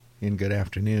And good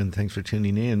afternoon. Thanks for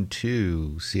tuning in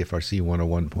to CFRC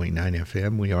 101.9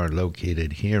 FM. We are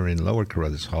located here in Lower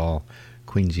Carruthers Hall,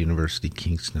 Queen's University,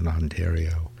 Kingston,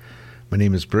 Ontario. My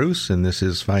name is Bruce, and this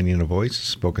is Finding a Voice, a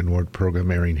spoken word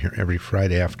program airing here every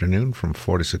Friday afternoon from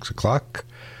 4 to 6 o'clock.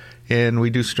 And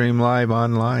we do stream live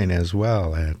online as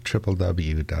well at www.cfrc.ca.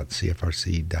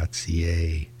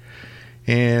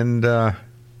 And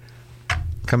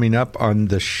coming up on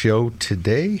the show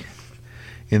today,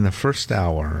 in the first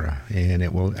hour, and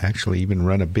it will actually even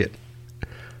run a bit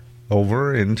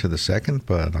over into the second,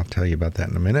 but I'll tell you about that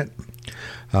in a minute.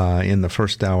 In the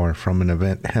first hour, from an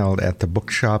event held at the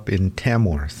Bookshop in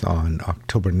Tamworth on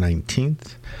October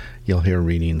 19th, you'll hear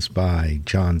readings by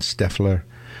John Steffler,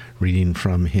 reading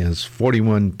from his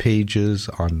 41 pages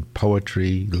on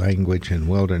poetry, language, and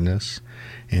wilderness,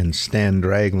 and Stan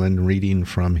Draglin reading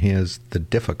from his The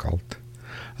Difficult.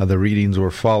 The readings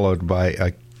were followed by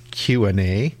a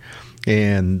Q&A,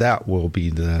 and that will be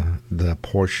the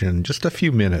portion, just a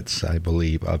few minutes, I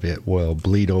believe, of it will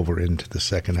bleed over into the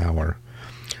second hour.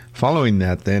 Following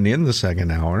that, then, in the second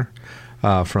hour,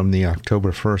 from the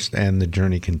October 1st and The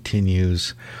Journey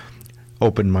Continues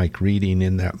open mic reading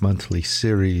in that monthly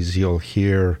series, you'll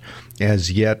hear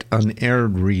as yet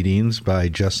unaired readings by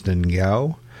Justin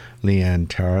Gao, Leanne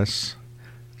Taras,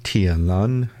 Tia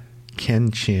Lun, Ken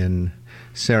Chin,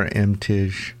 Sarah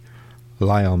Emtige,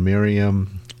 Lyle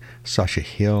Miriam, Sasha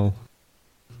Hill,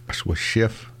 Joshua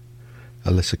Schiff,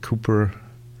 Alyssa Cooper,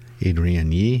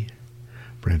 Adrienne Yee,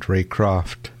 Brent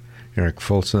Raycroft, Eric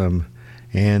Folsom,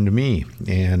 and me.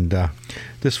 And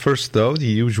this first, though, the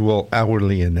usual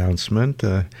hourly announcement.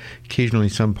 Occasionally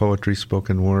some poetry,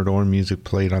 spoken word, or music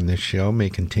played on this show may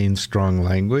contain strong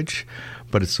language,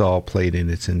 but it's all played in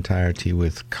its entirety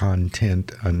with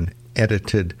content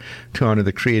unedited to honor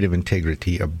the creative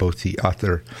integrity of both the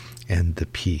author and the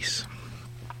piece.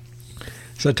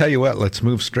 So I tell you what, let's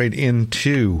move straight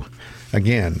into,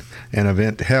 again, an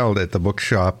event held at the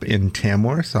Bookshop in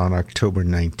Tamworth on October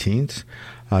 19th.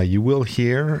 You will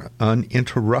hear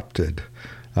uninterrupted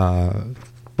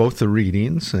both the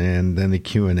readings and then the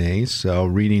Q&A. So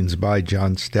readings by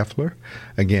John Steffler,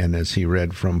 again, as he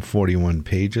read from 41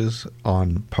 pages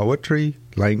on poetry,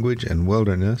 language, and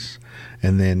wilderness,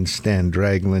 and then Stan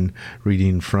Draglin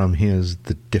reading from his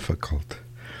The Difficult.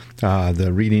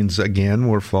 The readings, again,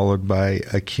 were followed by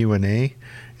a Q&A,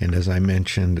 and as I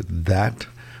mentioned, that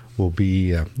will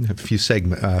be a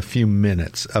few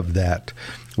minutes of that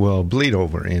will bleed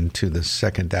over into the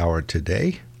second hour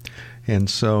today. And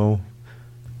so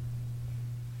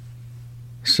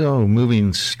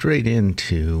moving straight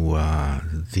into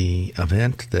the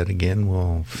event that, again,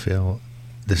 will fill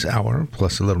this hour,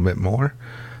 plus a little bit more.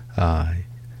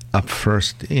 Up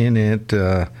first in it,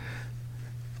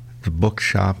 the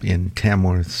Bookshop in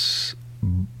Tamworth's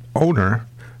owner,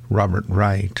 Robert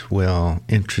Wright, will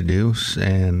introduce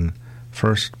and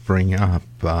first bring up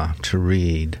to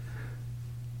read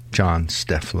John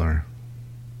Steffler.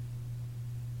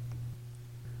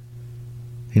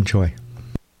 Enjoy.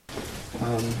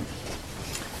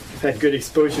 We've had good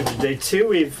exposure today, too.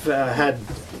 We've had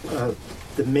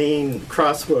the main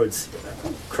crossroads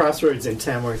in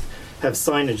Tamworth have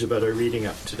signage about our reading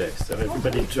up today, so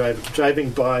everybody driving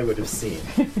by would have seen.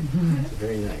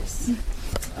 Very nice.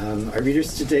 Our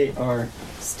readers today are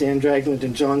Stan Draglin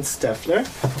and John Steffler.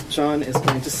 John is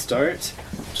going to start.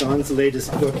 John's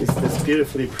latest book is this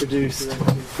beautifully produced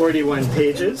 41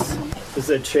 pages. This is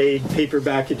a trade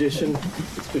paperback edition.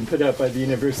 It's been put out by the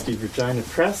University of Regina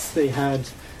Press. They had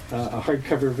a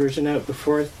hardcover version out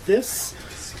before this.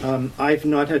 I've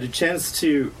not had a chance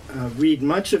to read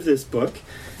much of this book,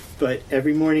 but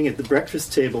every morning at the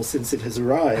breakfast table since it has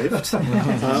arrived,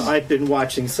 I've been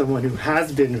watching someone who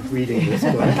has been reading this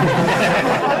book,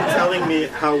 telling me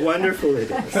how wonderful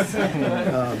it is.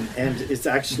 And it's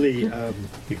actually... you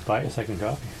can buy a second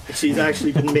copy. She's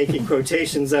actually been making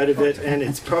quotations out of it, and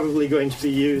it's probably going to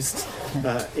be used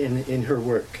in her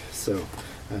work. So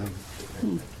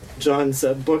John's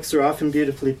books are often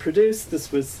beautifully produced.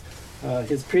 This was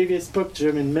his previous book,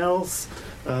 German Mills,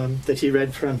 that he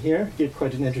read from here. He had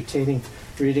quite an entertaining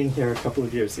reading here a couple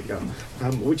of years ago.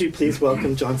 Would you please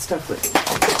welcome John Steffler?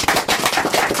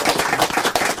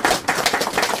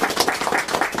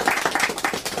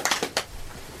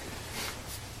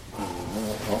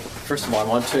 Well, first of all, I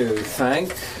want to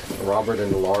thank Robert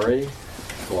and Laurie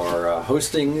for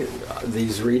hosting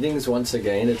these readings once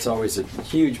again. It's always a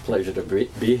huge pleasure to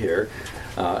be here.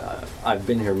 I've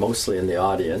been here mostly in the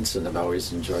audience, and I've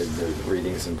always enjoyed the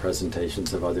readings and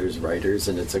presentations of others, writers,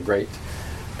 and it's a great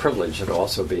privilege to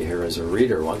also be here as a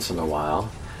reader once in a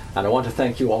while. And I want to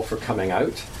thank you all for coming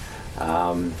out.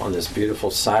 on this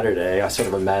beautiful Saturday. I sort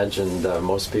of imagined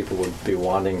most people would be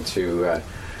wanting to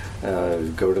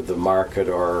go to the market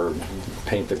or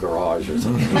paint the garage or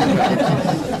something like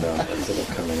that instead of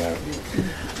coming out.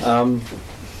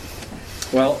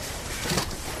 Well,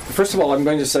 first of all, I'm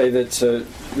going to say that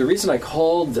the reason I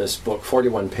called this book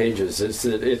 41 Pages is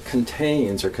that it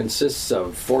contains or consists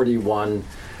of 41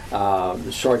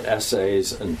 short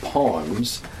essays and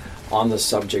poems on the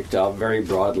subject of, very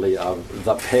broadly, of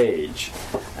the page.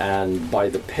 And by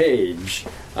the page,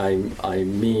 I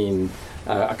mean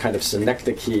a kind of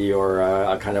synecdoche or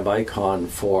a kind of icon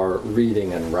for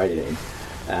reading and writing,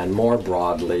 and more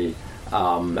broadly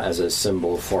as a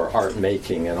symbol for art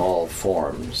making in all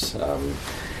forms.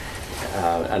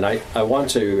 And I want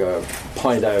to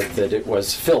point out that it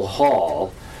was Phil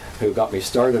Hall who got me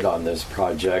started on this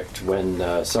project when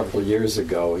several years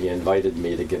ago he invited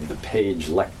me to give the Page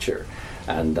Lecture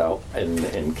and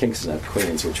in Kingston at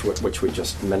Queen's, which we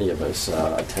just, many of us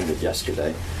attended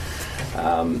yesterday.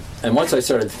 And once I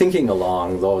started thinking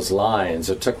along those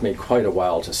lines, it took me quite a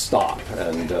while to stop.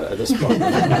 And at this point,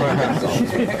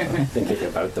 thinking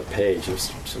about the page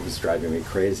was driving me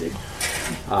crazy.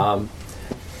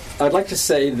 I'd like to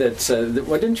say that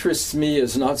what interests me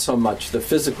is not so much the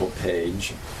physical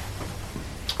page,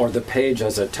 or the page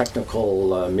as a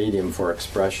technical medium for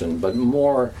expression, but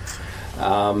more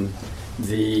I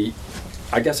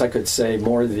guess I could say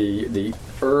more the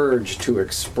urge to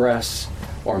express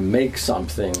or make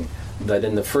something that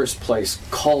in the first place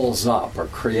calls up or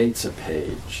creates a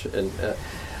page. And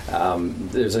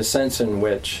there's a sense in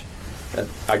which,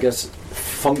 I guess,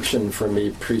 function for me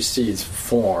precedes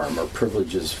form, or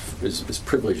is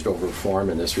privileged over form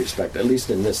in this respect, at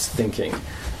least in this thinking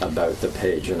about the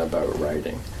page and about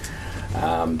writing.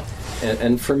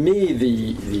 And for me,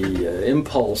 the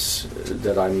impulse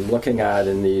that I'm looking at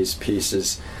in these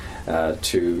pieces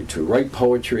to write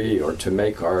poetry or to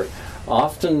make art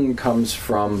often comes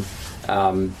from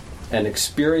an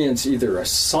experience, either a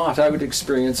sought-out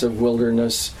experience of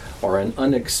wilderness or an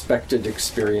unexpected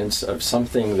experience of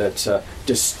something that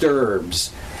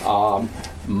disturbs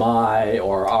my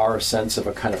or our sense of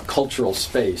a kind of cultural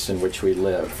space in which we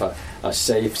live, a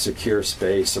safe, secure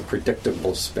space, a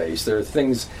predictable space. There are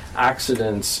things,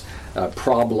 accidents,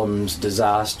 problems,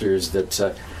 disasters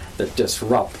that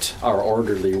disrupt our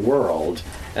orderly world,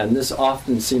 and this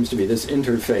often seems to be this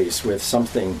interface with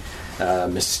something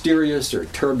mysterious or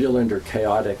turbulent or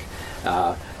chaotic,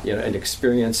 an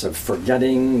experience of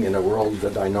forgetting in a world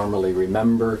that I normally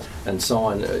remember, and so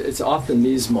on. It's often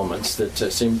these moments that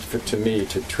seem to me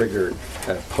to trigger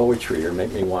poetry or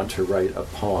make me want to write a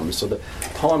poem. So the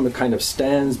poem kind of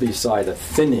stands beside a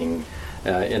thinning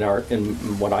in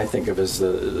what I think of as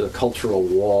the cultural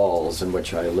walls in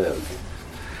which I live.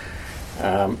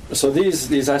 So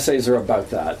these essays are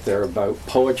about that. They're about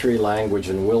poetry, language,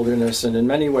 and wilderness, and in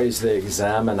many ways they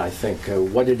examine, I think,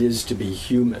 what it is to be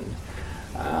human.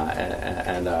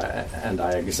 And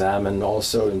I examine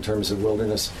also, in terms of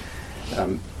wilderness,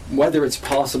 whether it's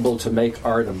possible to make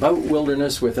art about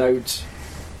wilderness without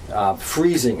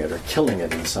freezing it or killing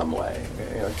it in some way,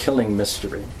 killing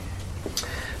mystery.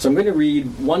 So I'm going to read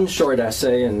one short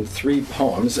essay and 3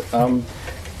 poems.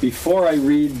 Before I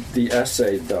read the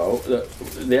essay, though,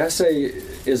 the essay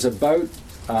is about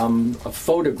a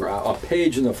photograph, a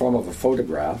page in the form of a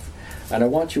photograph, and I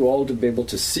want you all to be able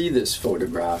to see this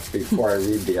photograph before I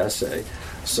read the essay.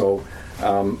 So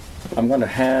I'm going to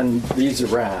hand these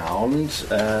around,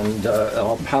 and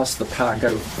I'll pass the pack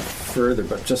out further,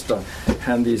 but just to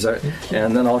hand these out,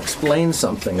 and then I'll explain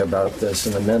something about this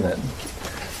in a minute.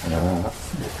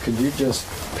 Could you just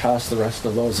pass the rest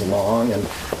of those along? And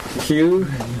Hugh,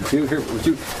 here, would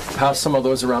you pass some of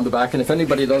those around the back? And if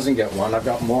anybody doesn't get one, I've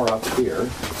got more up here.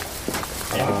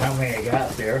 How many I got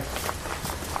there?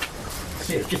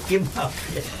 Just give them up.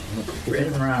 Spread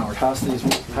them around. Pass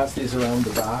these around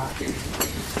the back.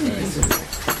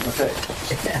 Okay.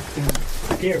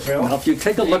 Here, Phil. Now, if you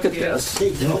take a look at this,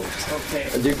 Okay.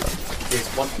 there's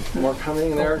one more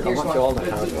coming there. I want you all to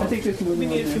have I one. think there's we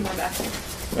need a few more back.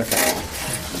 Okay.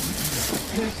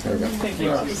 There we go. Thank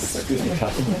you. Excuse me,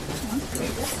 Kathy.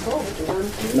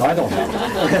 No, I don't have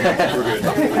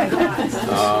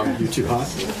one. You too hot?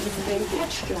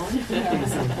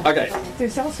 Okay.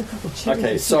 There's also a couple cherries.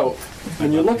 Okay, so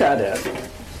when you look at it,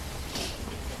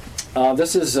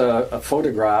 this is a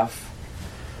photograph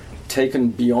taken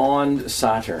beyond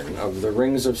Saturn, of the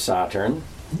rings of Saturn,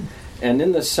 and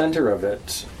in the center of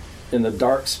it, in the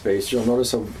dark space, you'll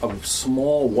notice a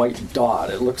small white dot.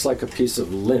 It looks like a piece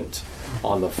of lint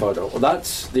on the photo. Well,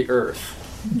 that's the Earth.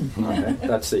 Okay,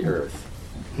 that's the Earth.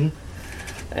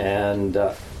 And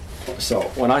So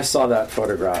when I saw that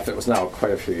photograph, it was now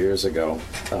quite a few years ago,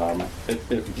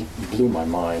 it blew my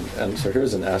mind. And so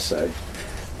here's an essay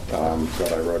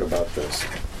that I wrote about this.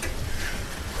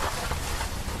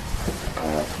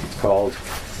 It's called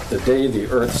 "The Day the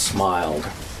Earth Smiled."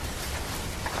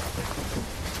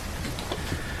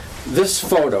 This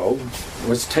photo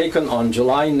was taken on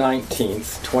July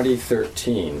 19th,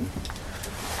 2013,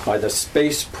 by the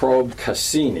space probe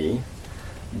Cassini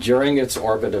during its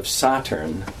orbit of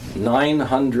Saturn,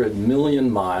 900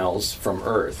 million miles from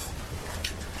Earth.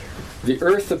 The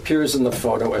Earth appears in the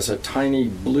photo as a tiny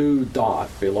blue dot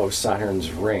below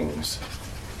Saturn's rings.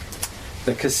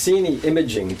 The Cassini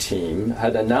imaging team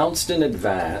had announced in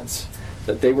advance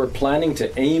that they were planning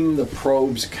to aim the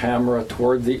probe's camera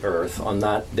toward the Earth on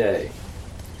that day.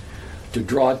 To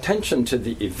draw attention to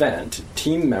the event,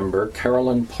 team member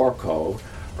Carolyn Porco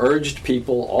urged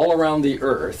people all around the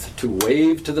Earth to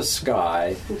wave to the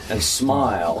sky and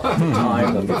smile at the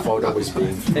time that the photo was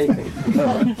being taken.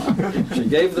 She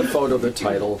gave the photo the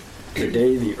title, "The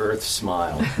Day the Earth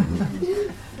Smiled."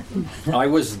 I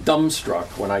was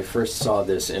dumbstruck when I first saw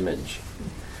this image.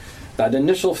 That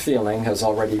initial feeling has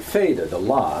already faded a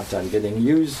lot. I'm getting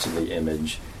used to the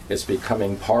image. It's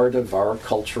becoming part of our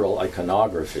cultural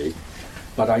iconography,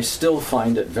 but I still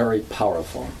find it very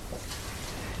powerful.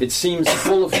 It seems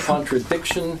full of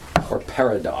contradiction or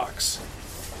paradox.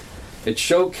 It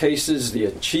showcases the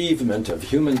achievement of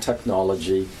human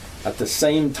technology at the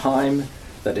same time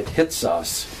that it hits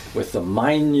us with the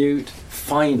minute,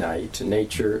 finite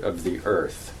nature of the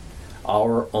Earth,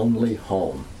 our only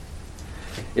home.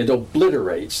 It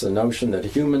obliterates the notion that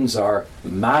humans are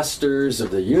masters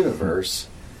of the universe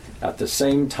at the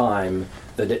same time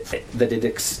that it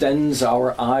extends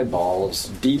our eyeballs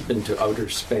deep into outer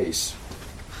space.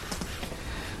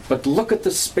 But look at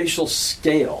the spatial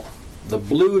scale, the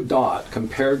blue dot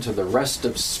compared to the rest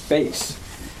of space.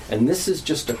 And this is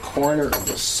just a corner of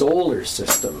the solar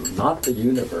system, not the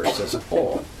universe as a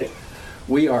whole.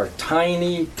 We are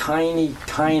tiny, tiny,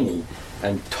 tiny,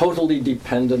 and totally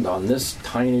dependent on this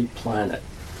tiny planet.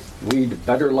 We'd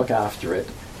better look after it.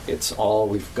 It's all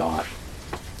we've got.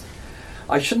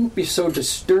 I shouldn't be so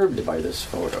disturbed by this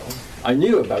photo. I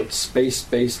knew about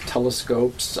space-based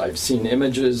telescopes. I've seen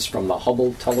images from the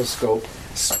Hubble telescope,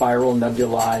 spiral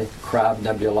nebulae, Crab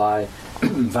nebulae,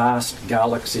 vast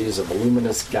galaxies of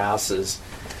luminous gases.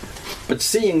 But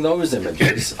seeing those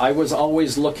images, I was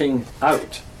always looking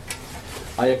out.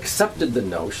 I accepted the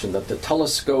notion that the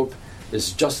telescope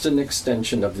is just an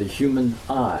extension of the human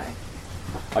eye.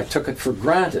 I took it for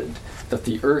granted that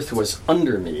the Earth was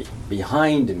under me,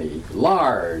 behind me,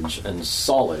 large and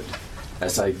solid,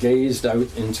 as I gazed out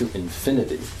into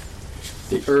infinity.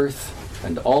 The Earth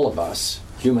and all of us,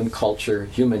 human culture,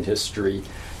 human history,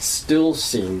 still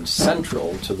seemed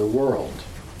central to the world.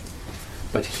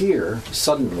 But here,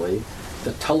 suddenly,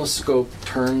 the telescope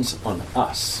turns on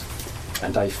us,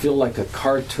 and I feel like a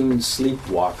cartoon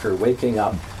sleepwalker waking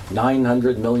up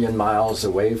 900 million miles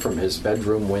away from his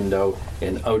bedroom window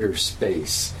in outer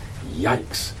space.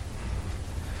 Yikes.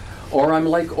 Or I'm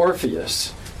like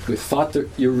Orpheus, who thought that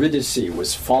Eurydice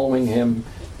was following him,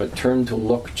 but turned to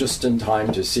look just in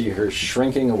time to see her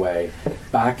shrinking away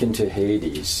back into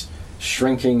Hades,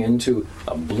 shrinking into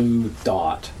a blue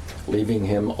dot, leaving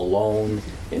him alone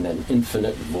in an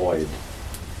infinite void.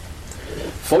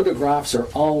 Photographs are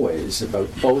always about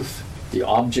both the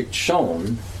object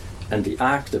shown and the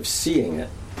act of seeing it.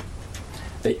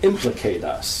 They implicate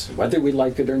us, whether we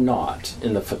like it or not,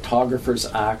 in the photographer's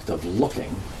act of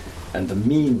looking and the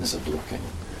means of looking,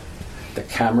 the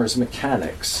camera's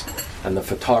mechanics and the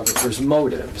photographer's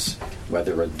motives,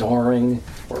 whether adoring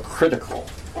or critical,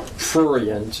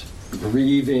 prurient,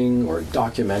 grieving, or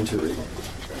documentary.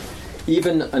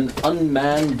 Even an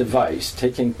unmanned device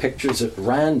taking pictures at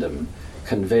random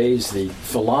conveys the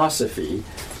philosophy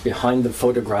behind the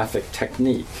photographic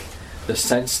technique, the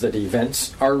sense that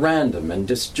events are random and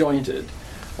disjointed,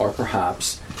 or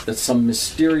perhaps that some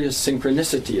mysterious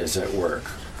synchronicity is at work,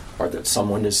 or that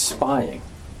someone is spying.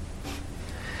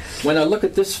 When I look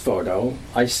at this photo,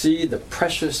 I see the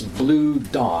precious blue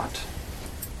dot,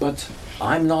 but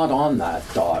I'm not on that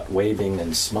dot waving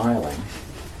and smiling.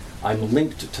 I'm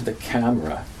linked to the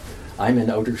camera. I'm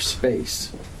in outer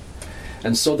space.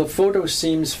 And so the photo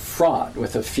seems fraught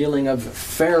with a feeling of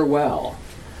farewell,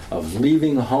 of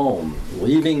leaving home,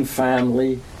 leaving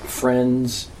family,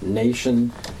 friends,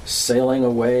 nation, sailing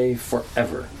away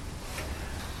forever.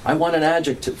 I want an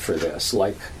adjective for this,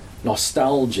 like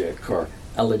nostalgic or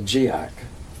elegiac,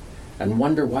 and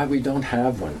wonder why we don't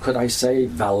have one. Could I say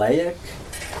valaic,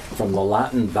 from the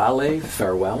Latin valle,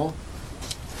 farewell?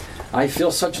 I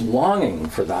feel such longing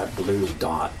for that blue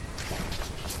dot,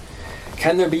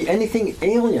 Can there be anything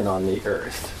alien on the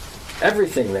earth?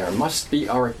 Everything there must be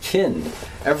our kin.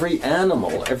 Every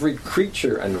animal, every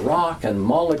creature and rock and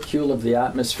molecule of the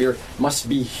atmosphere must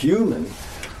be human,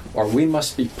 or we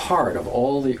must be part of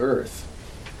all the earth.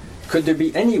 Could there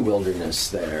be any wilderness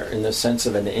there in the sense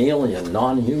of an alien,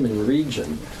 non-human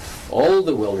region? All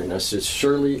the wilderness is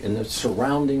surely in the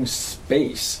surrounding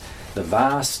space, the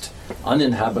vast,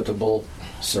 uninhabitable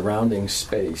surrounding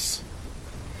space.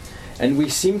 And we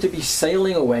seem to be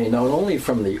sailing away not only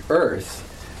from the earth,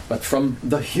 but from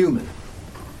the human.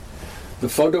 The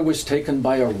photo was taken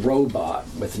by a robot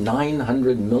with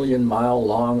 900 million mile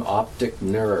long optic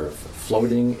nerve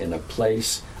floating in a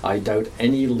place I doubt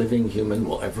any living human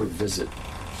will ever visit.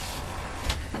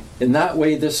 In that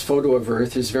way, this photo of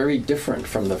Earth is very different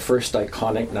from the first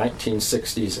iconic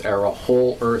 1960s era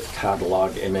whole Earth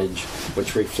catalog image,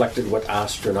 which reflected what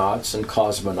astronauts and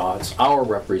cosmonauts, our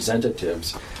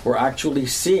representatives, were actually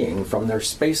seeing from their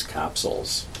space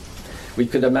capsules. We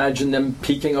could imagine them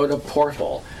peeking out a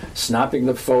portal, snapping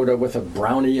the photo with a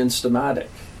Brownie Instamatic.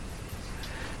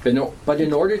 But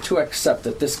in order to accept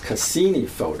that this Cassini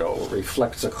photo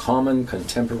reflects a common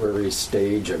contemporary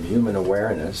stage of human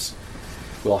awareness,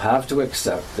 we'll have to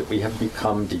accept that we have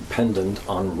become dependent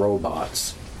on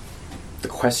robots. The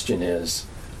question is,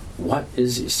 what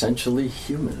is essentially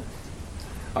human?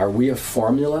 Are we a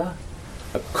formula,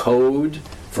 a code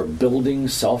for building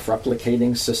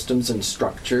self-replicating systems and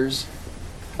structures?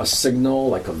 A signal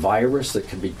like a virus that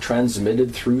can be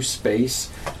transmitted through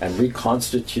space and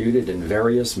reconstituted in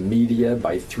various media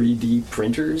by 3D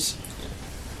printers?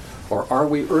 Or are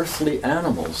we earthly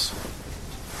animals?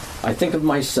 I think of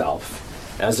myself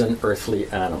as an earthly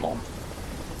animal.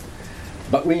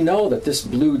 But we know that this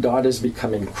blue dot is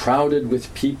becoming crowded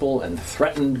with people and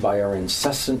threatened by our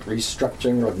incessant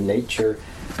restructuring of nature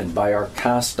and by our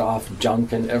cast-off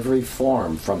junk in every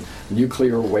form, from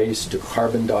nuclear waste to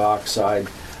carbon dioxide,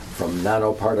 from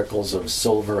nanoparticles of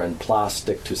silver and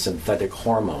plastic to synthetic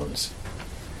hormones.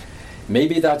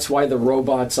 Maybe that's why the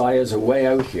robot's eye is way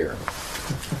out here.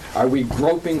 Are we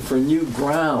groping for new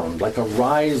ground, like a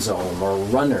rhizome or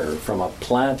runner from a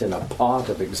plant in a pot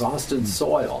of exhausted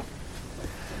soil?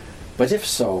 But if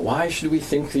so, why should we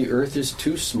think the earth is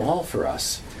too small for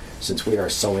us, since we are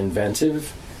so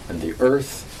inventive and the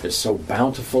earth is so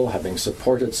bountiful, having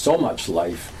supported so much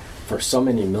life for so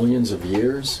many millions of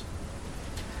years?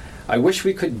 I wish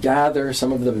we could gather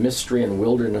some of the mystery and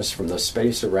wilderness from the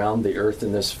space around the earth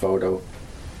in this photo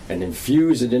and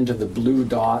infuse it into the blue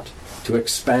dot to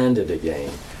expand it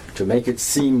again, to make it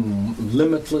seem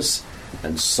limitless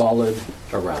and solid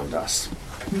around us.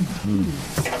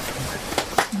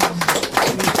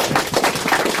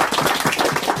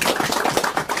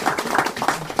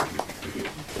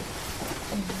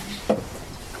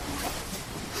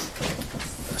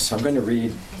 So I'm going to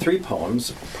read 3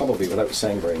 poems, probably without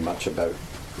saying very much about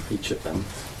each of them,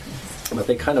 but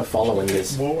they kind of follow in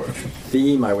this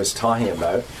theme I was talking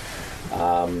about.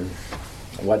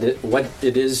 What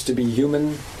it is to be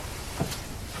human,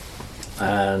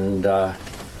 and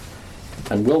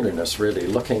wilderness, really,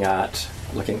 looking out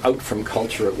from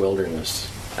culture at wilderness,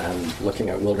 and looking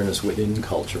at wilderness within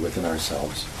culture, within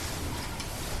ourselves.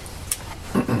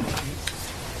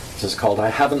 This is called "I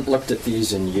Haven't Looked at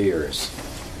These in Years."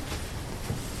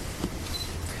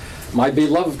 My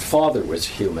beloved father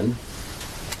was human.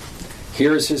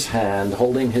 Here's his hand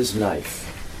holding his knife.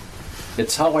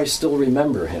 It's how I still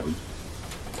remember him.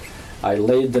 I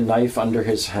laid the knife under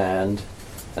his hand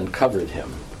and covered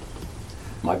him.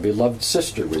 My beloved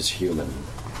sister was human.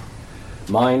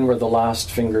 Mine were the last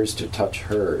fingers to touch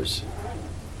hers.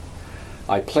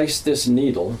 I placed this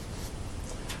needle,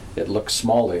 it looks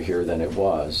smaller here than it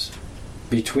was,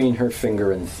 between her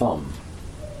finger and thumb.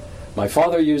 My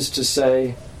father used to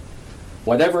say,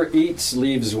 "Whatever eats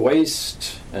leaves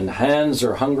waste, and hands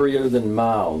are hungrier than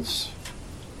mouths."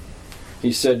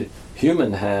 He said,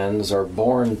 "Human hands are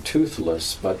born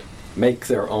toothless, but make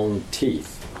their own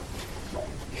teeth."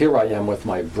 Here I am with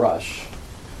my brush,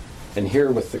 and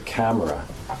here with the camera.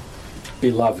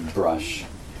 Beloved brush.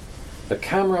 The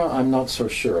camera I'm not so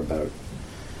sure about.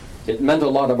 It meant a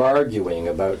lot of arguing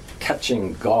about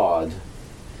catching God.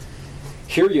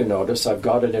 Here you notice I've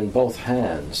got it in both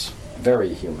hands,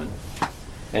 very human.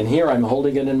 And here I'm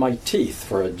holding it in my teeth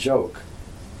for a joke.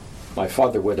 My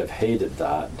father would have hated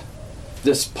that.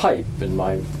 This pipe in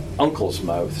my uncle's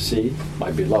mouth, see,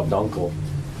 my beloved uncle,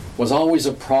 was always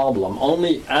a problem.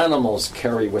 Only animals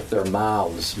carry with their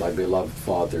mouths, my beloved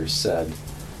father said.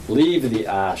 Leave the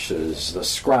ashes, the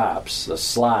scraps, the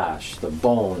slash, the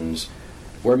bones.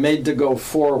 We're made to go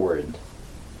forward,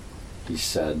 he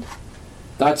said.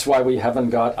 That's why we haven't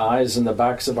got eyes in the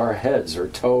backs of our heads or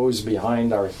toes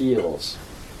behind our heels.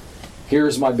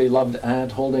 Here's my beloved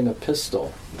aunt holding a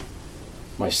pistol,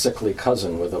 my sickly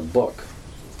cousin with a book,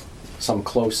 some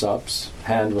close-ups,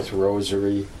 hand with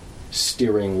rosary,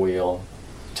 steering wheel,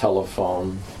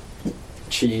 telephone,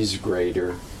 cheese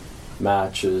grater,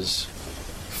 matches,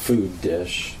 food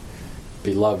dish,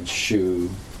 beloved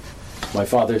shoe. My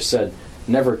father said,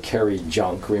 never carry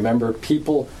junk. Remember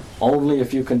people only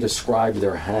if you can describe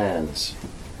their hands,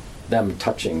 them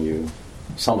touching you,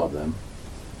 some of them.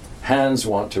 Hands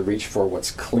want to reach for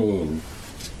what's clean,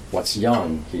 what's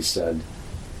young, he said.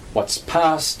 What's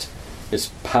past is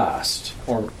past,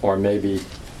 or maybe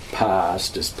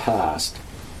past is past.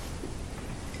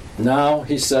 Now,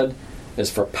 he said,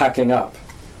 is for packing up.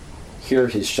 Here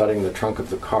he's shutting the trunk of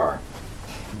the car.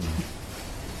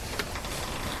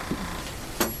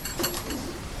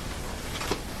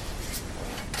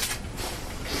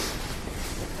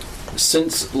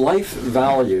 Since life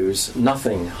values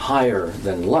nothing higher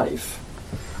than life,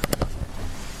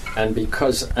 and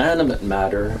because animate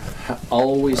matter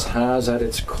always has at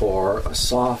its core a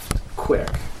soft quick,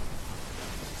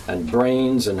 and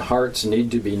brains and hearts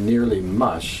need to be nearly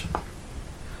mush,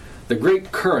 the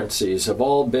great currencies have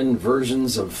all been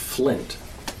versions of flint.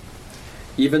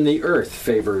 Even the earth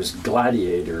favors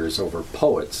gladiators over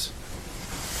poets.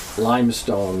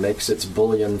 Limestone makes its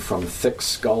bullion from thick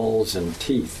skulls and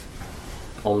teeth.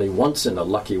 Only once in a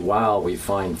lucky while we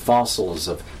find fossils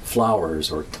of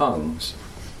flowers or tongues.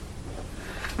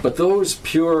 But those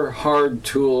pure, hard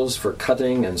tools for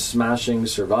cutting and smashing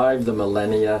survive the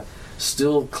millennia,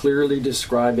 still clearly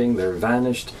describing their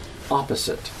vanished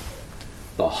opposite,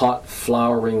 the hot,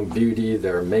 flowering beauty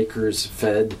their makers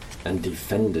fed and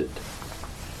defended.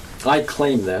 I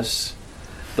claim this,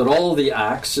 that all the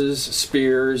axes,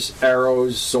 spears,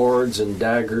 arrows, swords, and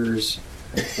daggers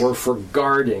were for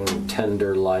guarding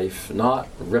tender life, not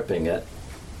ripping it.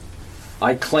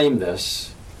 I claim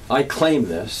this. I claim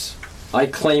this. I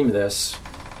claim this.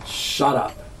 Shut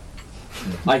up.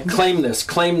 I claim this,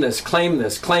 claim this, claim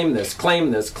this, claim this,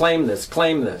 claim this, claim this,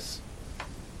 claim this.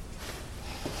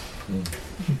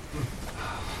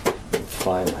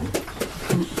 Finally.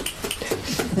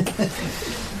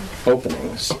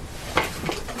 Openings.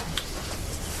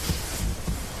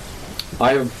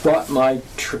 I have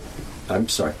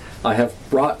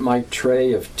brought my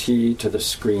tray of tea to the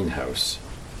screen house.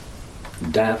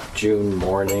 Damp June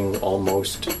morning,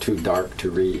 almost too dark to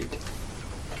read.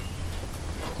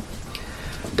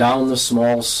 Down the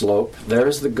small slope,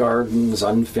 there's the garden's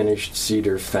unfinished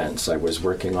cedar fence I was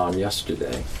working on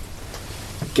yesterday.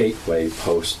 Gateway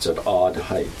posts at odd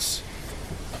heights.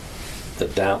 The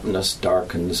dampness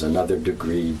darkens another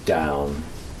degree down,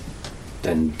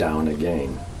 then down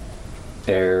again.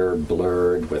 Air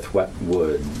blurred with wet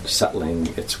wood settling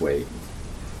its weight,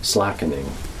 slackening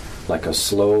like a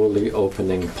slowly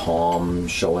opening palm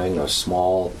showing a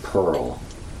small pearl.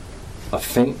 A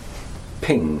faint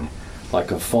ping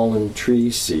like a fallen tree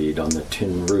seed on the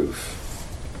tin roof.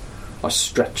 A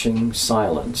stretching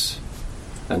silence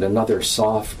and another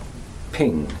soft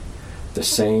ping, the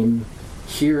same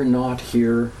here not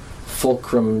here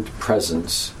fulcrumed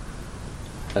presence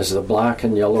as the black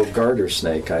and yellow garter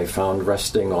snake I found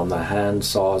resting on the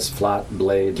handsaw's flat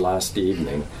blade last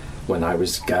evening when I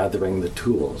was gathering the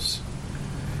tools.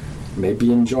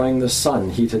 Maybe enjoying the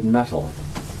sun-heated metal,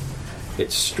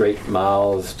 its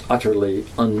straight-mouthed, utterly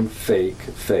unfake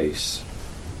face,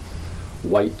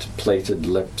 white-plated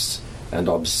lips and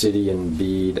obsidian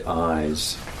bead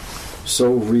eyes,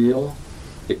 so real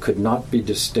it could not be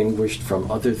distinguished from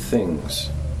other things.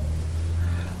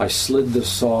 I slid the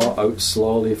saw out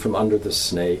slowly from under the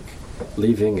snake,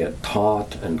 leaving it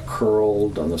taut and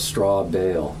curled on the straw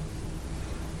bale.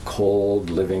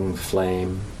 Cold, living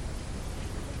flame.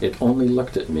 It only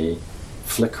looked at me,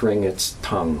 flickering its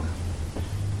tongue.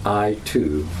 I,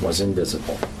 too, was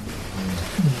invisible.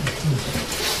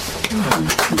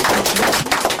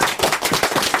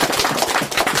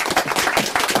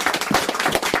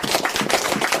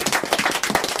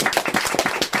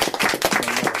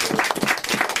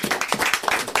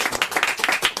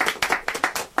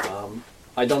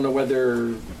 I don't know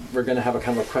whether we're going to have a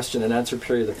kind of a question and answer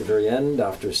period at the very end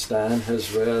after Stan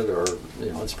has read, or,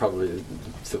 it's probably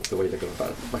the way to go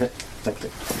about it. Okay, thank you.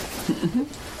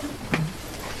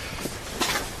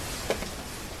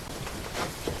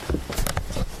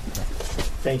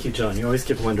 Thank you, John. You always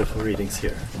give wonderful readings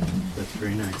here. That's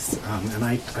very nice. And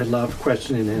I love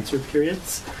question and answer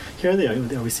periods here.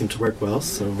 They always seem to work well,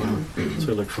 so I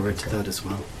look forward to that as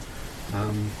well.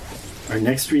 Our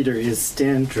next reader is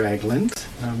Stan Dragland.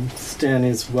 Stan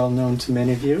is well known to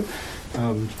many of you.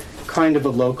 kind of a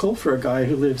local for a guy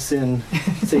who lives in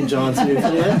St. John's,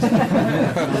 Newfoundland.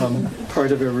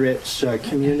 Part of a rich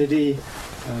community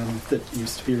that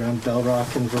used to be around Bell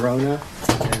Rock and Verona,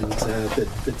 and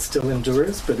that still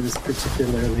endures, but it was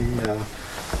particularly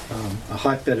a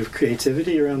hotbed of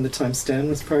creativity around the time Stan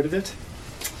was part of it.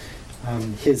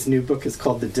 His new book is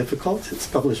called The Difficult. It's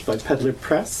published by Peddler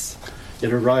Press.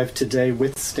 It arrived today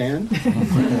with Stan.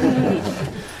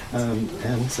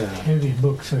 Heavy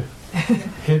books are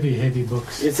heavy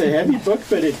books. It's a heavy book,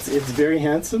 but it's very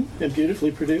handsome and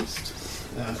beautifully produced.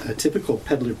 A typical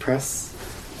Peddler Press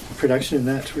production in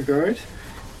that regard.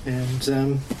 And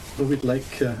I'd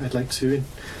like to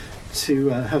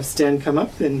have Stan come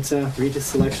up and read a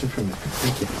selection from it.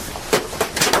 Thank you.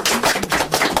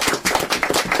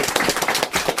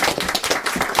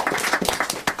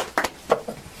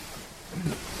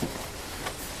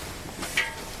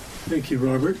 Thank you,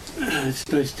 Robert. It's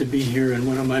nice to be here in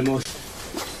one of my most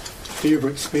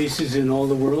favorite spaces in all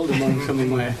the world, among some of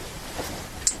my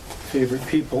favorite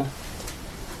people.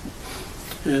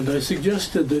 And I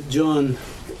suggested that John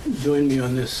join me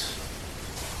on this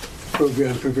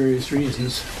program for various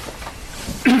reasons.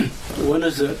 One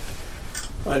is that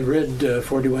I read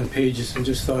 41 pages and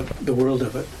just thought the world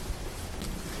of it.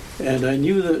 And I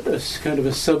knew that as kind of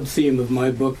a sub-theme of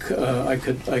my book, I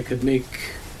could make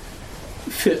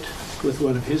fit with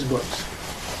one of his books.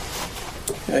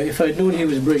 If I'd known he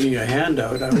was bringing a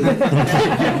handout, I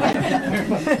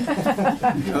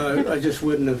just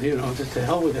wouldn't have, just to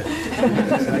hell with it.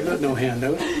 I got no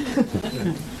handout.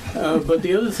 But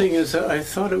the other thing is, I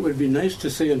thought it would be nice to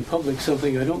say in public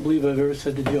something I don't believe I've ever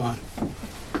said to John.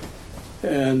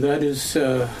 And that is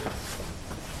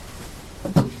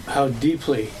how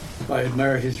deeply I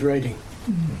admire his writing.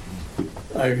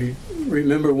 I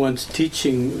remember once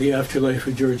teaching The Afterlife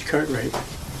of George Cartwright.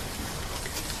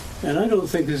 And I don't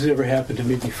think this has ever happened to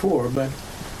me before, but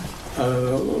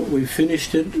we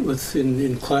finished it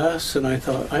in class, and I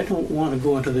thought, I don't want to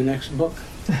go on to the next book.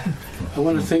 I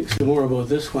want to think some more about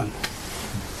this one.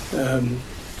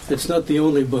 It's not the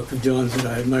only book of John's that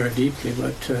I admire deeply,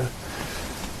 but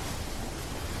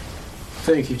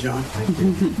thank you, John.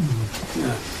 Thank you.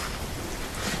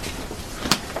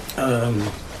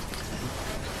 Yeah.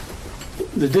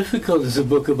 The Difficult is a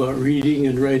book about reading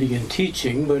and writing and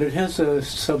teaching, but it has a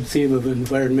sub-theme of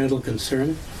environmental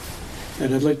concern,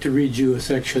 and I'd like to read you a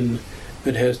section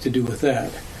that has to do with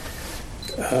that.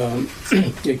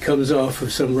 It comes off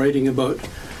of some writing about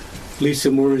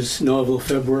Lisa Moore's novel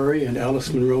February and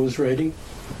Alice Munro's writing,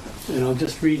 and I'll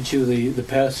just read you the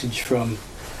passage from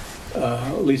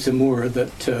Lisa Moore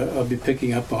that I'll be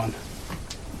picking up on.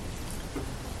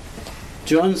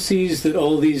 John sees that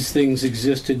all these things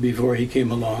existed before he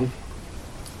came along.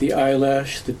 The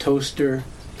eyelash, the toaster,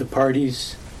 the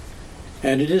parties,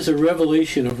 and it is a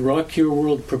revelation of rock your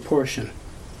world proportion.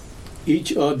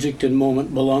 Each object and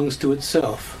moment belongs to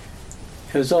itself,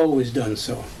 has always done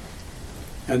so.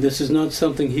 And this is not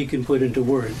something he can put into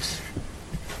words,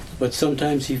 but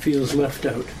sometimes he feels left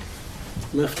out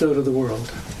of the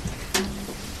world.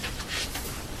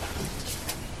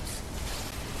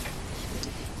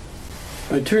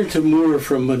 I turn to Moore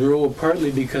from Munro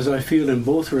partly because I feel in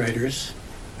both writers,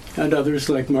 and others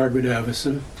like Margaret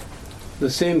Avison, the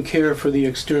same care for the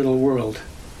external world,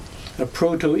 a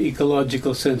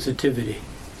proto-ecological sensitivity.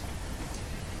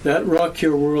 That rock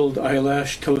your world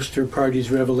eyelash toaster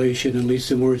parties revelation in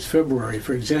Lisa Moore's February,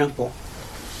 for example,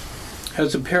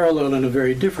 has a parallel in a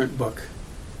very different book,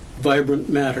 Vibrant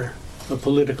Matter, A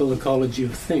Political Ecology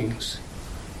of Things.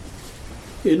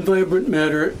 In Vibrant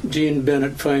Matter, Jane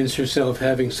Bennett finds herself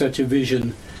having such a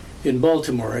vision in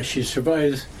Baltimore as she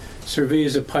surveys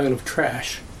a pile of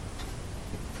trash.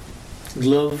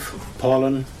 Glove,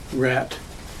 pollen, rat,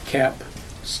 cap,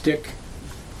 stick.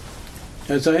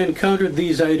 As I encountered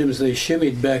these items, they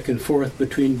shimmied back and forth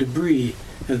between debris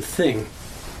and thing.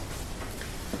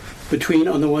 Between,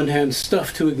 on the one hand,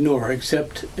 stuff to ignore,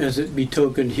 except as it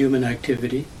betokened human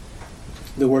activity,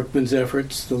 the workman's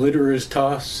efforts, the litterer's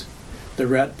toss, the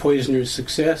rat poisoner's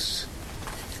success,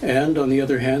 and, on the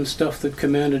other hand, stuff that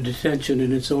commanded attention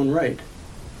in its own right,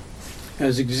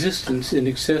 as existence in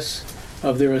excess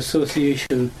of their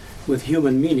association with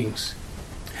human meanings,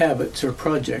 habits, or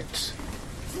projects.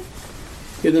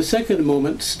 In the second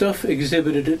moment, stuff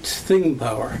exhibited its thing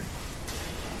power.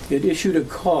 It issued a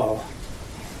call,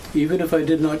 even if I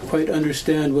did not quite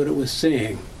understand what it was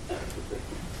saying.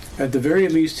 At the very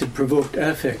least, it provoked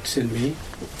affects in me.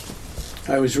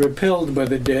 I was repelled by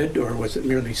the dead, or was it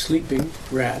merely sleeping,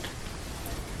 rat,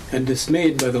 and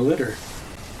dismayed by the litter.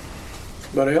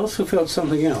 But I also felt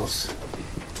something else,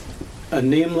 a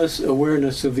nameless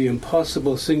awareness of the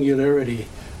impossible singularity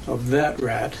of that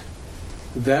rat,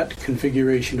 that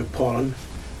configuration of pollen,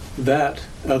 that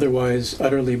otherwise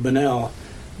utterly banal,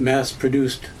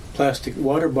 mass-produced plastic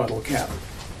water bottle cap.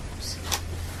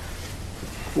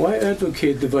 Why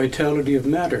advocate the vitality of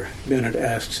matter, Bennett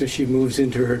asks as she moves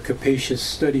into her capacious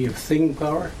study of thing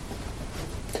power,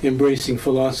 embracing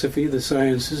philosophy, the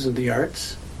sciences, and the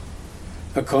arts,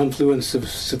 a confluence of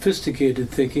sophisticated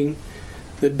thinking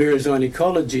that bears on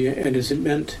ecology and is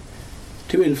meant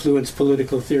to influence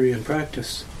political theory and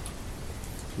practice.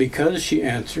 Because, she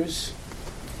answers,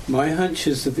 my hunch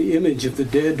is that the image of the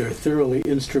dead or thoroughly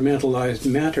instrumentalized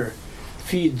matter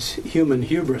feeds human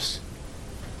hubris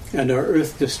and our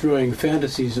earth-destroying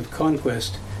fantasies of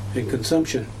conquest and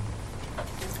consumption.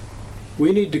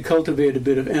 We need to cultivate a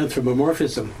bit of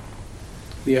anthropomorphism,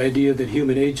 the idea that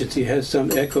human agency has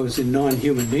some echoes in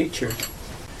non-human nature,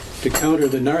 to counter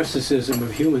the narcissism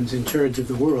of humans in charge of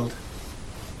the world.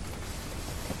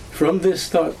 From this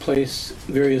thought place,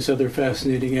 various other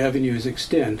fascinating avenues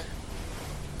extend.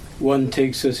 One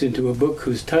takes us into a book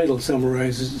whose title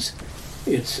summarizes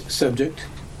its subject,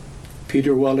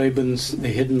 Peter Wohleben's The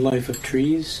Hidden Life of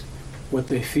Trees, What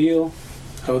They Feel,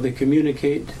 How They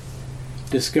Communicate,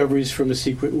 Discoveries from a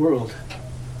Secret World.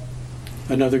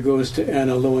 Another goes to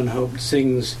Anna Lowenhaupt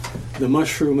Singh's The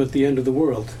Mushroom at the End of the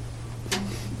World,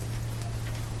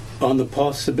 on the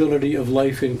possibility of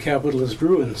life in capitalist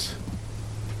ruins.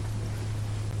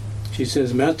 She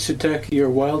says, Matsutake are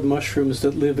wild mushrooms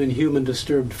that live in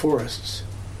human-disturbed forests.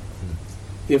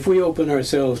 If we open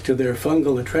ourselves to their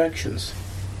fungal attractions,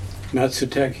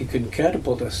 Matsutake can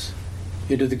catapult us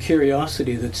into the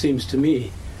curiosity that seems to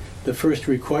me the first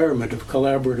requirement of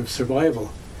collaborative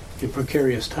survival in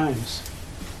precarious times.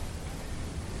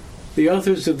 The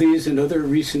authors of these and other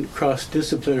recent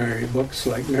cross-disciplinary books,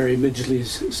 like Mary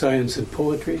Midgley's Science and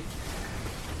Poetry,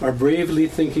 are bravely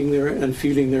thinking and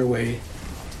feeling their way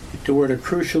toward a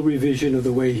crucial revision of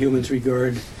the way humans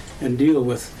regard and deal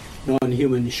with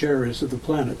non-human sharers of the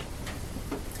planet.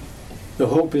 The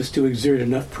hope is to exert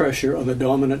enough pressure on the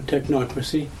dominant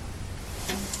technocracy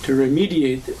to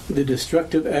remediate the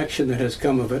destructive action that has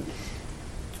come of it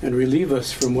and relieve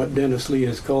us from what Dennis Lee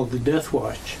has called the death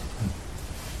watch.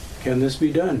 Can this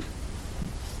be done?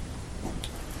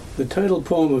 The title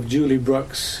poem of Julie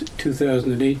Bruck's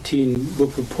 2018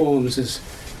 book of poems is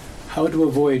How to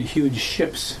Avoid Huge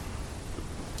Ships.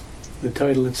 The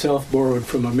title itself borrowed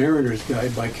from A Mariner's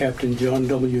Guide by Captain John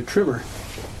W. Trimmer.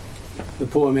 The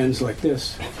poem ends like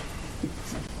this.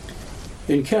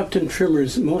 In Captain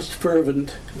Trimmer's most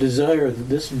fervent desire that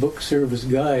this book serve as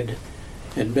guide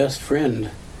and best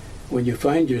friend when you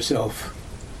find yourself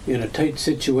in a tight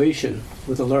situation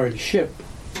with a large ship,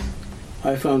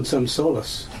 I found some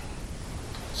solace.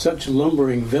 Such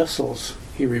lumbering vessels,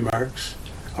 he remarks,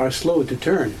 are slow to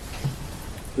turn.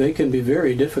 They can be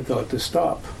very difficult to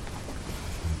stop.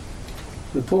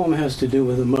 The poem has to do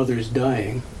with a mother's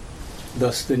dying,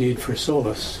 thus the need for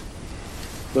solace.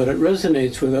 But it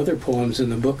resonates with other poems in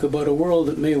the book about a world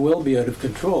that may well be out of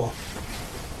control.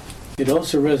 It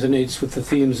also resonates with the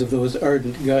themes of those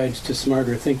ardent guides to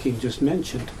smarter thinking just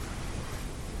mentioned.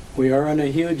 We are on a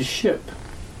huge ship.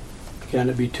 Can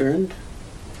it be turned?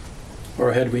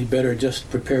 Or had we better just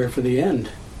prepare for the end?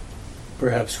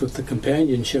 Perhaps with the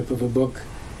companionship of a book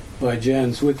by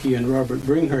Jan Zwicky and Robert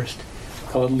Bringhurst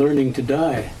called Learning to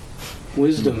Die,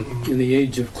 Wisdom in the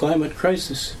Age of Climate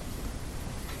Crisis.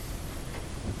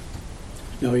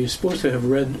 Now, you're supposed to have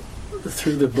read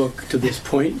through the book to this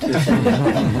point, and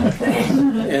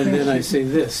then I say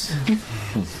this.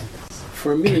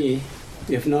 For me,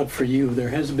 if not for you, there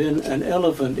has been an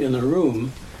elephant in the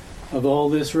room of all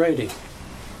this writing,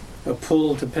 a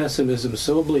pull to pessimism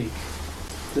so bleak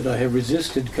that I have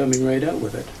resisted coming right out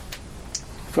with it.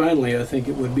 Finally, I think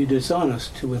it would be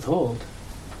dishonest to withhold.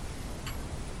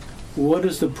 What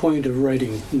is the point of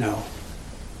writing now,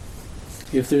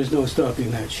 if there's no stopping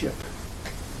that ship?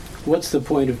 What's the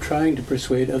point of trying to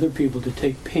persuade other people to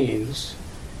take pains,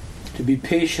 to be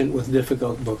patient with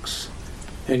difficult books,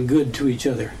 and good to each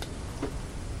other?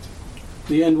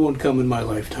 The end won't come in my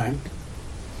lifetime.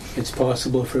 It's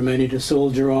possible for many to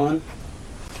soldier on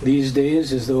these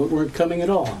days as though it weren't coming at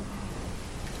all.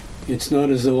 It's not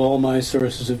as though all my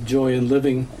sources of joy in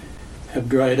living have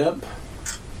dried up.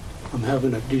 I'm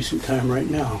having a decent time right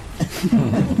now.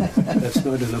 That's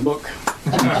not in the book.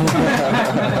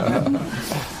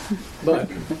 But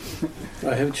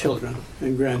I have children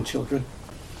and grandchildren.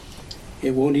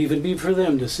 It won't even be for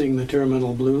them to sing the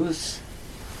terminal blues,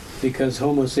 because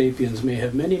Homo sapiens may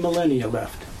have many millennia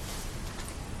left.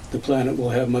 The planet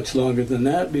will have much longer than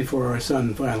that before our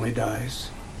sun finally dies.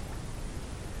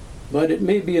 But it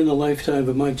may be in the lifetime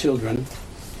of my children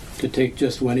To take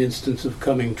just one instance of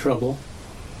coming trouble,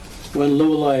 when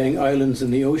low-lying islands in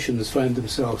the oceans find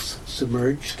themselves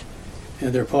submerged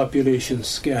and their populations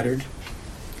scattered,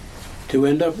 to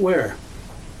end up where?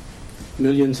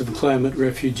 Millions of climate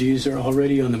refugees are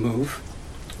already on the move,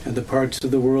 and the parts of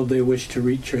the world they wish to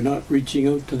reach are not reaching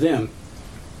out to them.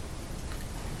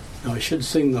 Now I should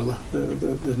sing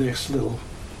the next little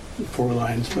 4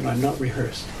 lines, but I'm not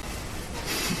rehearsed.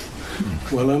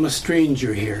 Well, I'm a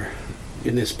stranger here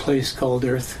in this place called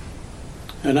Earth,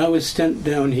 and I was sent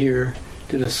down here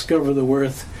to discover the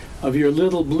worth of your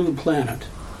little blue planet,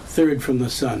 third from the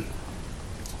sun.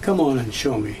 Come on and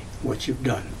show me what you've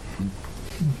done.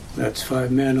 That's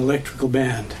 5-man electrical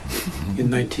band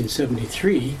in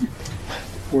 1973,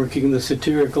 working the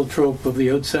satirical trope of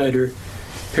the outsider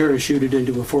parachuted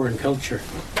into a foreign culture.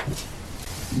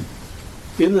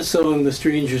 In the song, the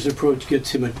stranger's approach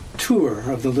gets him a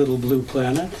tour of the little blue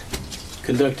planet,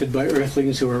 conducted by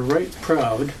earthlings who are right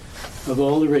proud of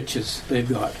all the riches they've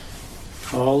got,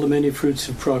 all the many fruits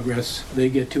of progress they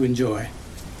get to enjoy.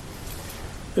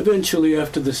 Eventually,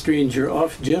 after the stranger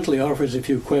gently offers a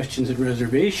few questions and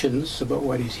reservations about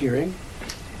what he's hearing,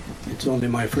 it's only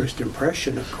my first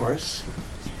impression, of course,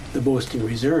 the boasting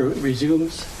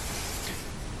resumes.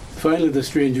 Finally, the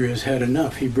stranger has had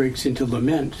enough. He breaks into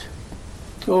lament.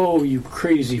 Oh, you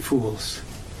crazy fools.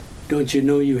 Don't you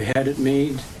know you had it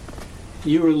made?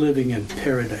 You were living in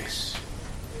paradise.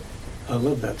 I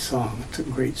love that song. It's a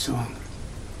great song.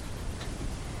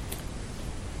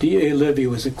 D.A. Levy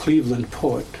was a Cleveland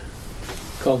poet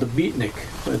called a beatnik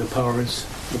by the powers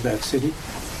of that city.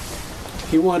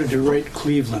 He wanted to write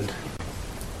Cleveland.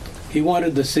 He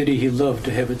wanted the city he loved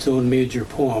to have its own major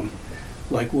poem,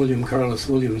 like William Carlos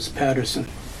Williams' Paterson,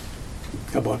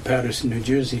 about Paterson, New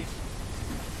Jersey.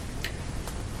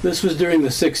 This was during the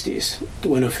 60s,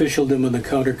 when officialdom and the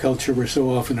counterculture were so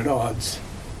often at odds.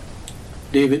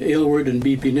 David Aylward and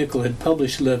B.P. Nichol had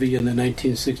published Levy in the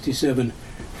 1967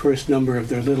 first number of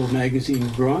their little magazine,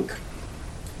 Gronk,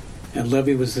 and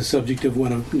Levy was the subject of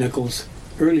one of Nichol's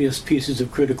earliest pieces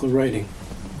of critical writing.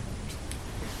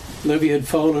 Levy had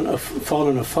fallen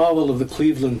afoul of the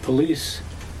Cleveland police,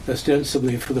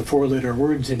 ostensibly for the 4-letter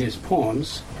words in his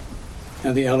poems,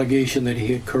 and the allegation that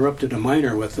he had corrupted a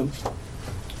minor with them.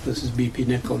 This is B.P.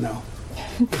 Nichol now.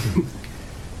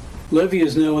 Levy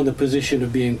is now in the position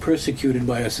of being persecuted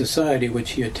by a society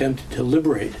which he attempted to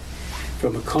liberate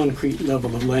from a concrete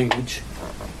level of language,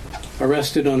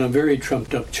 arrested on a very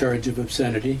trumped-up charge of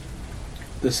obscenity,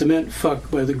 the cement fuck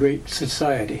by the Great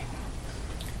Society.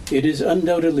 It is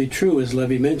undoubtedly true, as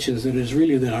Levy mentions, that it is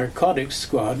really the narcotics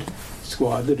squad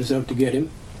that is out to get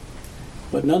him,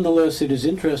 but nonetheless it is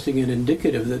interesting and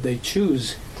indicative that they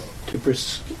choose to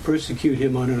persecute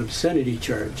him on an obscenity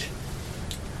charge,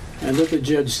 and that the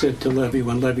judge said to Levy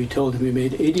when Levy told him he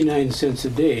made 89 cents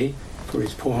a day for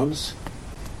his poems,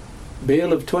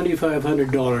 bail of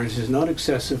 $2,500 is not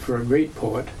excessive for a great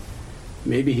poet.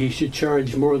 Maybe he should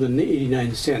charge more than the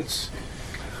 89 cents.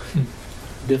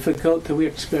 Difficult to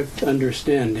expect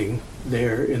understanding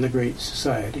there in the Great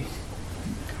Society.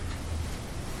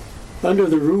 Under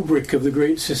the rubric of the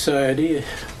Great Society,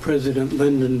 President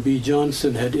Lyndon B.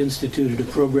 Johnson had instituted a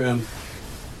program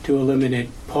to eliminate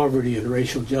poverty and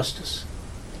racial justice.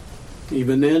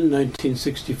 Even then,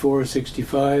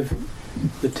 1964-65,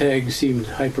 the tag seemed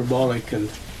hyperbolic and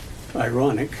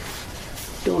ironic.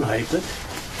 Don't hype it,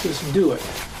 just do it.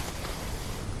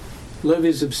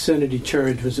 Levy's obscenity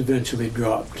charge was eventually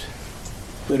dropped,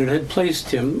 but it had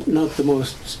placed him, not the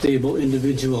most stable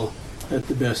individual at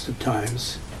the best of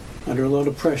times, under a lot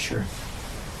of pressure.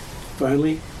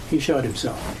 Finally, he shot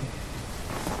himself.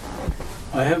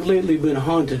 I have lately been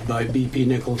haunted by B.P.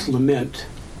 Nichol's Lament,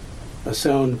 a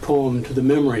sound poem to the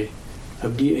memory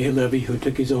of D.A. Levy, who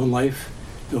took his own life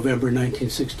November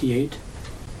 1968.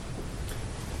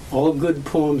 All good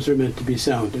poems are meant to be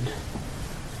sounded,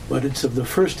 but it's of the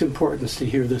first importance to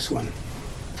hear this one.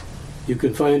 You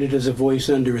can find it as a voice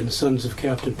under in Sons of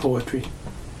Captain Poetry,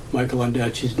 Michael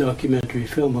Ondaatje's documentary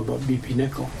film about B.P.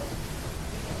 Nichol.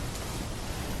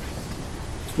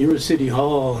 You're a city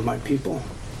hall, my people.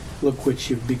 Look what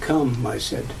you've become, I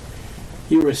said.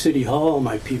 You're a city hall,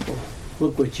 my people.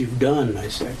 Look what you've done, I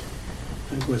said.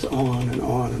 It was on and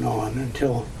on and on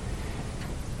until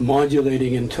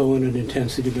modulating in tone and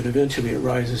intensity, but eventually it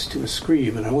rises to a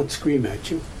scream, and I won't scream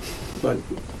at you, but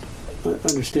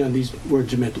understand these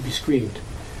words are meant to be screamed.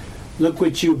 Look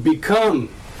what you've become.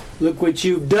 Look what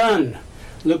you've done.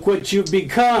 Look what you've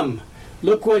become.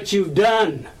 Look what you've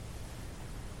done.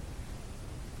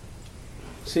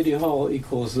 City Hall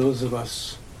equals those of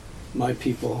us, my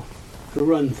people, who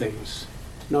run things,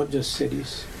 not just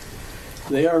cities.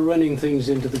 They are running things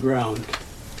into the ground.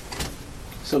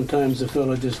 Sometimes a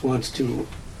fellow just wants to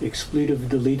expletive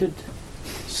delete it,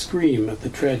 scream at the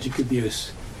tragic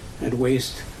abuse and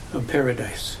waste of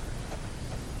paradise.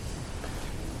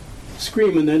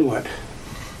 Scream and then what?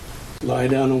 Lie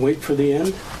down and wait for the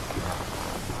end?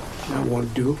 That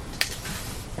won't do.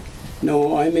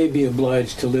 No, I may be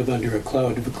obliged to live under a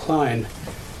cloud of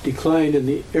decline in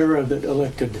the era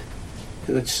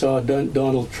that saw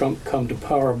Donald Trump come to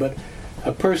power, but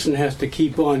a person has to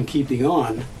keep on keeping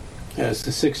on, as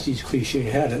the 60s cliche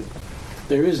had it.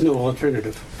 There is no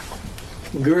alternative.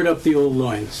 Gird up the old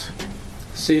loins,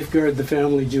 safeguard the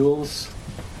family jewels,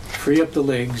 free up the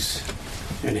legs,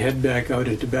 and head back out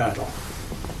into battle.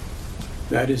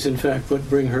 That is in fact what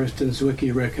Bringhurst and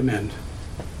Zwicky recommend.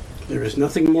 There is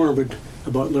nothing morbid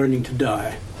about learning to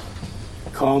die.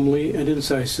 Calmly and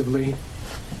incisively,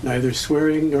 neither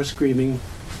swearing nor screaming,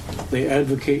 they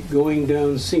advocate going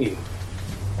down singing,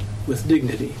 with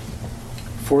dignity,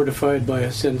 fortified by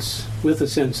with a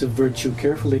sense of virtue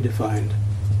carefully defined,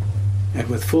 and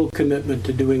with full commitment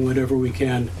to doing whatever we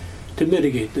can to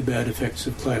mitigate the bad effects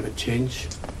of climate change.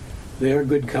 They are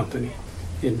good company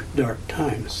in dark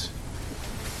times.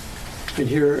 And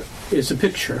here is a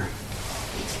picture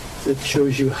that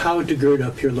shows you how to gird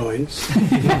up your loins.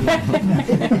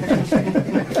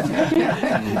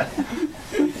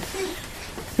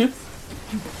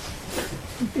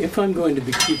 If I'm going to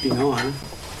be keeping on,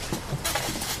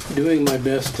 doing my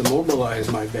best to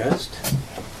mobilize my best,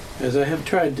 as I have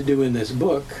tried to do in this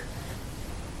book,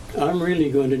 I'm really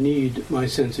going to need my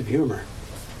sense of humor.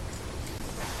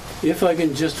 If I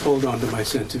can just hold on to my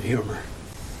sense of humor,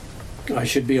 I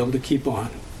should be able to keep on.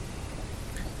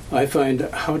 I find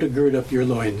how to gird up your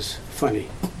loins funny.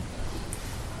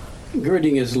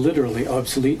 Girding is literally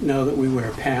obsolete now that we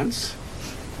wear pants.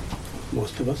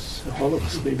 Most of us, all of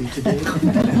us maybe today.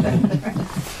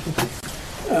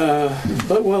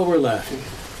 But while we're laughing,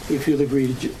 if you'll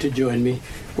agree to join me,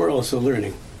 we're also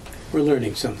learning. We're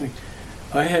learning something.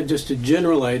 I had just a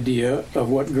general idea of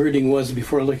what girding was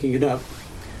before looking it up.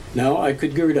 Now I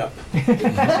could gird up.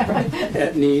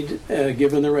 At need,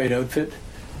 given the right outfit,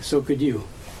 so could you.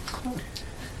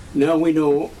 Now we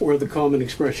know where the common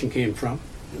expression came from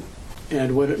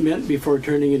and what it meant before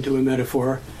turning into a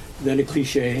metaphor, then a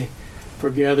cliche, for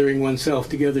gathering oneself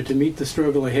together to meet the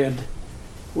struggle ahead,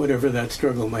 whatever that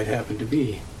struggle might happen to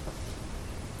be.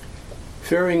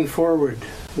 Faring forward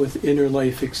with inner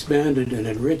life expanded and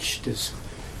enriched is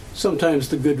sometimes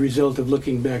the good result of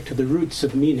looking back to the roots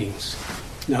of meanings,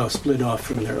 now split off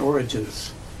from their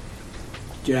origins.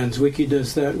 Jan Zwicky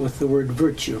does that with the word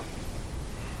virtue,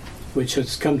 which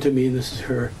has come to mean, this is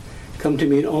her, come to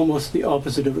mean almost the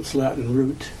opposite of its Latin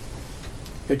root.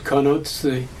 It connotes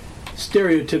the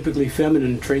stereotypically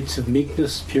feminine traits of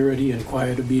meekness, purity, and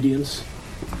quiet obedience.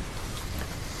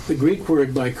 The Greek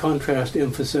word, by contrast,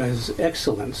 emphasizes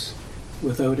excellence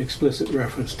without explicit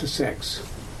reference to sex,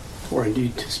 or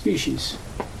indeed to species.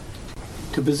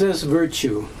 To possess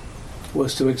virtue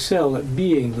was to excel at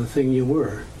being the thing you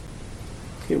were.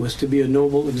 It was to be a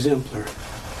noble exemplar.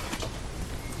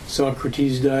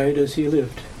 Socrates died as he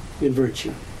lived, in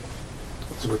virtue.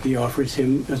 Zwicky offers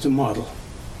him as a model.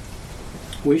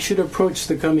 We should approach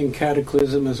the coming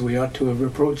cataclysm as we ought to have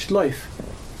approached life.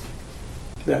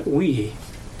 That we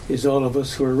is all of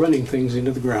us who are running things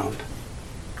into the ground.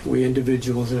 We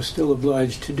individuals are still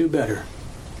obliged to do better,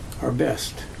 our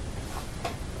best.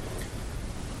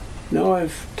 Now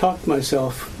I've talked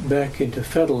myself back into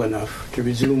fettle enough to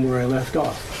resume where I left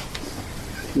off.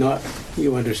 Not,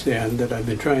 you understand, that I've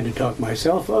been trying to talk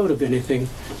myself out of anything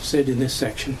said in this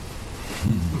section.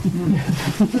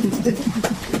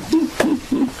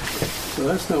 So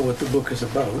that's not what the book is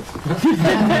about.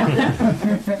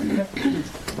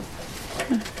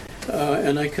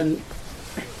 And I can,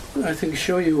 I think,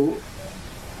 show you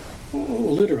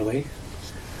literally,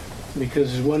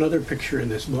 because there's one other picture in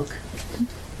this book.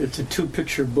 It's a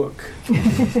two-picture book,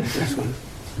 this one.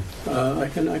 I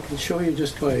can show you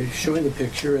just by showing the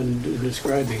picture and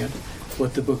describing it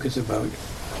what the book is about.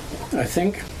 I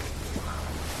think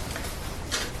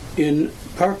in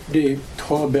Parc des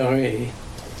Trois Bérets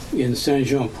in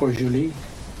Saint-Jean-Port-Joli,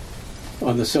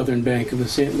 on the southern bank of the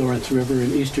St. Lawrence River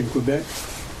in eastern Quebec,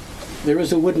 there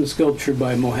is a wooden sculpture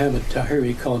by Mohammed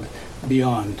Tahiri called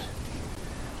Beyond.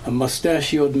 A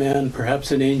mustachioed man,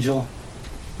 perhaps an angel,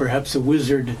 perhaps a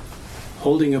wizard,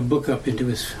 holding a book up to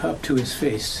his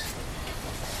face.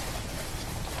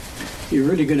 You're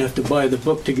really going to have to buy the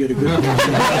book to get a good one.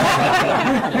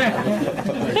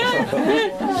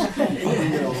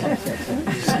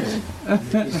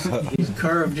 He's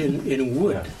carved in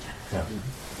wood.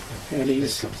 And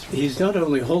he's not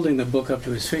only holding the book up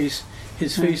to his face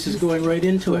is going right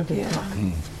into it.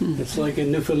 It's like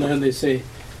in Newfoundland they say,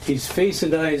 he's face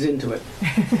and eyes into it.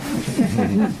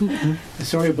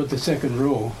 Sorry about the second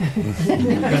row.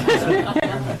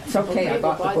 It's okay, I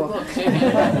bought the book.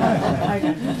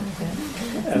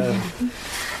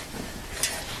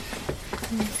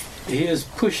 He is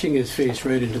pushing his face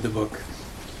right into the book.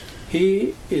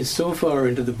 He is so far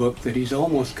into the book that he's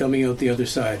almost coming out the other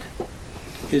side.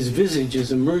 His visage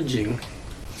is emerging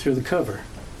through the cover.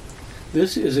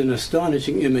 This is an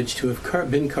astonishing image to have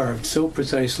been carved so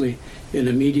precisely in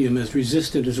a medium as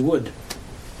resistant as wood.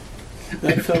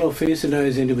 That fellow face and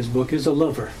eyes into his book is a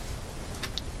lover.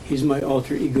 He's my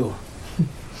alter ego.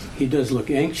 He does look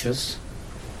anxious.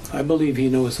 I believe he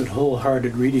knows that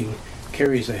wholehearted reading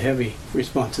carries a heavy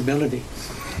responsibility.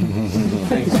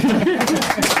 Thanks.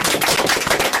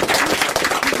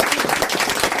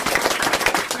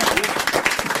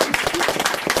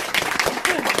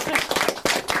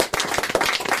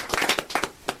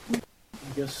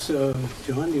 I guess,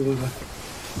 John, you want to...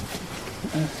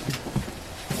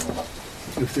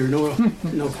 If there are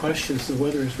no questions, the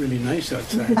weather is really nice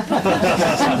outside.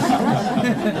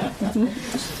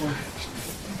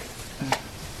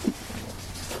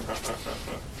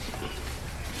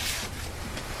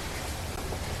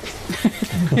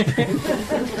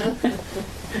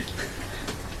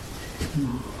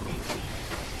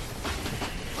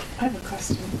 I have a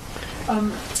question.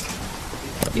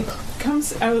 It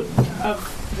comes out of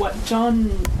what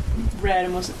John read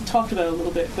and was talked about a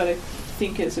little bit, but I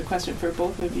think is a question for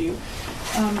both of you.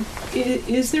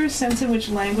 Is there a sense in which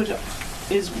language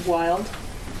is wild?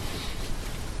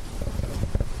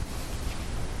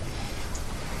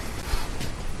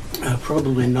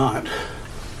 Probably not.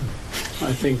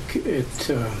 I think it,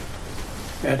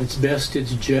 at its best,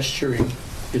 it's gesturing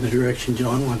in the direction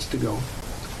John wants to go,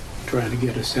 trying to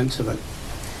get a sense of it.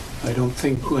 I don't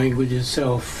think language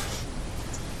itself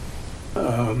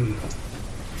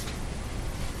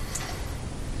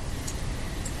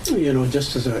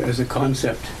just as a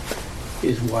concept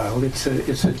is wild. It's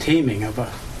a taming of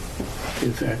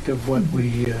what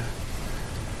we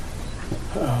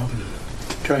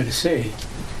try to say.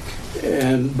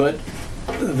 But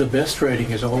the best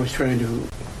writing is always trying to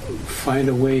find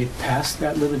a way past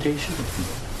that limitation.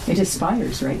 It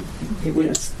aspires, right? It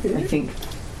was, I think.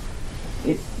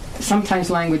 Sometimes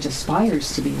language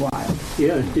aspires to be wild.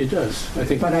 Yeah, it does. I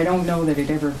think. But I don't know that it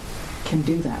ever can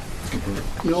do that.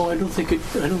 No, I don't think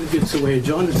it's the way.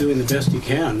 John is doing the best he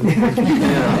can.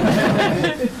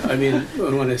 I mean,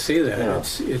 when I say that,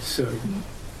 it's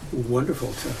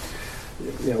wonderful to.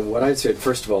 What I'd say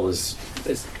first of all is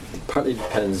it partly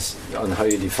depends on how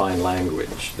you define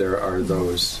language. There are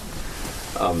those,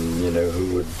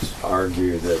 who would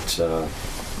argue that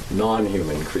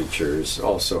non-human creatures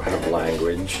also have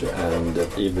language, and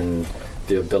that even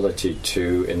the ability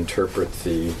to interpret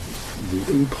the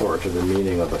import or the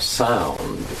meaning of a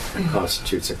sound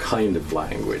constitutes a kind of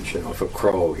language. If a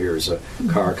crow hears a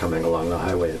car coming along the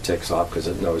highway, it takes off because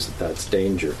it knows that that's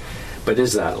danger. But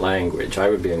is that language? I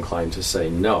would be inclined to say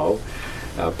no,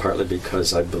 partly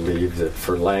because I believe that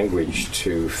for language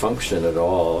to function at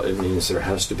all, it means there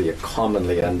has to be a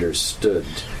commonly understood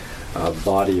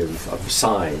body of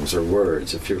signs or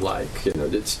words, if you like.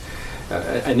 It's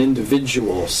an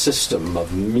individual system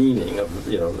of meaning, a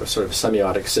sort of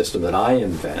semiotic system that I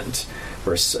invent,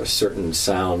 where a certain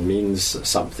sound means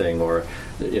something, or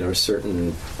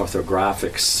certain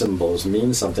orthographic symbols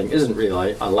mean something, isn't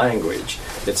really a language.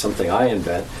 It's something I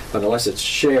invent, but unless it's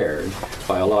shared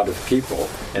by a lot of people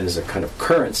and is a kind of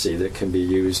currency that can be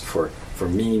used for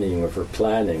meaning or for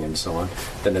planning and so on,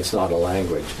 then it's not a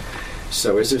language.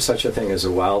 So is there such a thing as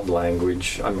a wild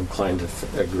language? I'm inclined to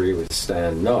agree with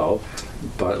Stan, no.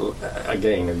 But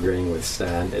again, agreeing with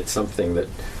Stan, it's something that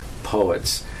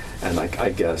poets, and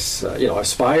I guess,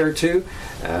 aspire to.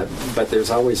 But there's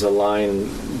always a line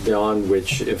beyond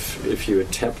which, if you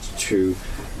attempt to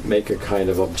make a kind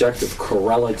of objective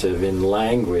correlative in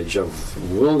language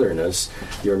of wilderness,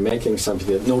 you're making something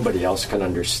that nobody else can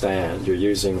understand. You're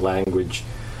using language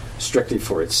strictly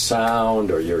for its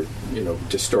sound, or you're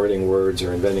distorting words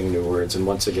or inventing new words, and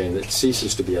once again it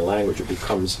ceases to be a language. It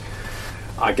becomes,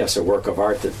 I guess, a work of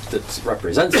art that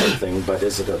represents something, but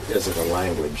is it a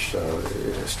language?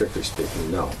 Strictly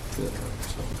speaking, no.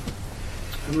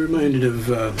 I'm reminded of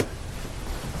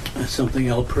something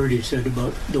Al Purdy said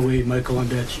about the way Michael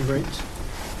Ondaatje writes.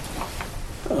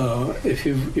 If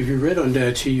you read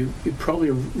Ondaatje, you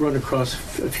probably run across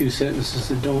a few sentences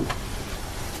that don't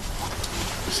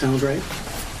sound right.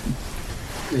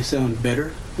 They sound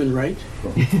better than right.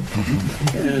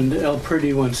 And Al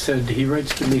Purdy once said he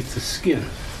writes beneath the skin.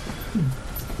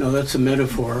 Now that's a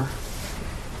metaphor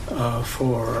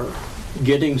for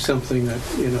getting something that,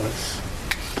 it's,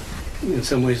 in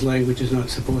some ways language is not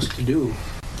supposed to do.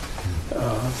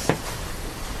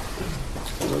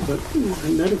 But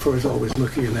metaphor is always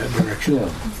looking in that direction. I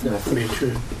mean,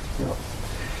 to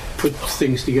put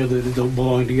things together that don't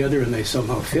belong together and they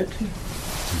somehow fit.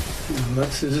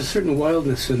 There's a certain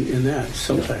wildness in that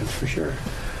sometimes, for sure.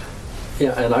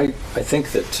 Yeah, and I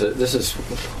think that this is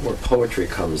where poetry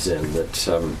comes in, that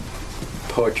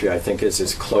poetry, I think, is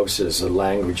as close as a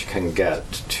language can get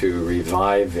to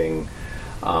reviving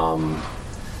a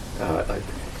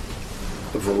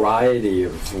variety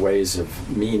of ways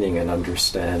of meaning and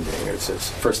understanding. It's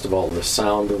first of all, the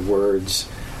sound of words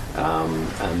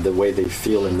and the way they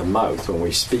feel in the mouth when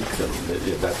we speak them,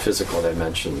 that physical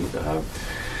dimension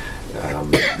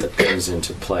that comes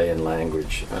into play in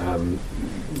language, and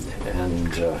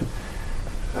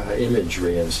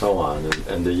imagery and so on,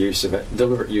 and the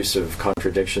deliberate use of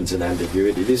contradictions and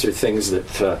ambiguity. These are things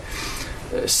that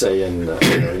say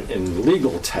in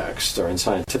legal text or in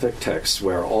scientific texts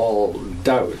where all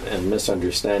doubt and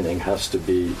misunderstanding has to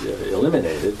be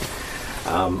eliminated.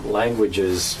 Language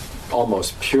is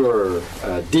almost pure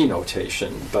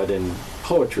denotation, but in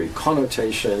poetry,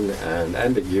 connotation and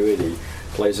ambiguity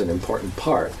plays an important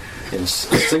part in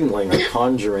signaling or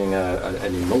conjuring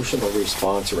an emotional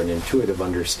response or an intuitive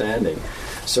understanding.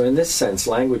 So in this sense,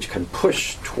 language can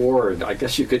push toward, I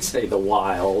guess you could say, the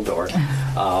wild, or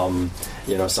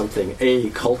something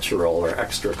acultural or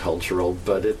extracultural,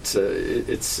 but it's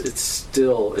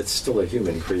still a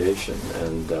human creation,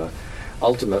 and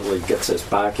ultimately gets us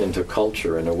back into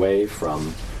culture and away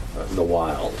from the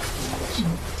wild.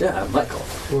 Yeah, Michael.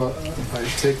 Well, I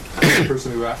take the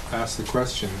person who asked the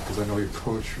question, because I know your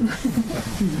poetry.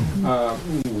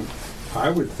 I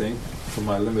would think, from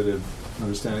my limited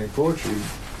understanding of poetry,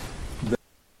 that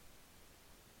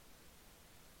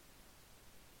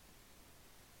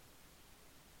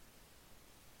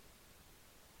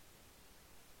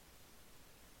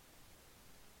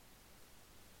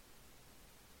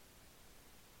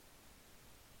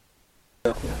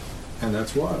and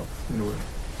that's wild, in a way.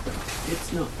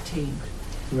 It's not tamed.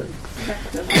 Right.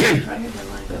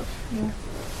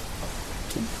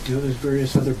 There's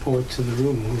various other poets in the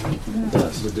room who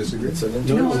Would disagree. I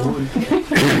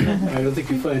don't think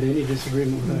you find any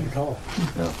disagreement with that at all.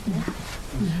 No.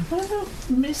 What about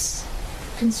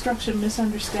misconstruction,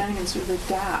 misunderstanding, and sort of the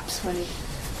gaps when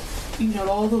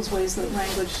all those ways that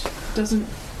language doesn't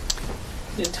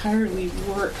entirely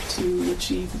work to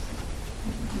achieve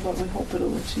what we hope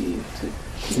it'll achieve?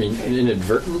 I mean,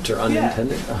 inadvertent or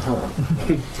unintended? Yeah. Uh-huh.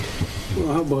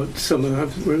 Well, how about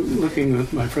we're looking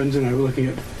at, my friends and I were looking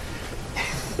at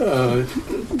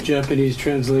Japanese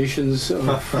translations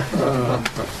of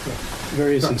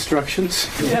various instructions.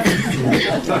 Yeah.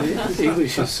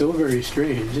 English is so very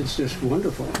strange. It's just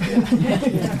wonderful.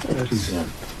 It's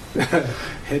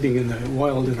heading in the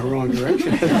wild in the wrong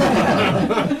direction.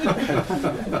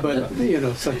 But,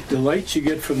 such delights you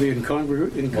get from the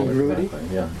incongruity. Exactly,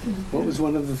 yeah. What was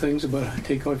one of the things about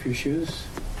take off your shoes?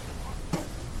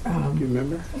 Do you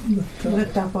remember?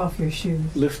 Lift up off your shoes.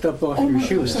 Lift up off your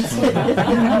shoes. That's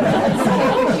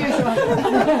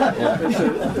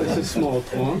a small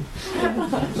poem.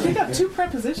 They got 2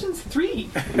 prepositions, 3.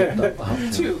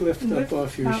 2. Lift up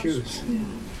off your shoes.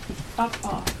 Up,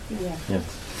 off. Yeah.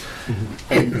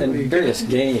 And various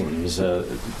games that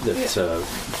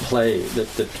play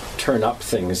that turn up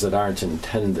things that aren't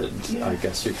intended. Yeah. I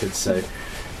guess you could say,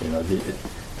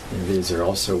 these are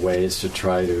also ways to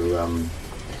try to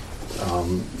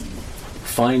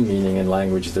find meaning in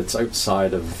language that's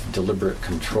outside of deliberate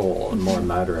control and more a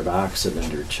matter of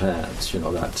accident or chance.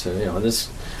 This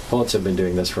poets have been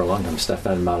doing this for a long time.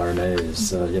 Stéphane Mallarmé's,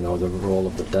 the roll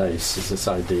of the dice is this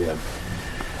idea of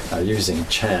using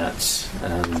chance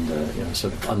and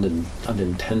sort of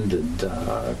unintended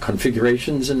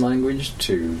configurations in language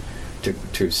to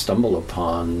stumble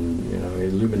upon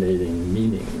illuminating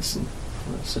meanings and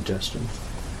suggestions.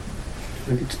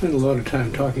 I could spend a lot of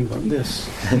time talking about this.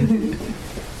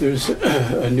 There's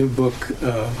a new book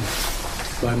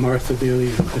by Martha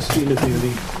Bailey and Christina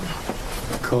Bailey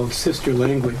called Sister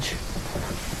Language.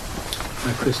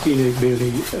 Christina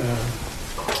Bailey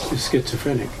is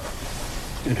schizophrenic,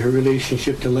 and her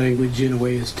relationship to language in a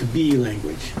way is to be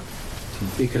language,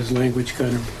 because language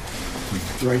kind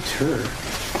of writes her.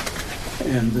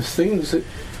 And the things that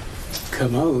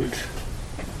come out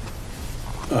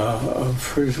of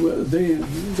hers,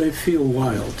 they feel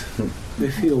wild. They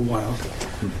feel wild.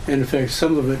 And in fact,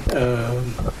 some of it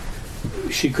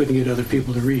she couldn't get other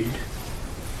people to read.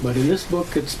 But in this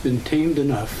book, it's been tamed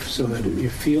enough so that you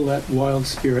feel that wild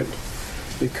spirit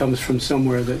that comes from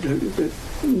somewhere that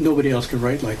nobody else can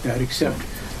write like that, except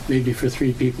maybe for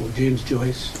three people: James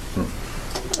Joyce,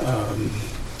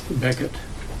 Beckett,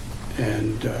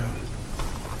 and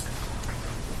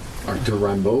Arthur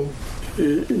Rimbaud.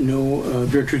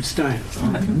 Gertrude Stein.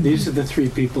 These are the three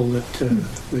people that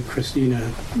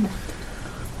Christina,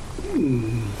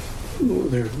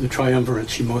 they're the triumvirate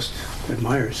she most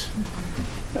admires.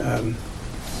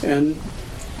 And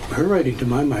her writing, to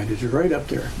my mind, is right up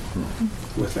there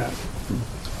with that.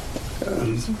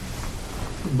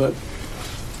 But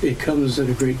it comes at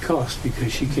a great cost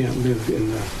because she can't live in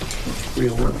the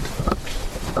real world.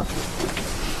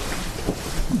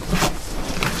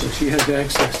 So she has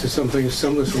access to something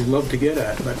some of us would love to get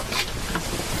at, but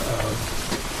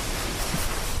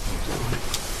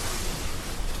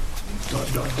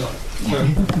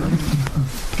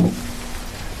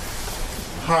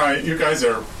Hi, you guys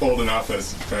are old enough,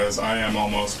 as I am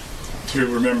almost, to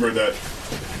remember that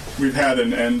we've had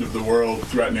an end of the world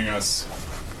threatening us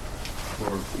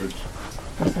for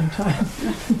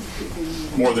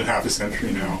more than half a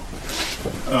century now.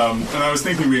 And I was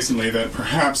thinking recently that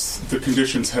perhaps the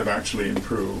conditions have actually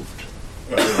improved.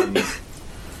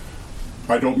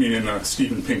 I don't mean in a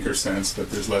Steven Pinker sense that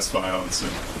there's less violence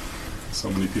and so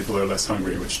many people are less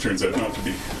hungry, which turns out not to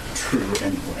be true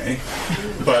anyway.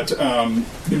 But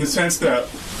in the sense that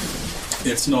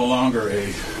it's no longer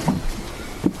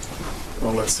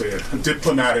let's say a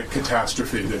diplomatic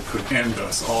catastrophe that could end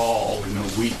us all in a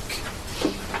week.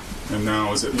 And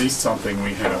now is at least something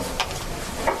we have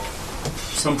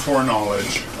some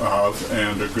foreknowledge of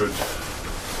and a good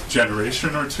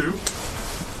generation or two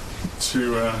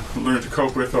to learn to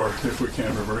cope with, or if we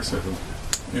can reverse it.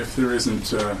 If there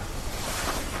isn't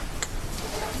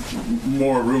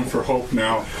more room for hope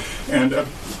now,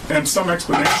 and some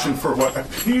explanation for what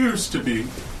appears to be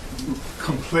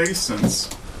complacence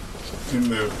in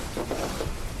the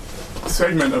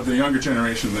segment of the younger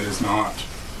generation that is not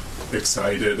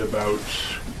excited about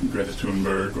Greta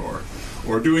Thunberg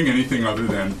or doing anything other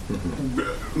than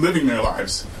living their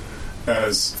lives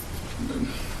as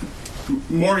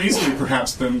more easily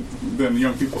perhaps than the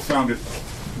young people found it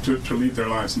to lead their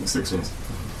lives in the 60s.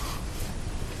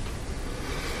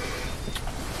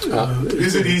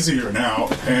 Is it easier now?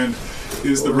 And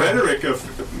is the rhetoric of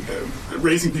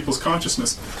raising people's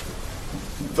consciousness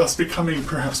thus becoming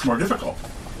perhaps more difficult?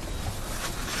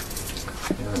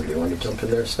 Do you want to jump in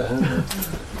there, Stan?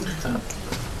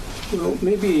 Well,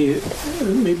 maybe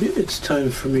it's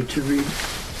time for me to read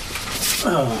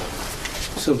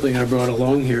something I brought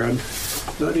along here. I'm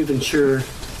not even sure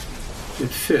it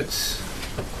fits,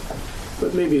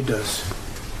 but maybe it does.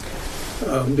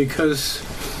 Because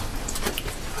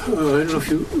I don't know if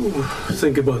you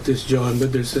think about this, John,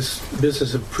 but there's this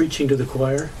business of preaching to the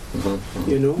choir,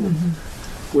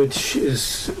 which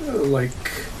is like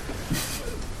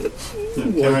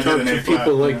when I talk to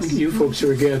people like you folks who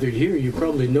are gathered here, you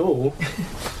probably know.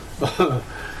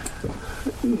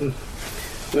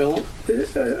 Well,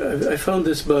 I found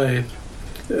this by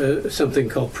something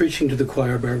called Preaching to the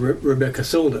Choir by Rebecca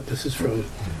Solnit. This is from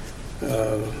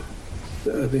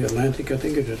the Atlantic, I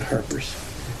think it is Harper's.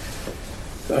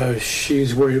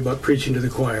 She's worried about preaching to the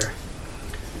choir.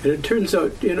 And it turns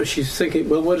out, she's thinking,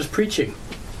 well, what is preaching?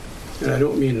 And I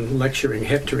don't mean lecturing,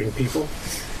 hectoring people.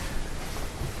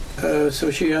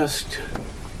 So she asked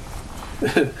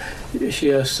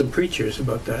some preachers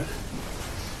about that.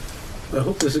 I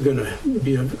hope this is going to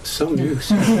be of some use.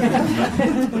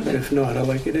 But if not, I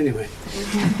like it anyway.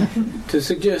 To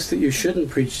suggest that you shouldn't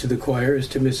preach to the choir is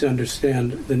to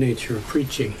misunderstand the nature of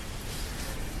preaching.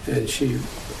 And she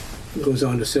goes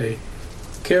on to say,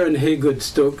 Karen Haygood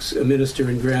Stokes, a minister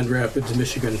in Grand Rapids,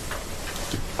 Michigan,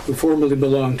 who formerly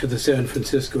belonged to the San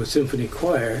Francisco Symphony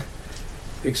Choir,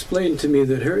 explained to me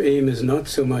that her aim is not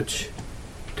so much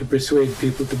to persuade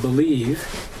people to believe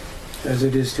as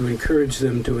it is to encourage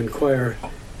them to inquire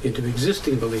into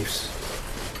existing beliefs.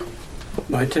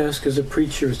 My task as a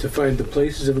preacher is to find the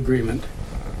places of agreement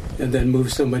and then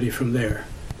move somebody from there.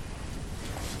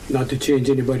 Not to change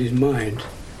anybody's mind,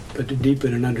 but to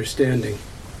deepen an understanding.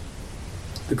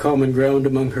 The common ground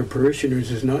among her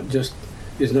parishioners is not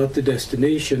the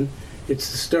destination, it's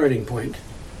the starting point.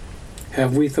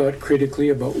 Have we thought critically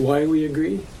about why we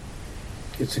agree?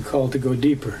 It's a call to go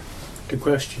deeper, to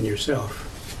question yourself.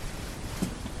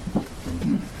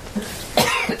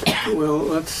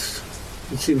 Well, it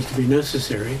seems to be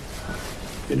necessary,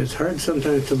 and it's hard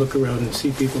sometimes to look around and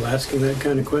see people asking that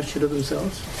kind of question of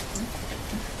themselves.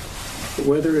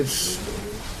 Whether it's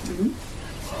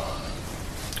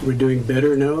We're doing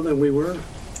better now than we were.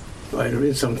 I don't.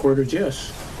 In some quarters,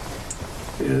 yes.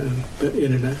 But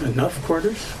in enough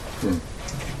quarters,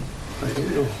 I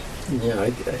don't know. Yeah,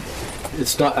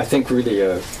 it's not. I think really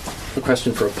a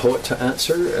question for a poet to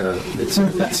answer. It's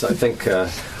I think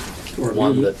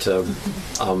one that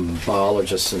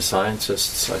biologists and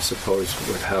scientists, I suppose,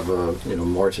 would have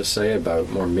more to say about,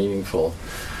 more meaningful.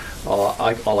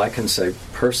 All I can say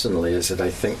personally is that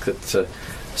I think that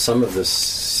some of the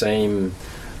same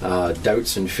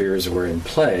doubts and fears were in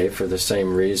play for the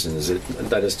same reasons.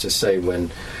 That is to say,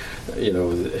 when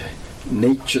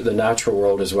nature, the natural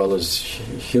world, as well as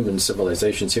human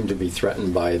civilization, seemed to be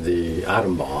threatened by the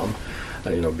atom bomb,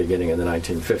 beginning in the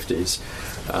 1950s.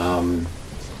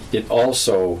 It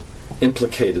also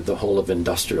implicated the whole of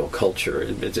industrial culture.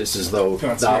 It's as though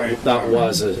that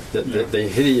was the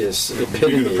hideous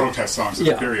epitome. The protest songs of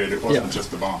the period. It wasn't just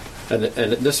the bomb. And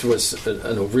this was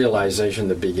a realization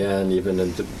that began even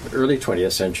in the early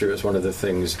 20th century. It was one of the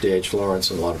things D.H.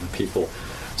 Lawrence and a lot of people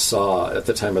saw at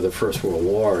the time of the First World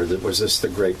War. That was the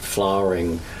great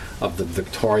flowering of the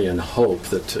Victorian hope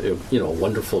that a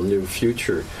wonderful new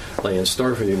future lay in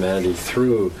store for humanity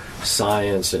through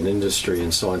science and industry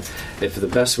and so on. If the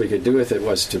best we could do with it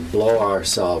was to blow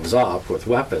ourselves up with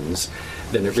weapons,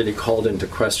 then it really called into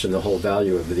question the whole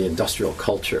value of the industrial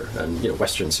culture and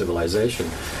Western civilization.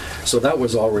 So that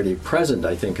was already present,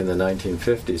 I think, in the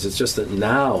 1950s. It's just that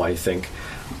now, I think,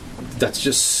 that's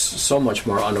just so much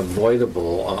more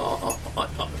unavoidable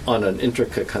on an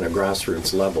intricate kind of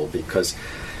grassroots level, because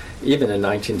even in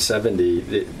 1970,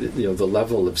 the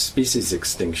level of species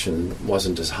extinction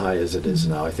wasn't as high as it is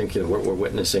now. I think what we're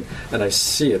witnessing, and I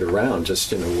see it around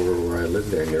just where I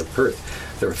live there near Perth,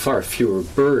 there are far fewer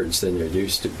birds than there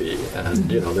used to be, and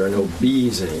there are no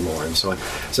bees anymore, and so on.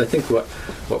 So I think what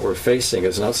we're facing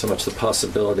is not so much the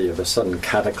possibility of a sudden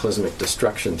cataclysmic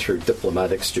destruction through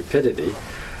diplomatic stupidity,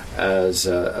 as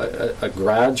a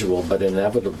gradual but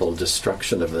inevitable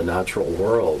destruction of the natural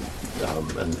world,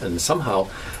 and somehow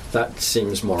that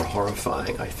seems more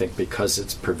horrifying, I think, because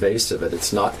it's pervasive.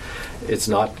 It's not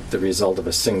the result of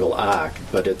a single act,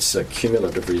 but it's a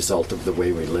cumulative result of the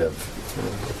way we live.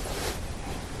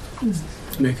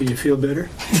 Making you feel better?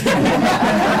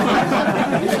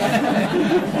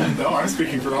 No, I'm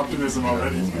speaking for optimism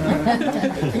already.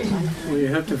 Well, you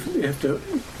have to,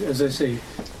 as I say,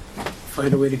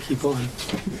 find a way to keep on.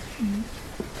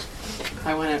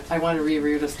 I want to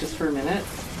reread this just for a minute.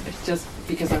 It's just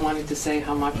because I wanted to say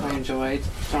how much I enjoyed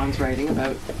John's writing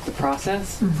about the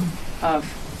process of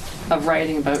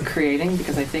writing about creating,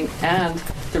 because I think, and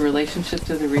the relationship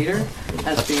to the reader,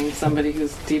 as being somebody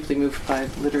who's deeply moved by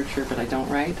literature, but I don't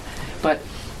write. But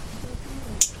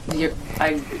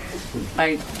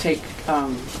I take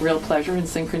real pleasure in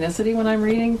synchronicity when I'm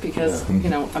reading, because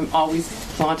I'm always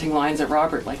flaunting lines at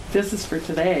Robert like, this is for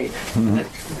today,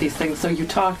 these things. So you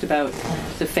talked about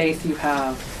the faith you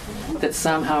have that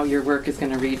somehow your work is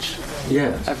going to reach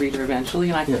a reader eventually,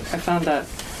 and I found that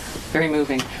very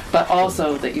moving. But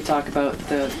also that you talk about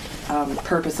the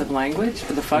purpose of language,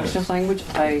 or the function of language.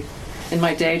 In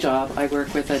my day job, I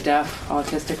work with a deaf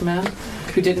autistic man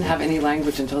who didn't have any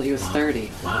language until he was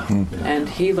 30. Wow. And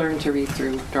he learned to read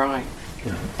through drawing.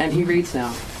 And he reads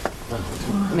now.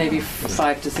 Maybe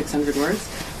 500 to 600 words.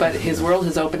 But his world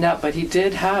has opened up. But he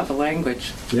did have a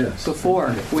language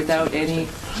before without any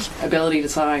ability to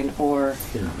sign or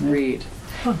read.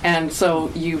 And so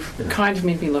you've kind of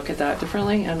made me look at that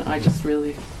differently, and I just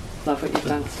really love what you've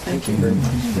done. Thank you very much.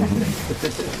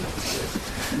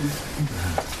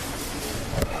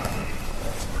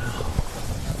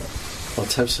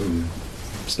 Let's have some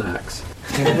snacks.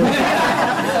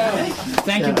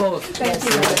 Thank you both. Thank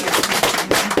you.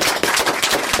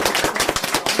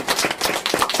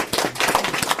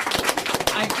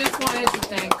 I just wanted to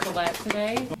thank Colette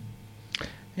today.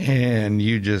 And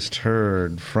you just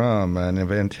heard from an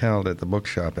event held at the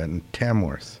bookshop in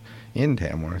Tamworth,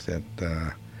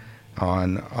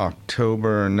 on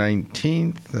October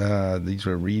 19th. These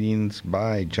were readings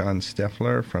by John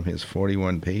Steffler from his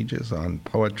 41 pages on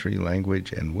poetry,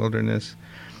 language, and wilderness,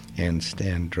 and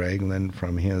Stan Dragland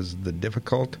from his The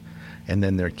Difficult, and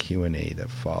then their Q&A that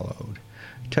followed.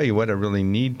 Tell you what, I really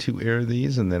need to air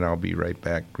these, and then I'll be right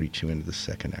back, greet you into the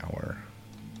second hour.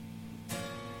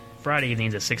 Friday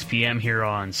evenings at 6 p.m. here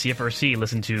on CFRC,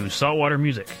 listen to Saltwater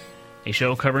Music, a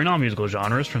show covering all musical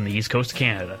genres from the East Coast of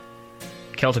Canada.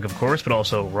 Celtic, of course, but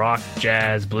also rock,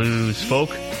 jazz, blues, folk,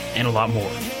 and a lot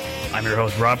more. I'm your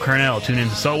host, Rob Carnell. Tune in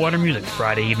to Saltwater Music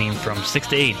Friday evening from 6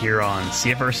 to 8 here on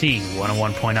CFRC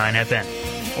 101.9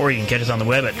 FM. Or you can catch us on the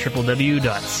web at www.cfrc.ca.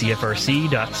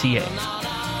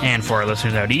 And for our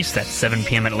listeners out east, that's 7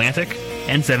 p.m. Atlantic,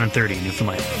 and 7:30 in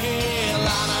Newfoundland.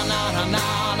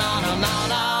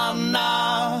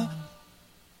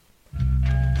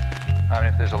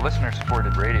 If there's a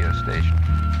listener-supported radio station,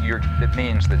 it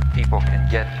means that people can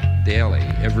get daily,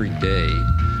 every day,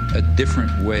 a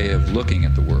different way of looking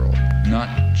at the world. Not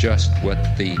just what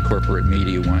the corporate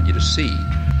media want you to see,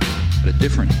 but a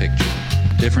different picture,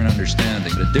 different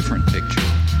understanding, but a different picture,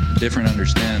 different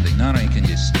understanding. Not only can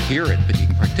you hear it, but you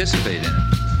can participate in it.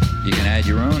 You can add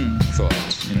your own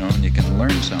thoughts, and you can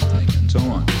learn something, and so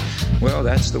on. Well,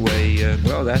 that's the way.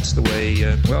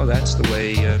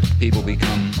 People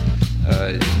become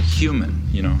human.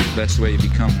 That's the way you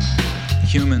become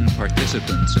human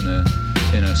participants in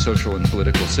a social and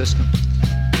political system.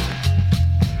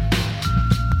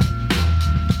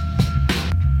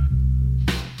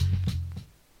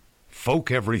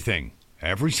 Folk Everything,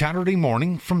 every Saturday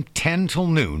morning from 10 till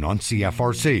noon on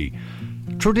CFRC.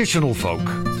 Traditional folk,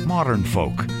 modern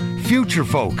folk, future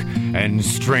folk, and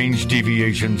strange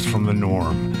deviations from the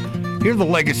norm. Hear the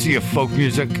legacy of folk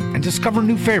music and discover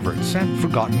new favorites and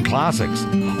forgotten classics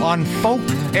on Folk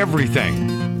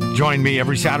Everything. Join me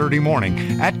every Saturday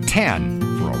morning at 10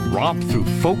 for a romp through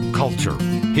folk culture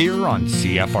here on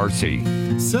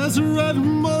CFRC. Says a red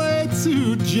boy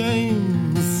to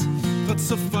James, that's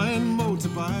a fine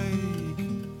motorbike.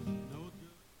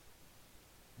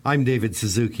 I'm David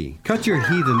Suzuki. Cut your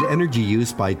heat and energy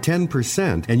use by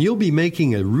 10% and you'll be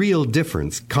making a real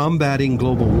difference combating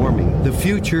global warming. The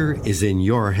future is in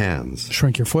your hands.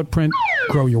 Shrink your footprint,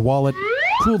 grow your wallet,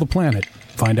 cool the planet.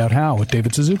 Find out how at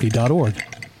davidsuzuki.org.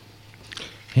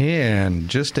 And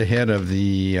just ahead of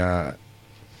the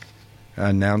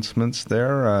announcements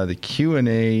there, the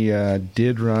Q&A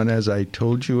did run as I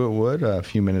told you it would, a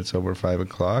few minutes over 5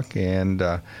 o'clock, and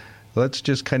let's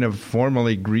just kind of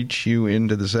formally greet you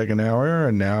into the second hour,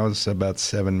 and now it's about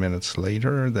 7 minutes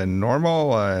later than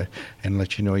normal, and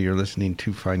let you know you're listening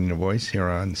to Finding a Voice here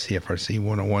on CFRC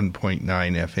 101.9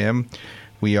 FM.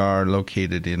 We are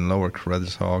located in Lower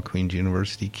Carruthers Hall, Queen's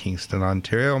University, Kingston,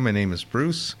 Ontario. My name is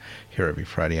Bruce, here every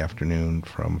Friday afternoon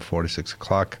from 4 to 6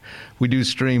 o'clock. We do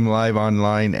stream live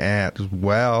online at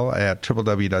www.cfrc.ca.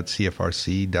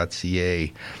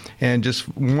 And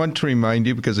just want to remind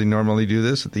you, because I normally do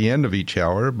this at the end of each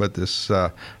hour, but this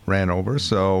ran over,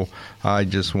 so I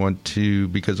just want to,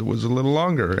 because it was a little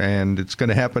longer, and it's going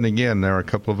to happen again. There are a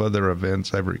couple of other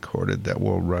events I've recorded that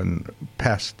will run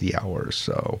past the hour,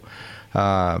 so...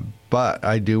 but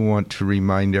I do want to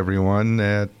remind everyone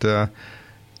that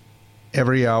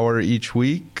every hour each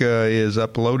week is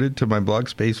uploaded to my blog,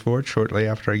 Space Forge, shortly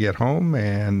after I get home,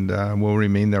 and will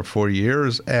remain there for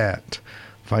years at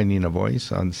Finding a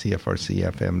Voice on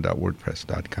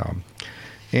cfrcfm.wordpress.com.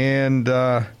 And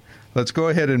let's go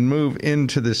ahead and move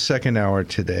into the second hour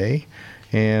today.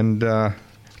 And I'd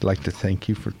like to thank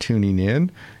you for tuning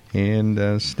in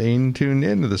and staying tuned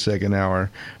into the second hour.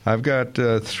 I've got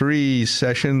 3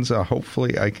 sessions.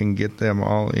 Hopefully I can get them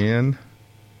all in.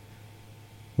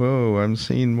 Whoa, I'm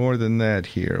seeing more than that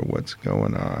here. What's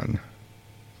going on?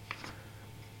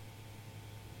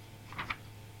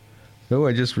 Oh,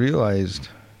 I just realized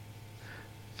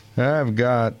I've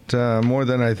got more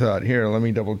than I thought. Here, let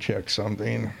me double check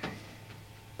something.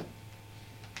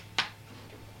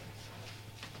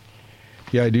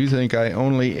 Yeah, I do think I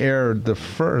only aired the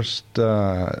first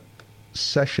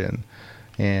session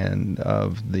and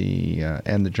of the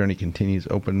And the Journey Continues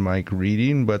open mic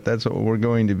reading, but that's what we're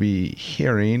going to be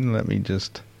hearing. Let me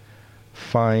just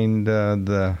find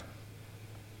the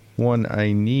one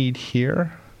I need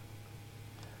here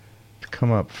to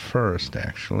come up first,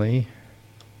 actually.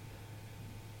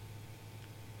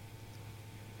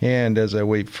 And as I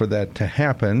wait for that to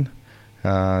happen,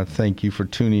 thank you for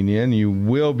tuning in. You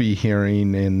will be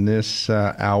hearing in this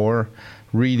hour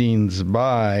readings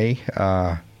by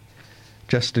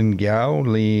Justin Gao,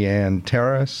 Leanne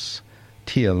Terrace,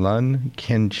 Tia Lund,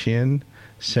 Ken Chin,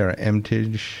 Sarah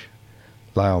Emtage,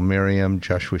 Lyle Merriam,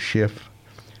 Joshua Schiff,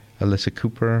 Alyssa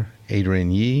Cooper, Adrian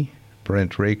Yee,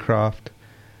 Brent Raycroft,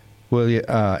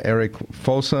 Eric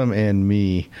Folsom, and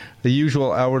me. The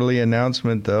usual hourly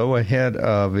announcement, though, ahead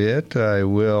of it, I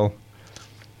will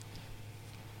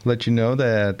let you know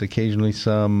that occasionally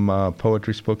some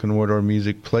poetry, spoken word, or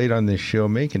music played on this show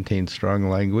may contain strong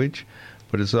language,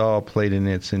 but it's all played in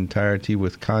its entirety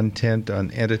with content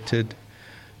unedited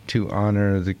to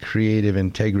honor the creative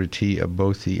integrity of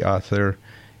both the author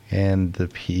and the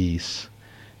piece.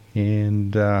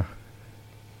 And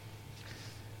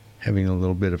having a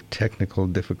little bit of technical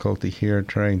difficulty here,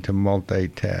 trying to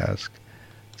multitask.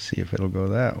 See if it'll go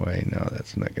that way. No,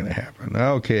 that's not going to happen.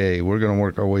 Okay, we're going to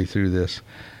work our way through this.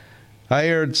 I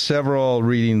aired several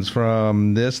readings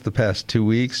from this the past 2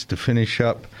 weeks to finish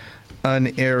up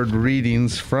unaired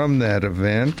readings from that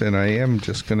event, and I am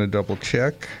just going to double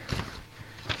check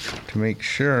to make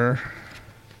sure.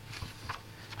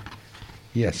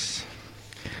 Yes.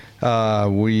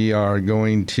 We are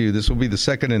going to, this will be the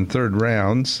second and third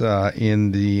rounds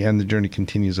in the And the Journey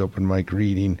Continues open mic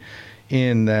reading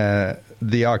in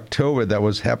the October, that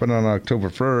was happened on October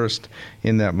 1st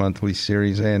in that monthly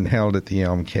series and held at the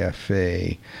Elm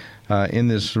Cafe. In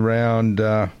this round,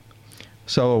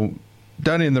 so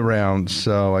done in the rounds,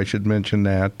 so I should mention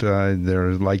that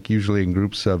they're like usually in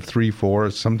groups of 3,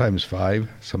 4, sometimes 5,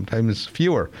 sometimes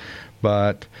fewer,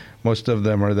 but most of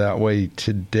them are that way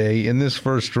today. In this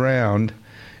first round,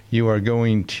 you are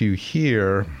going to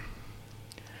hear, let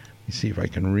me see if I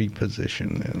can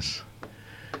reposition this.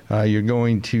 You're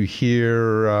going to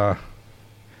hear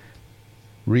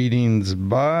readings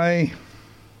by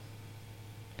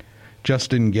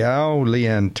Justin Gao,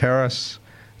 Leanne Terrace,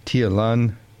 Tia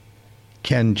Lun,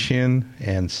 Ken Chin,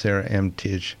 and Sarah M.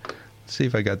 Tidge. Let's see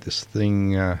if I got this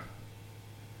thing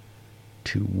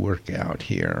to work out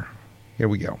here. Here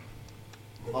we go.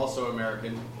 Also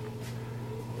American.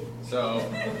 So,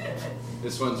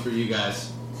 this one's for you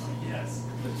guys. Yes.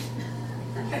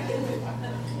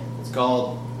 It's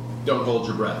called Don't Hold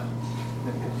Your Breath.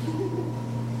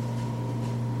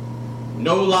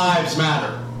 No lives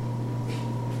matter.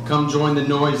 Come join the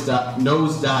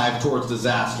nosedive towards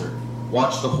disaster.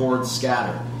 Watch the hordes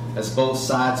scatter as both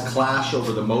sides clash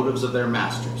over the motives of their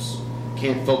masters.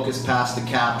 Can't focus past the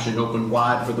caption, open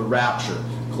wide for the rapture.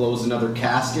 Close another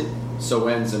casket, so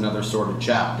ends another sordid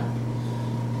chapter.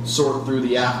 Sort through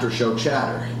the after-show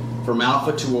chatter. From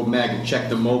Alpha to Omega, check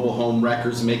the mobile home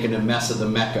wreckers making a mess of the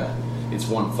Mecca. It's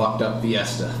one fucked up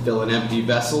fiesta, filling empty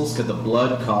vessels cause the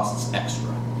blood costs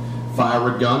extra.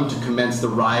 Fire a gun to commence the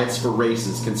riots for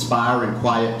races, conspire in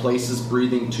quiet places,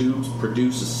 breathing tubes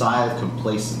produce a sigh of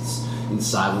complacence in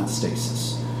silent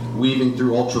stasis. Weaving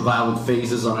through ultraviolet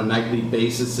phases on a nightly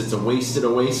basis, it's a wasted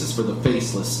oasis for the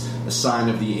faceless, a sign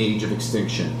of the age of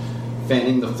extinction.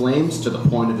 Fanning the flames to the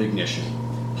point of ignition.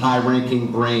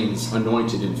 High-ranking brains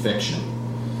anointed in fiction.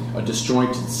 A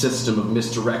disjointed system of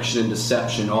misdirection and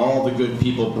deception, all the good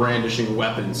people brandishing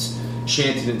weapons,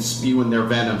 chanting and spewing their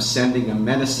venom, sending a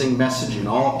menacing message in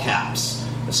all caps.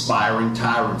 Aspiring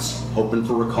tyrants, hoping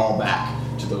for a call back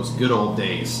to those good old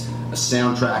days. A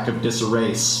soundtrack of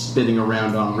disarray spinning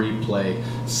around on replay.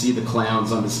 See the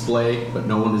clowns on display, but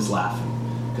no one is laughing,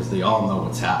 because they all know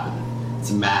what's happening.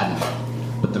 It's maddening.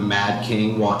 But the Mad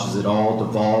King watches it all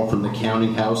devolve from the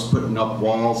counting house, putting up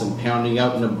walls and pounding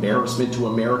out an embarrassment to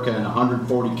America in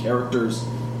 140 characters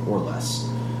or less.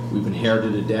 We've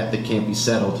inherited a debt that can't be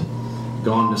settled.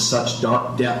 Gone to such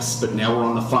dark depths, but now we're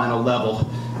on the final level.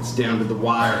 It's down to the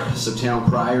wire. So town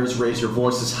criers, raise your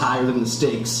voices higher than the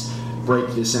stakes. Break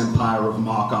this empire of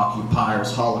mock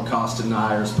occupiers, Holocaust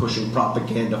deniers, pushing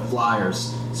propaganda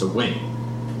flyers. So wait,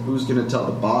 who's gonna tell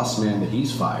the boss man that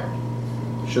he's fired?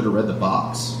 Should have read the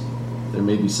box. There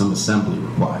may be some assembly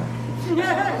required.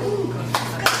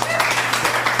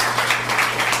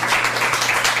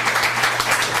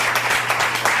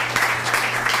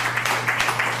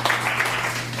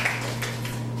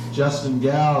 Justin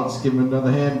Gao, let's give him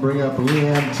another hand. Bring up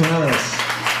Leanne Terrace.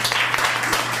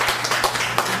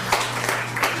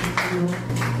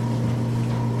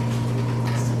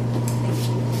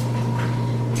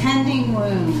 Tending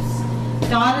wounds.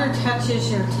 Daughter touches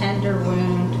your tender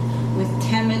wound with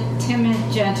timid,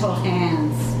 gentle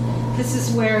hands. This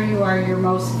is where you are your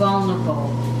most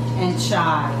vulnerable and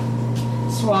shy.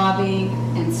 Swabbing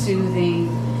and soothing,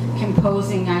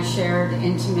 composing our shared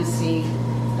intimacy,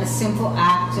 a simple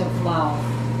act of love.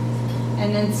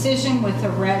 An incision with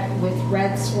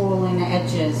red swollen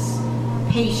edges,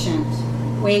 patient,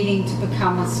 waiting to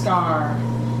become a scar.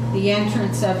 The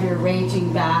entrance of your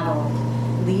raging battle,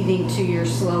 leading to your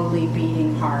slowly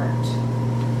beating heart.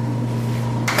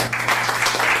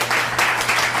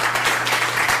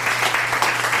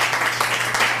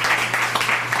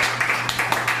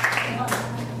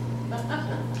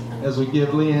 As we give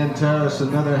Leanne Terrace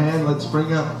another hand, let's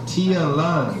bring up Tia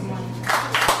Lun.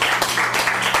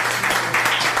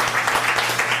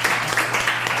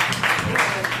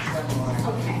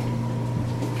 Okay.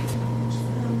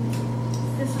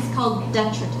 This is called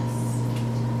detritus.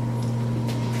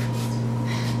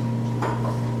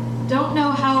 Don't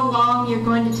know how long you're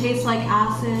going to taste like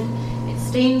acid. It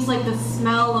stains like the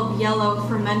smell of yellow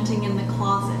fermenting in the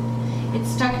closet. It's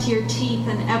stuck to your teeth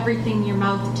and everything your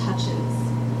mouth touches.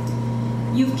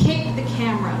 You've kicked the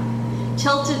camera,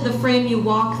 tilted the frame you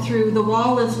walk through. The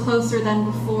wall is closer than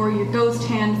before. Your ghost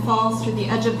hand falls through the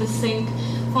edge of the sink,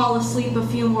 fall asleep a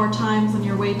few more times on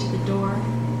your way to the door.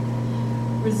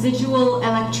 Residual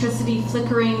electricity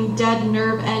flickering, dead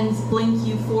nerve ends blink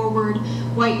you forward,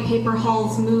 white paper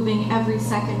hulls moving every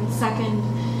second.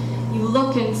 You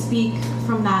look and speak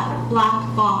from that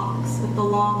black box with the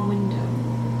long window.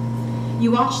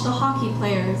 You watch the hockey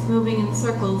players moving in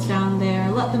circles down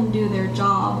there. Let them do their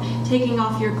job, taking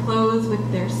off your clothes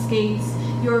with their skates.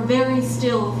 You are very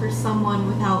still for someone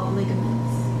without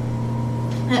ligaments.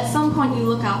 At some point you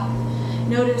look up,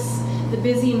 notice the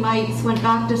busy mites went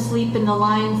back to sleep in the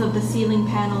lines of the ceiling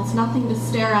panels, nothing to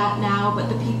stare at now but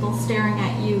the people staring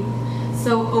at you,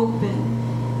 so open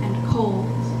and cold.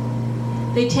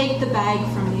 They take the bag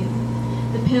from you,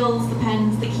 the pills, the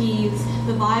pens, the keys,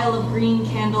 the vial of green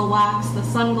candle wax, the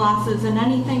sunglasses, and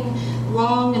anything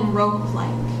long and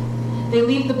rope-like. They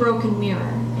leave the broken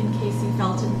mirror, in case you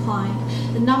felt inclined.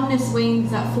 The numbness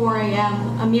wanes at 4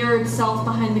 a.m., a mirrored self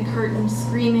behind the curtain,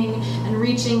 screaming and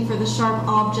reaching for the sharp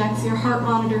objects. Your heart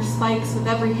monitor spikes with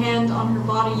every hand on her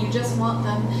body. You just want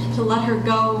them to let her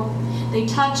go. They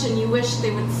touch and you wish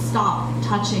they would stop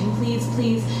touching. Please,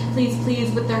 please, please,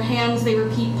 please. With their hands they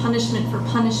repeat punishment for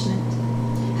punishment.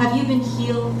 Have you been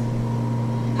healed?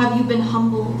 Have you been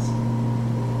humbled?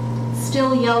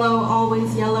 Still yellow,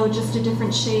 always yellow, just a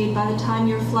different shade. By the time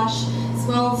your flesh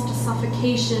swells to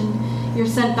suffocation, you're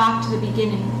sent back to the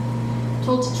beginning,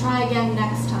 told to try again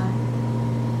next time,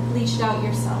 bleached out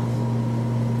yourself.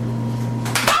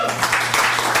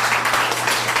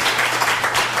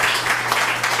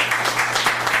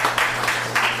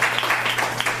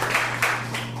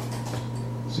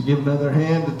 So give another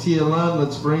hand to Tia Lund.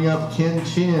 Let's bring up Ken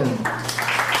Chin.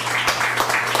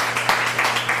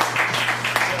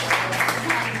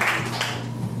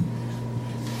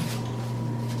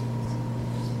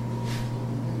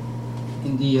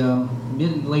 In the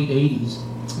mid and late 80s,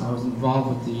 I was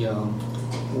involved with the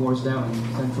wars down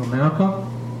in Central America.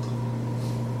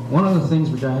 One of the things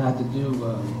which I had to do,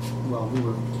 we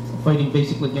were fighting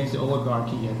basically against the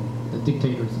oligarchy and the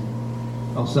dictators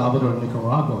in El Salvador and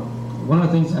Nicaragua. One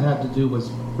of the things I had to do was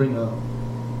bring a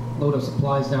load of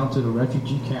supplies down to the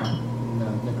refugee camp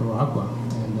in Nicaragua.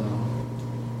 And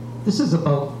this is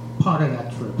about part of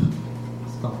that trip.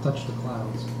 It's called Touch the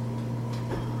Clouds.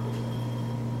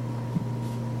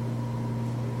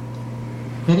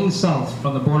 Heading south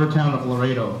from the border town of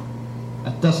Laredo, a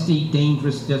dusty,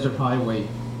 dangerous desert highway,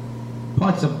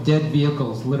 parts of dead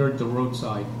vehicles littered the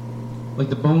roadside, like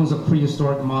the bones of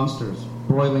prehistoric monsters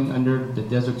broiling under the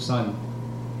desert sun.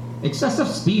 Excessive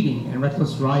speeding and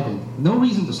reckless driving, no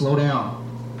reason to slow down.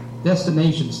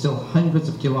 Destination still hundreds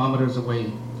of kilometers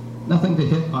away, nothing to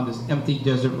hit on this empty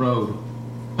desert road,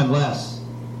 unless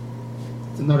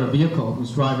it's another vehicle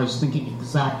whose driver is thinking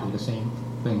exactly the same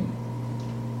thing.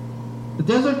 The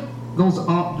desert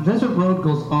road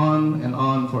goes on and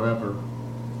on forever.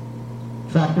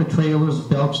 Tractor trailers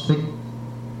belch thick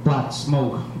black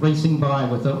smoke, racing by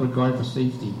without regard for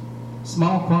safety.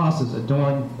 Small crosses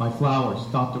adorned by flowers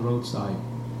dot the roadside,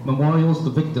 memorials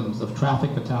to victims of traffic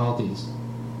fatalities.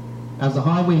 As the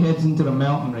highway heads into the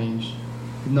mountain range,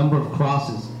 the number of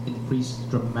crosses increases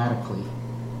dramatically.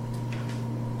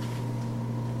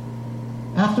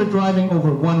 After driving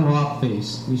over one rock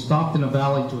face, we stopped in a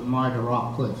valley to admire the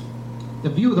rock cliff. The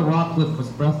view of the rock cliff was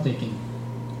breathtaking.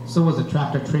 So was a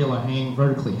tractor trailer hanging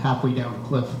vertically halfway down the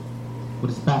cliff,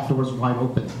 with its back doors wide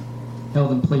open,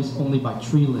 held in place only by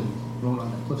tree limbs grown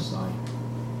on the cliffside.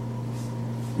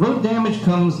 Road damage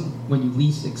comes when you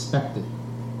least expect it.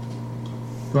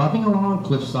 Driving along the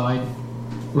cliffside,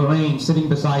 Lorraine, sitting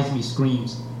beside me,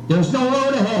 screams, "There's no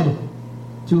road ahead!"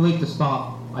 Too late to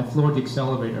stop, I floored the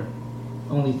accelerator.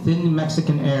 Only thin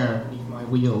Mexican air beneath my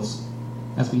wheels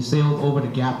as we sailed over the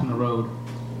gap in the road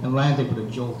and landed with a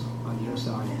jolt on the other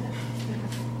side.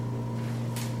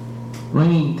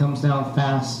 Rain comes down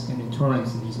fast and in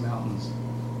torrents in these mountains.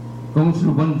 Going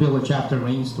through one village after a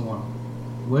rainstorm,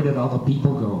 where did all the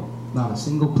people go? Not a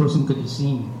single person could be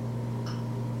seen.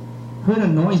 Heard a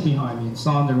noise behind me and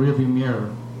saw in the rearview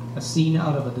mirror a scene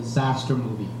out of a disaster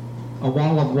movie. A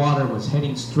wall of water was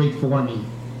heading straight for me,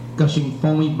 gushing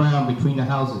foamy brown between the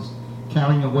houses,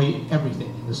 carrying away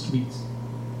everything in the streets.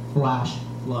 Flash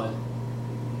flood.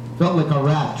 Felt like a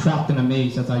rat trapped in a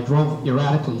maze as I drove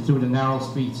erratically through the narrow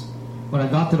streets. When I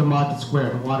got to the market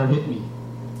square, the water hit me.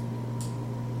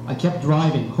 I kept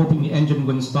driving, hoping the engine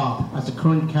wouldn't stop, as the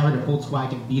current carried a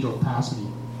Volkswagen Beetle past me.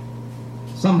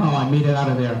 Somehow I made it out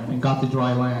of there and got to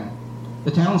dry land.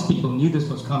 The townspeople knew this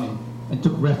was coming and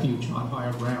took refuge on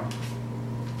higher ground.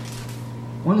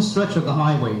 One stretch of the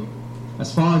highway,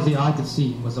 as far as the eye could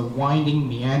see, was a winding,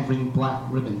 meandering black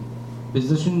ribbon,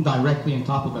 positioned directly on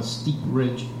top of a steep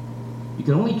ridge. You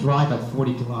could only drive at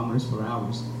 40 kilometers per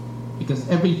hour because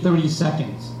every 30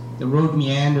 seconds the road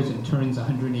meanders and turns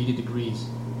 180 degrees.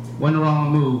 One wrong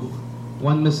move,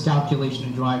 one miscalculation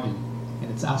in driving,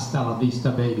 and it's hasta la vista,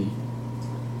 baby.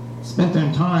 Spent the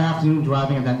entire afternoon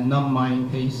driving at that numb mining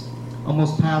pace,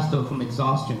 almost passed out from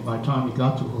exhaustion by the time we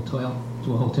got to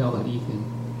a hotel that evening.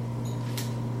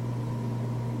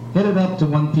 Headed up to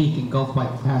one peak engulfed by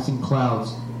passing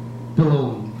clouds,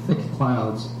 billowing thick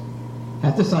clouds.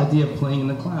 Had this idea of playing in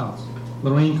the clouds.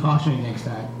 Lorraine cautioned against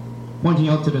that, pointing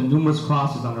out to the numerous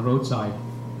crosses on the roadside.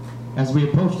 As we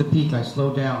approached the peak, I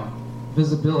slowed down.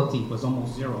 Visibility was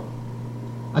almost zero.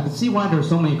 I could see why there were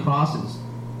so many crosses.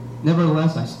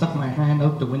 Nevertheless, I stuck my hand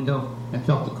out the window and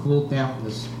felt the cool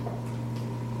dampness.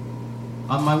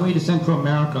 On my way to Central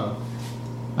America,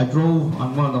 I drove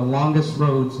on one of the longest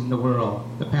roads in the world,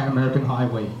 the Pan American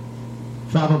Highway.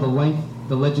 Traveled the length of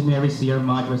the legendary Sierra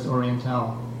Madres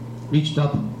Oriental. Reached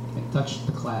up and touched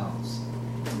the clouds.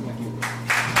 Thank you.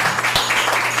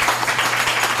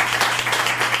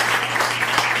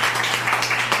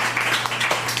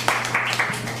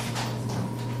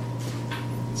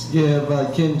 Let's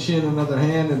give Ken Chin another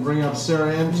hand and bring up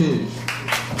Sarah Emtige.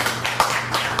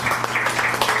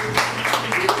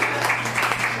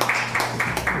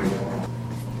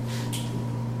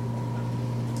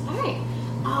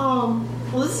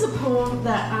 Well, this is a poem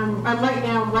that I'm right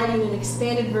now writing an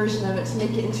expanded version of it to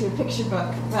make it into a picture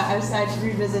book, but I decided to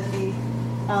revisit the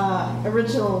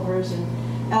original version.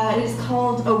 It is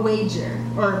called A Wager,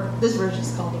 or this version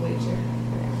is called A Wager.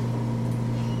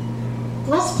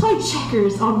 Let's play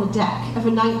checkers on the deck of a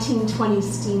 1920s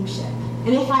steamship,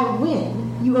 and if I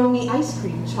win, you owe me ice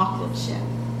cream chocolate chip.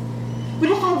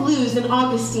 But if I lose, then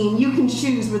Augustine, you can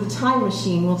choose where the time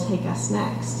machine will take us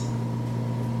next.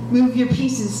 Move your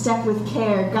pieces, step with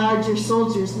care, guard your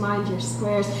soldiers, mind your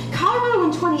squares. Cairo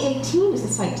in 2018 is a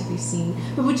sight to be seen,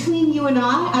 but between you and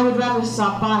I would rather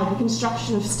stop by the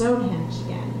construction of Stonehenge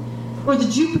again, or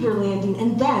the Jupiter landing,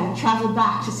 and then travel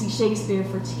back to see Shakespeare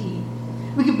for tea.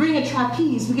 We could bring a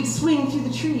trapeze, we could swing through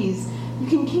the trees. You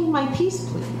can king my peace,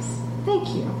 please.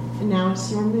 Thank you. And now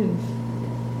it's your move.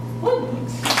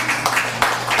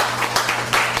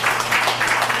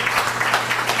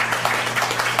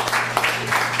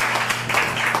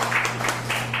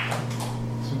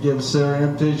 Give Sarah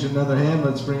Emtige another hand.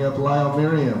 Let's bring up Lyle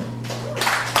Merriam.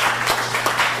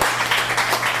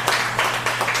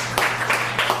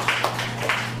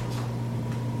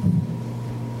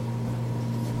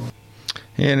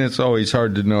 And it's always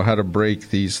hard to know how to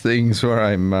break these things where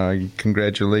I'm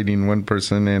congratulating one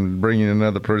person and bringing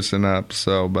another person up.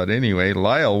 So, but anyway,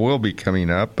 Lyle will be coming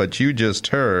up. But you just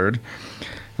heard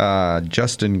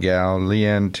Justin Gao,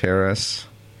 Leanne Terrace.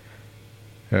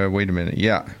 Wait a minute.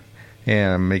 Yeah.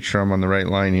 And make sure I'm on the right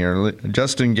line here.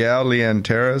 Justin Gao, Leanne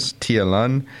Terrace, Tia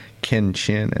Lun, Ken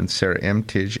Chin, and Sarah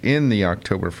Emtige in the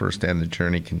October 1st And the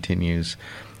Journey Continues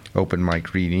open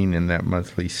mic reading in that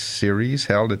monthly series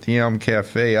held at the Elm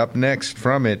Cafe. Up next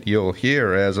from it, you'll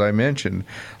hear, as I mentioned,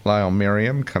 Lyle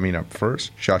Merriam coming up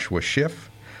first, Joshua Schiff,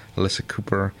 Alyssa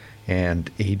Cooper, and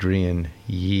Adrian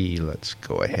Yee. Let's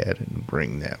go ahead and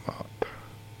bring them up.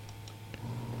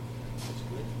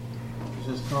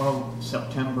 This is called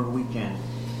September Weekend.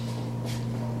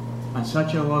 On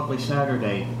such a lovely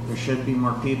Saturday, there should be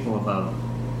more people about,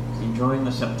 enjoying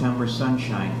the September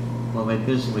sunshine while they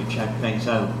busily check things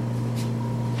out.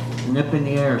 The nip in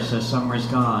the air says summer is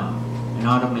gone, and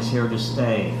autumn is here to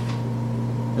stay.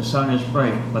 The sun is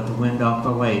bright, but the wind off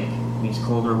the lake means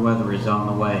colder weather is on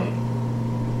the way.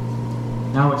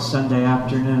 Now it's Sunday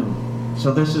afternoon,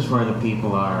 so this is where the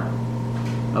people are.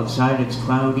 Outside it's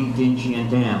cloudy, dingy, and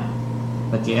damp,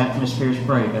 but the atmosphere's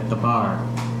bright at the bar.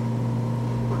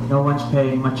 No one's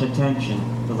paying much attention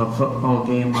to the football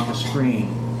game on the screen,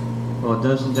 while a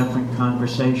dozen different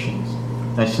conversations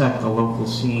dissect the local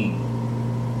scene.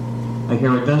 I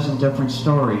hear a dozen different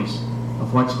stories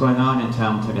of what's going on in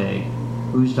town today,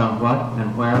 who's done what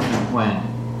and where and when,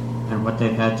 and what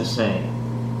they've had to say.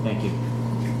 Thank you.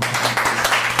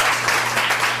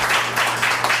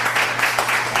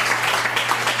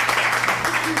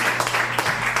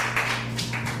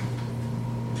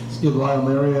 Give Lyle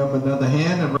Merriam another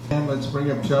hand, and let's bring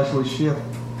up Joshua Schiff.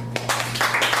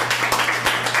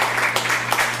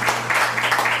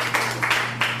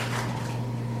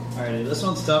 Alrighty, this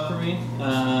one's tough for me.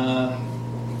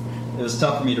 It was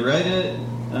tough for me to write it.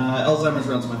 Alzheimer's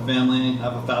runs my family. I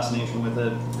have a fascination with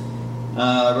it.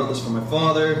 I wrote this for my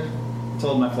father,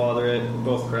 told my father it, we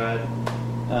both cried.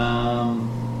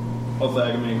 Hopefully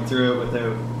I can make it through it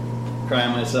without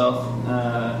crying myself.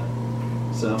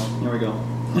 So, here we go.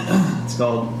 It's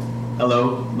called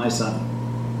Hello, My Son.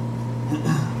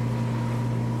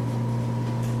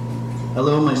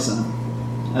 Hello, my son,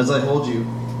 as I hold you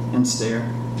and stare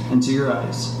into your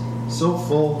eyes, so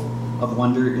full of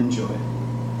wonder and joy.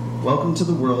 Welcome to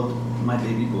the world, my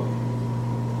baby boy.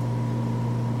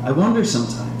 I wonder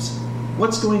sometimes,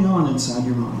 what's going on inside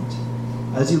your mind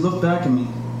as you look back at me,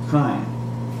 crying?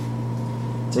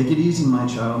 Take it easy, my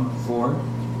child, for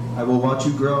I will watch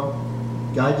you grow,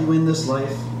 guide you in this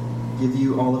life, give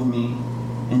you all of me,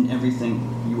 and everything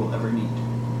you will ever need.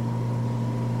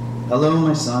 Hello,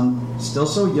 my son, still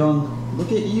so young,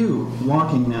 look at you,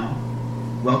 walking now,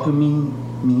 welcoming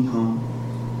me home,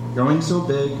 growing so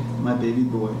big, my baby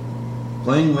boy,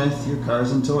 playing with your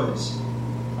cars and toys,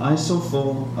 eyes so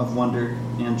full of wonder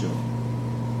and joy.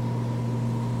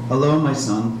 Hello, my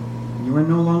son, you are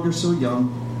no longer so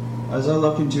young, as I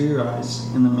look into your eyes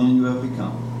and the man you have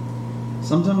become.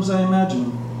 Sometimes I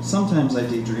imagine, sometimes I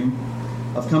daydream,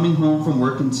 of coming home from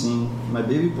work and seeing my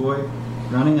baby boy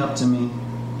running up to me,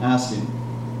 asking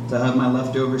to have my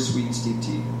leftover sweet steep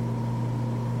tea.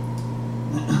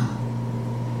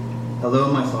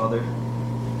 Hello, my father.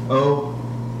 Oh,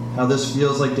 how this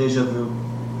feels like deja vu.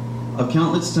 Of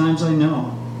countless times I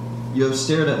know, you have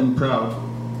stared at me proud.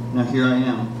 Now here I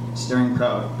am, staring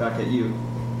proud back at you.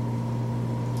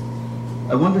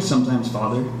 I wonder sometimes,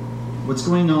 Father, what's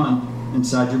going on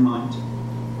inside your mind.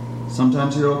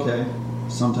 Sometimes you're okay,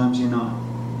 sometimes you're not.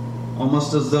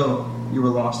 Almost as though you were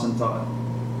lost in thought.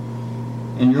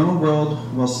 In your own world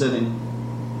while sitting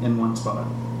in one spot.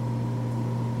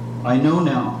 I know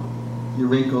now your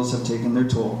wrinkles have taken their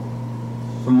toll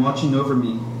from watching over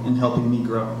me and helping me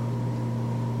grow.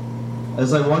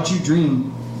 As I watch you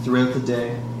dream throughout the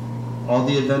day, all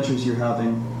the adventures you're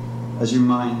having as your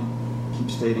mind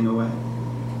keeps fading away.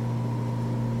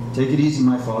 Take it easy,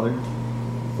 my father,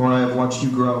 for I have watched you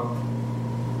grow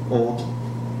old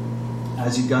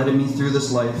as you guided me through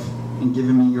this life and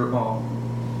given me your all,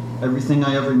 everything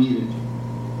I ever needed,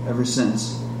 ever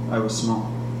since I was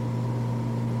small.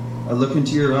 I look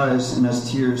into your eyes, and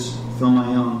as tears fill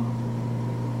my own,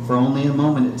 for only a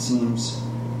moment it seems,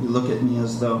 you look at me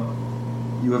as though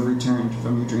you have returned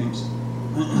from your dreams.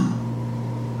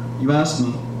 You ask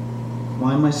me,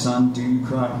 why, my son, do you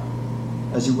cry,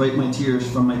 as you wipe my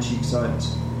tears from my cheek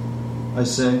sides? I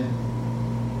say,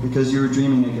 because you were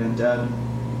dreaming again, Dad,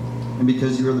 and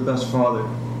because you are the best father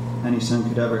any son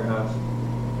could ever have.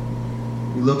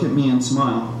 You look at me and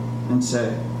smile and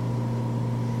say,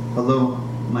 hello,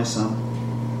 my son.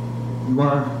 You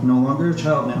are no longer a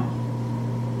child now.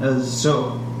 As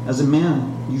a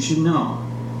man, you should know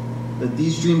that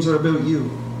these dreams are about you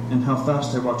and how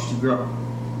fast I watched you grow.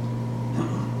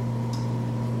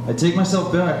 I take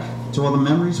myself back to all the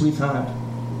memories we've had.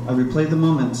 I replay the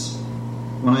moments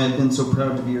when I have been so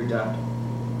proud to be your dad.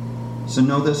 So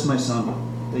know this, my son,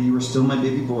 that you are still my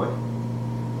baby boy.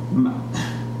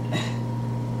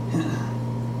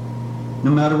 No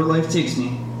matter where life takes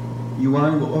me, you are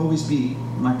and will always be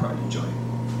my pride and joy.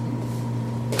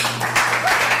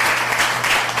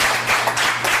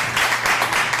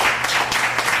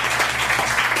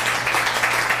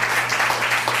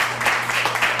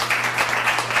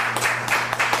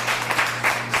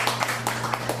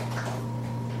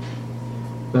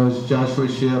 That was Joshua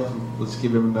Schiff. Let's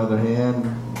give him another hand.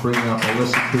 Bring up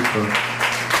Alyssa Cooper.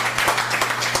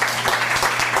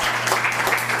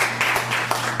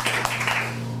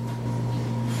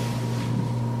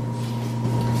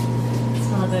 It's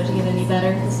not about to get any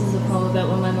better. This is a poem about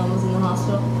when my mom was in the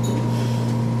hospital.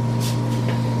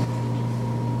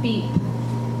 Beep,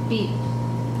 beep,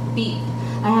 beep.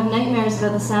 I have nightmares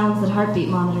about the sounds that heartbeat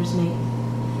monitors make.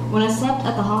 When I slept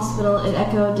at the hospital, it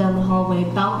echoed down the hallway,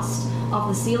 bounced off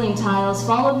the ceiling tiles,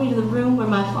 followed me to the room where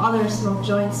my father smoked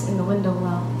joints in the window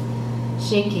well.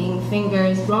 Shaking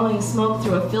fingers, blowing smoke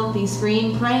through a filthy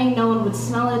screen, praying no one would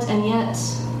smell it, and yet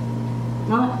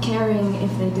not caring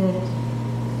if they did.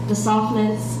 The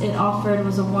softness it offered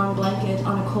was a warm blanket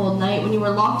on a cold night. When you were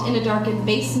locked in a darkened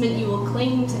basement, you will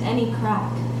cling to any crack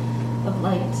of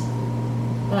light.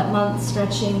 That month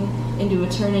stretching into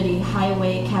eternity,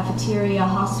 highway, cafeteria,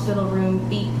 hospital room,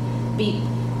 beep, beep,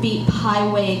 beep,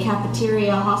 highway,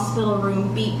 cafeteria, hospital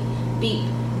room, beep, beep,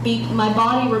 beep. My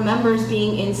body remembers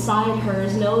being inside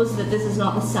hers, knows that this is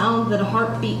not the sound that a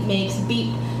heartbeat makes,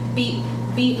 beep, beep,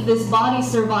 beep. This body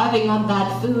surviving on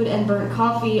bad food and burnt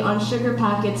coffee, on sugar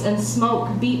packets and smoke,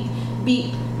 beep,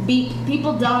 beep, beep.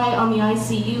 People die on the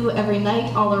ICU every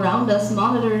night all around us,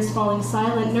 monitors falling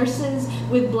silent, nurses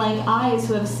with blank eyes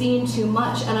who have seen too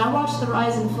much, and I watch the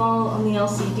rise and fall on the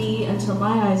LCD until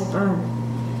my eyes burn.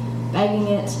 Begging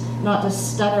it not to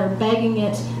stutter, begging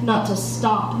it not to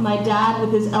stop. My dad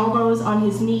with his elbows on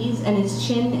his knees and his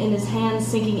chin in his hands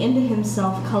sinking into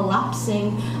himself,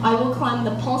 collapsing. I will climb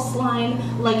the pulse line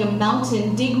like a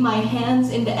mountain, dig my hands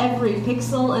into every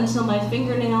pixel until my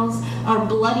fingernails are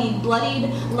bloodied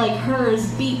like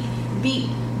hers. Beep, beep,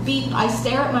 beep. I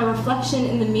stare at my reflection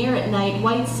in the mirror at night,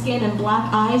 white skin and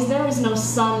black eyes. There is no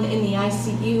sun in the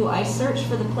ICU. I search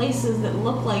for the places that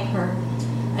look like her.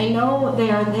 I know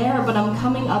they are there, but I'm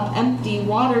coming up empty,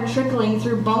 water trickling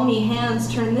through bony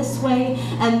hands, turn this way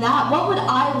and that. What would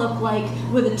I look like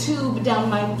with a tube down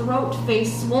my throat,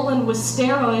 face swollen with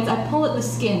steroids? I pull at the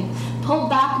skin, pull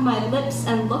back my lips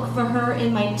and look for her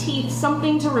in my teeth,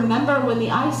 something to remember when the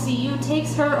ICU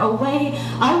takes her away.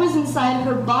 I was inside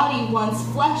her body once,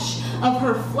 flesh of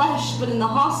her flesh, but in the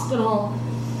hospital,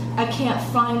 I can't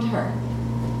find her.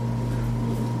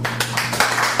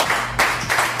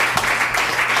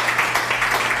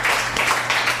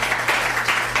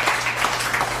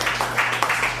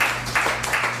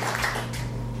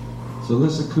 So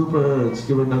Alyssa Cooper, let's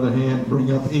give her another hand.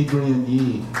 Bring up Adrian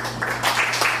Yee.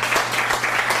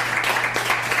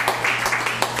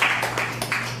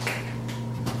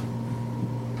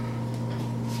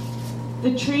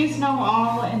 The trees know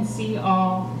all and see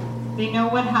all. They know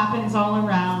what happens all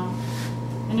around.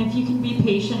 And if you can be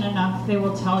patient enough, they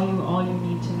will tell you all you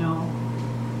need to know.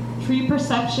 Tree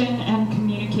perception and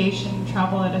communication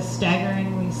travel at a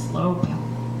staggeringly slow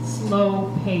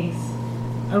pace.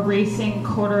 A racing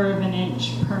quarter of an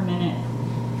inch per minute.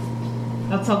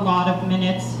 That's a lot of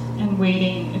minutes and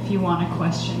waiting if you want a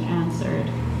question answered.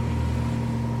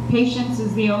 Patience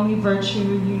is the only virtue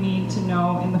you need to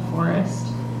know in the forest.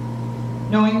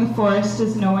 Knowing the forest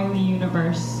is knowing the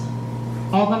universe.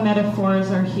 All the metaphors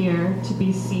are here to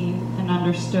be seen and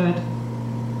understood.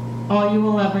 All you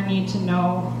will ever need to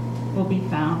know will be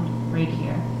found right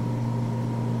here.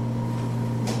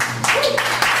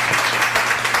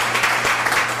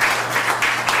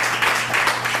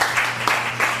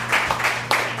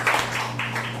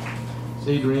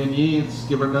 Adrian Yee, let's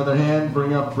give her another hand.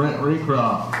 Bring up Brent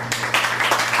Raycroft.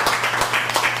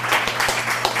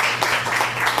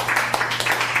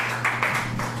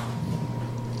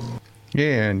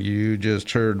 And you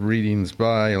just heard readings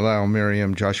by Lyle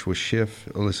Merriam, Joshua Schiff,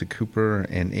 Alyssa Cooper,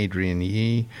 and Adrian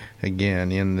Yee.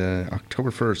 Again, in the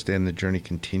October 1st, and the Journey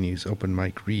Continues open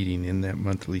mic reading in that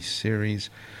monthly series.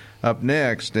 Up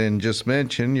next, and just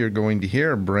mentioned, you're going to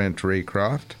hear Brent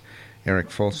Raycroft,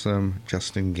 Eric Folsom,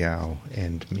 Justin Gao,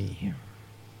 and me.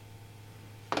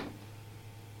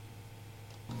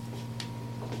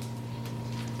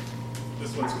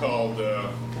 This one's called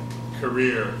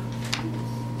Career.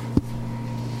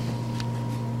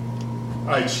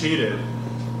 I cheated.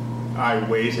 I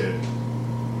waited.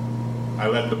 I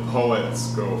let the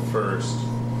poets go first.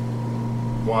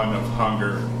 One of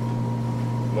hunger,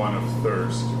 one of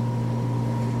thirst.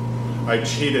 I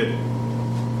cheated.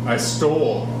 I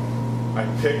stole. I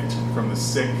picked from the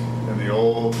sick and the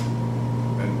old,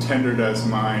 and tendered as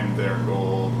mine their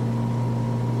gold.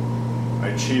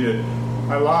 I cheated.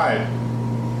 I lied.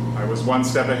 I was one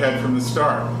step ahead from the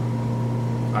start.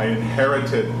 I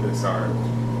inherited this art.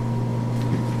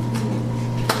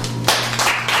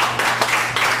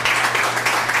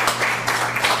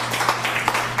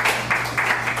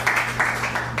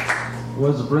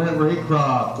 Was Brent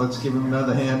Raycroft. Let's give him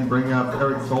another hand. Bring up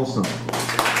Eric Folsom.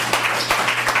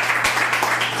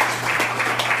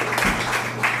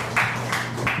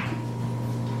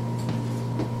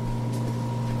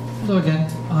 Hello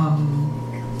again.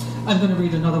 I'm going to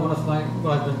read another one of my,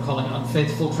 what I've been calling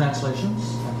unfaithful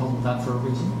translations. I call them that for a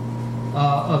reason.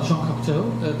 Of Jean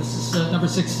Cocteau. This is number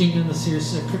 16 in the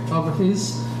series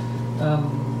Cryptographies.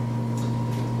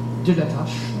 De la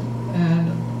Tâche.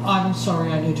 And I'm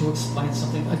sorry, I need to explain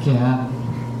something again.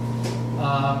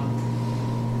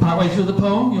 Partway through the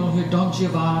poem, you'll hear Don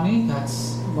Giovanni.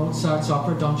 That's Mozart's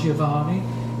opera Don Giovanni.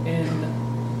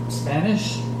 In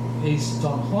Spanish, he's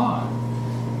Don Juan,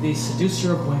 the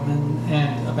seducer of women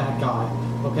and a bad guy,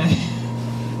 okay?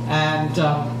 And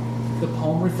the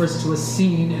poem refers to a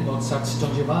scene in Mozart's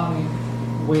Don Giovanni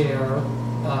where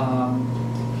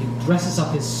he dresses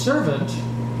up his servant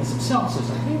as himself. So he's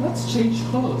like, hey, let's change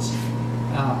clothes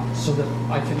so that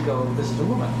I can go visit a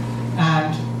woman.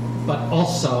 But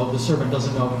also, the servant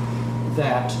doesn't know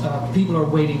that people are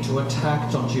waiting to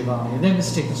attack Don Giovanni, and they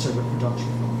mistake the servant for Don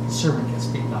Giovanni. The servant gets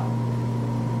beaten up.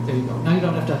 There you go. Now you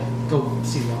don't have to go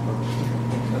see the opera.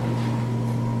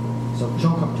 So,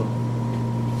 Jean Cocteau.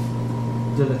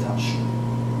 De la Tâche.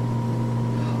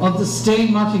 Of the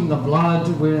stain marking the blood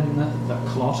when the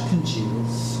clot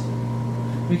congeals,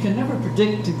 we can never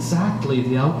predict exactly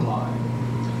the outline,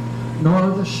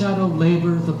 nor the shadow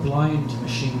labor the blind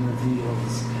machine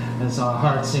reveals as our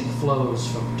hearts ink flows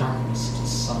from darkness to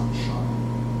sunshine.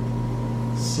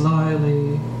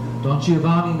 Slyly, Don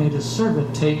Giovanni made his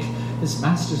servant take his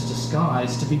master's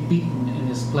disguise to be beaten in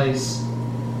his place.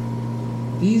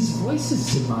 These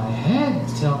voices in my head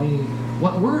tell me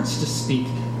what words to speak.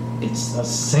 It's the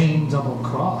same double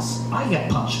cross. I get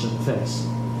punched in the face.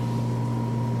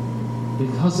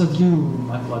 Because of you,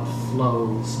 my blood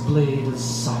flows, blade of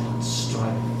silent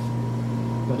strife.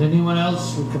 But anyone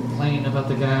else would complain about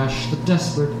the gash, the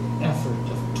desperate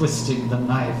effort of twisting the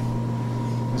knife,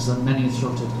 as the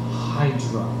many-throated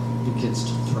hydra begins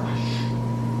to thrash.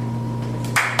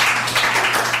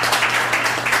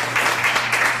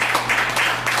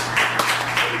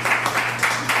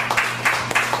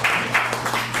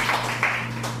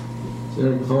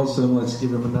 Eric Folsom, let's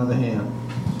give him another hand.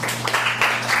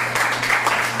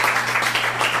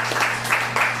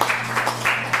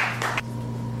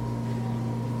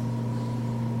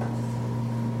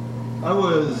 I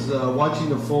was watching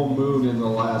the full moon in the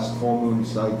last full moon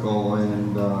cycle,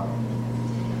 and I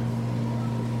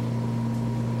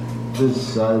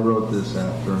wrote this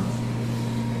after.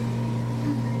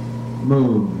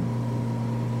 Moon,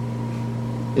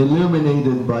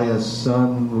 illuminated by a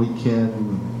sun we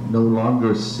can no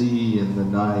longer see in the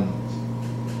night.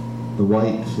 The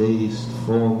white-faced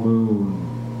full moon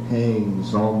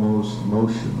hangs almost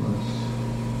motionless.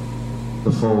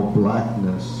 The full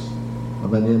blackness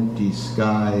of an empty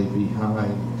sky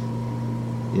behind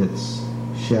its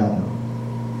shadow.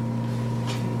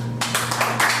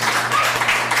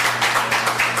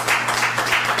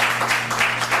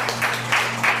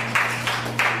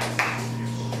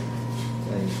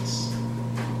 Thanks.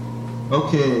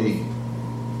 Okay.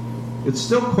 It's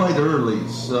still quite early,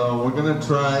 so we're going to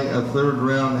try a third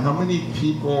round. How many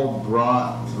people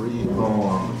brought 3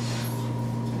 poems?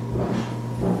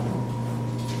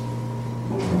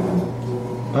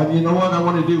 And you know what I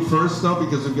want to do first, though,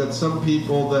 because we've got some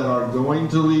people that are going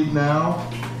to leave now.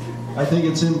 I think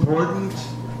it's important.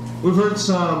 We've heard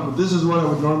some, this is what I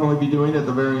would normally be doing at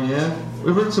the very end.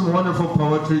 We've heard some wonderful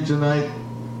poetry tonight.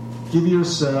 Give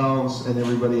yourselves and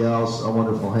everybody else a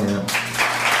wonderful hand.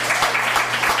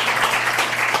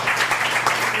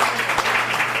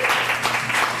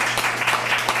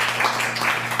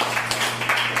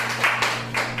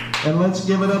 And let's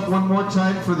give it up one more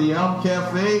time for the Elm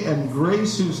Cafe and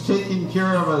Grace, who's taking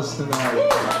care of us tonight.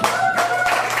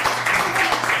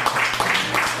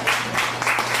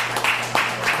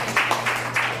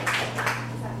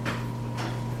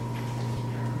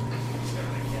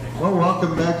 Well,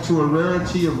 welcome back to a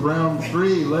rarity of round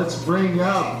 3. Let's bring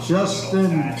up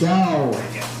Justin Dow.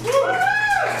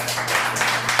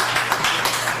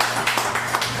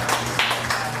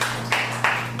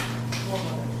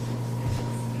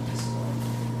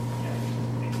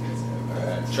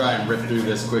 Try and rip through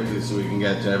this quickly so we can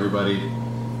get to everybody.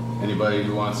 Anybody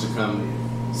who wants to come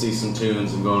see some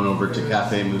tunes, I'm going over to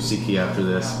Cafe Musiki after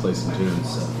this, play some tunes.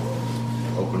 So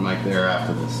open mic there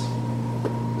after this.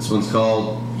 This one's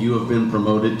called You Have Been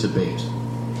Promoted to Bait.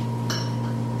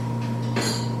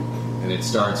 And it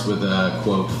starts with a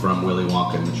quote from Willy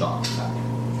Wonka and the Chocolate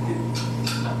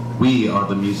Factory. We are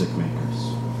the music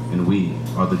makers, and we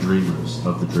are the dreamers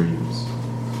of the dreams.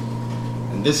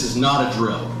 And this is not a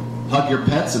drill. Hug your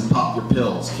pets and pop your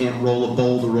pills. Can't roll a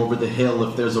boulder over the hill.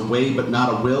 If there's a way but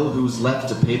not a will, who's left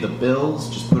to pay the bills?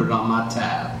 Just put it on my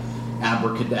tab.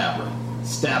 Abracadabra.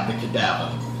 Stab the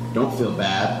cadaver. Don't feel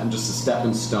bad. I'm just a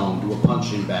stepping stone to a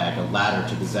punching bag, a ladder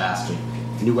to disaster.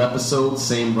 New episode,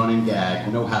 same running gag.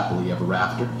 No happily ever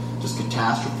after. Just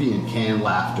catastrophe and canned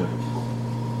laughter.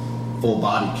 Full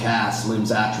body cast,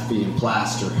 limbs atrophy and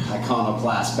plaster.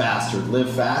 Iconoclast bastard.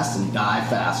 Live fast and die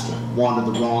faster.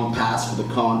 Wander the wrong path for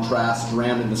the contrast.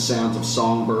 Drowned in the sounds of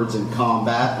songbirds in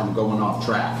combat. I'm going off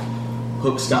track.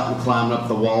 Hooks got me climbing up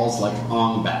the walls like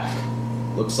on back.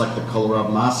 Looks like the color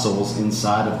of my soul's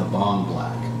inside of the bond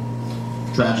black.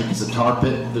 Tragic as a tar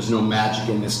pit, there's no magic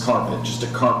in this carpet. Just a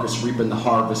carcass reaping the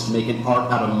harvest, making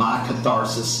art out of my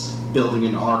catharsis, building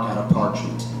an ark out of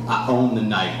parchment. I own the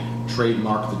night,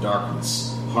 trademark the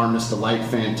darkness, harness the light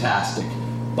fantastic,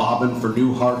 bobbing for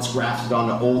new hearts grafted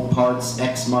onto old parts,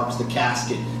 X marks the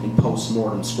casket in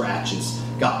post-mortem scratches,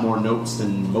 got more notes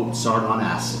than Mozart on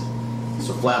acid.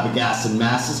 So flabbergasted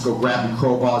masses, go grab your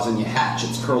crowbars and your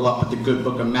hatchets, curl up with the good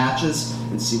book of matches,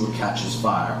 and see what catches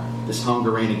fire. This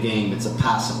hunger ain't a game, it's a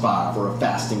pacifier for a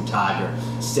fasting tiger.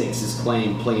 Stakes his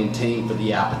claim, playing tame for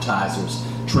the appetizers.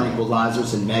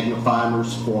 Tranquilizers and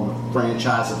magnifiers form a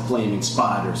franchise of flaming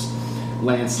spiders.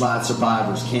 Landslide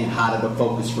survivors can't hide out of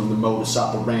focus from the modus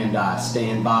operandi.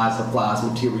 Stand by as the flies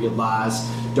materialize.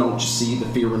 Don't you see the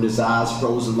fear in his eyes,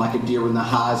 frozen like a deer in the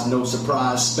highs? No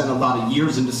surprise, spent a lot of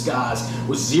years in disguise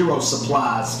with zero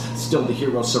supplies. Still the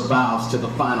hero survives to the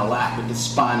final act with his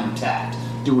spine intact,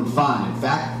 doing fine, in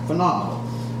fact, phenomenal.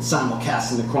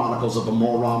 Simulcasting the chronicles of a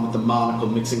moron with a monocle,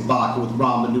 mixing vodka with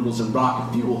ramen noodles and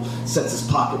rocket fuel. Sets his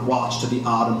pocket watch to the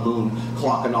autumn moon,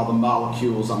 clocking all the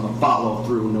molecules on the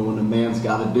follow-through, knowing a man's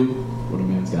gotta do what a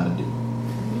man's gotta do.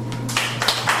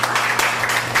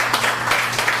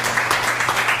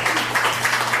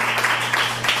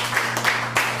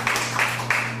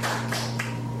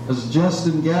 As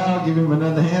Justin Gao, give him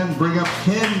another hand, bring up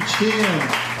Ken Chin.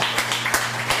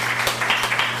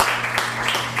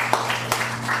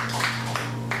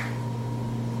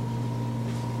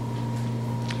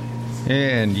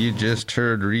 And you just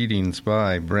heard readings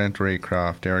by Brent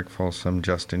Raycroft, Eric Folsom,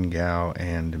 Justin Gao,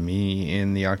 and me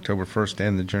in the October 1st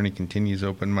And the Journey Continues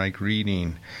open mic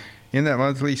reading. In that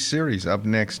monthly series, up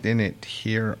next in it,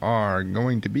 here are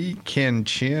going to be Ken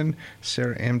Chin,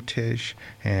 Sarah Emtish,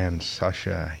 and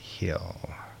Sasha Hill.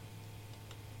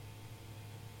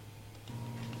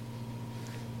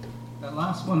 That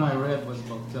last one I read was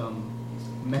about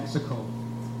Mexico,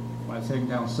 when I was heading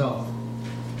down south.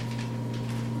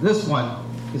 This one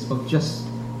is about just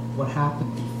what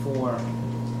happened before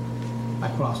I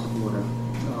crossed the border.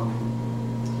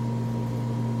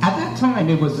 At that time,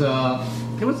 there was a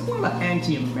lot of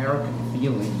anti-American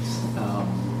feelings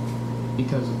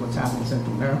because of what's happening in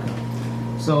Central America.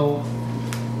 So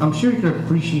I'm sure you can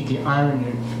appreciate the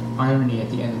irony at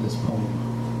the end of this poem.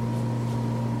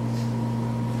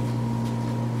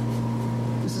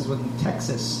 This is in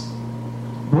Texas.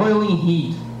 Broiling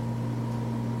heat.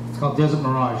 It's called Desert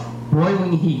Mirage.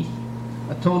 Broiling heat.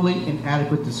 A totally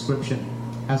inadequate description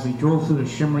as we drove through the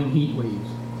shimmering heat waves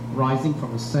rising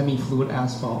from a semi-fluid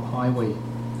asphalt highway.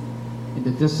 In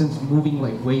the distance, moving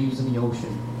like waves in the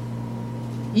ocean.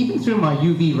 Even through my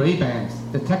UV Ray-Bans,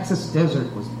 the Texas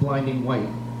desert was blinding white.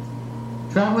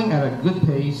 Traveling at a good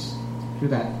pace through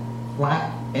that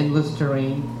flat, endless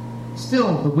terrain,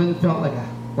 still the wind felt like a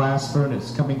blast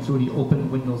furnace coming through the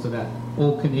open windows of that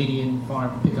old Canadian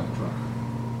farm pickup truck.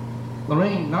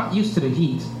 Lorraine, not used to the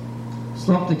heat,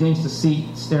 slumped against the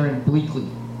seat, staring bleakly.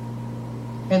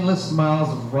 Endless miles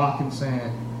of rock and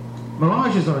sand.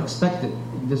 Mirages are expected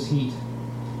in this heat,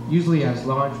 usually as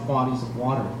large bodies of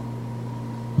water.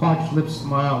 Parched lips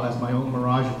smiled as my own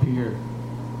mirage appeared,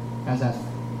 as that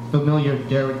familiar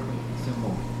Dairy Queen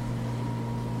symbol.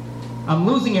 I'm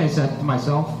losing it, I said to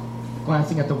myself,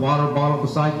 glancing at the water bottle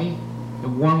beside me. The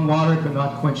warm water could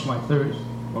not quench my thirst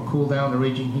or cool down the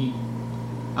raging heat.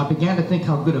 I began to think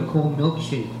how good a cold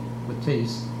milkshake would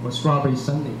taste, or strawberry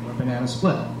sundae, or banana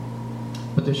split.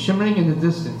 But the shimmering in the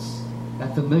distance,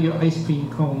 that familiar ice cream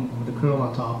cone with a curl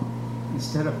on top,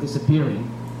 instead of disappearing,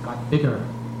 got bigger.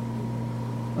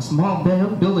 A small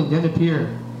building then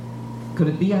appeared. Could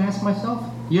it be, I asked myself,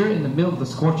 here in the middle of the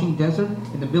scorching desert,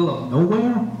 in the middle of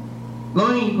nowhere?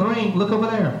 Lorraine, look over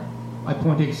there. I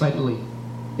pointed excitedly.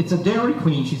 It's a Dairy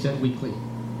Queen, she said weakly.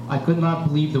 I could not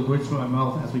believe the words from my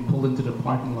mouth as we pulled into the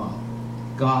parking lot.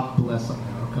 God bless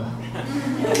America.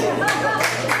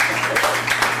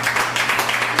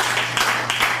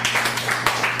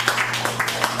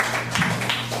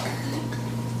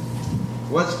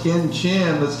 What's Ken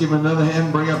Chin? Let's give him another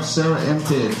hand. Bring up Sarah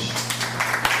Emtish.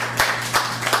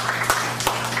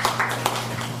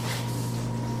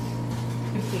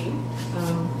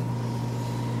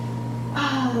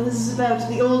 This is about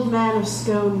the old man of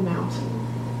Scone Mountain.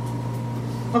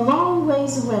 A long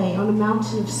ways away on a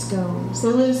mountain of scones,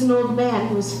 there lives an old man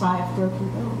who has 5 broken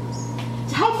bones.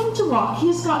 To help him to walk, he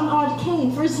has got an odd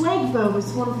cane, for his leg bone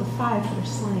is one of the 5 that are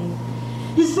slain.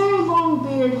 His very long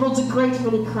beard holds a great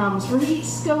many crumbs, for he eats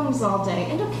scones all day,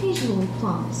 and occasionally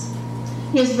plums.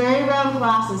 He has very round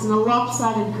glasses and a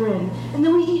lopsided grin, and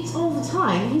though he eats all the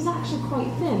time, he's actually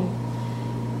quite thin.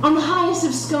 On the highest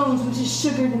of scones, which is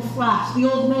sugared and flat, the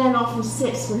old man often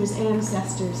sits where his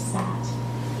ancestors sat.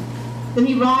 Then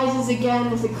he rises again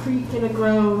with a creak and a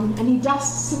groan, and he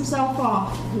dusts himself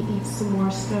off, and he eats some more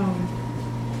scone.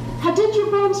 How did your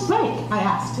bones break? I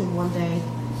asked him one day.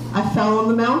 I fell on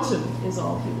the mountain, is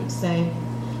all he would say.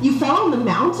 You fell on the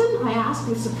mountain? I asked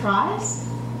with surprise.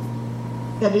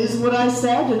 That is what I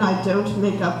said, and I don't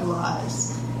make up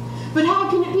lies. But how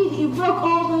can it be that you broke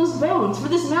all those bones? For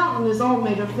this mountain is all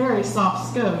made of very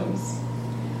soft scones.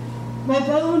 My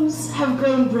bones have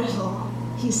grown brittle,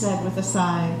 he said with a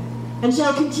sigh, and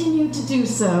shall continue to do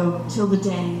so till the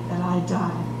day that I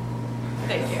die.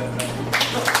 Thank you.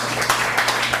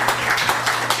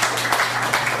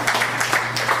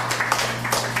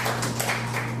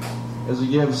 As we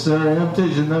give Sarah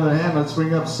Emtish another hand, let's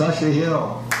bring up Sasha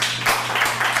Hill.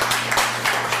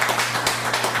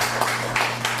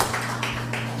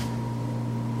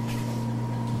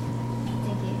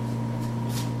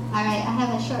 All right, I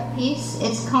have a short piece.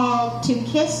 It's called To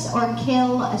Kiss or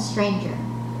Kill a Stranger.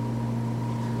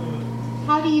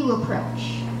 How do you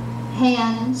approach?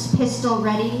 Hands, pistol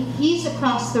ready. He's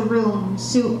across the room,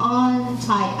 suit on,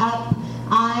 tie up,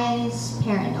 eyes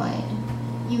paranoid.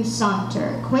 You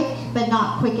saunter, quick but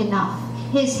not quick enough.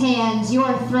 His hands,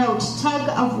 your throat, tug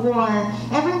of war.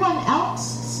 Everyone else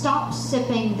stops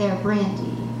sipping their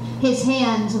brandy. His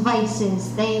hands,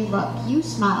 vices, they look. You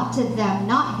smile to them,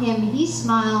 not him. He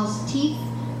smiles, teeth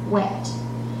wet.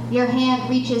 Your hand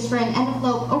reaches for an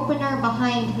envelope opener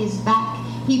behind his back.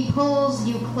 He pulls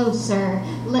you closer,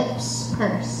 lips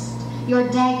pursed. Your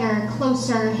dagger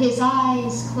closer, his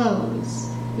eyes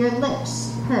close. Your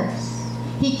lips pursed.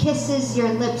 He kisses your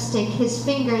lipstick, his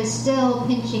fingers still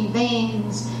pinching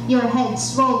veins. Your head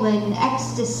swollen,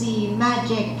 ecstasy,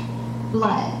 magic,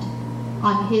 blood.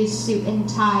 On his suit and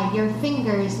tie, your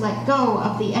fingers let go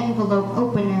of the envelope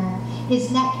opener.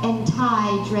 His neck and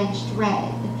tie drenched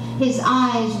red. His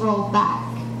eyes roll back.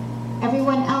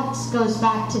 Everyone else goes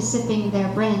back to sipping their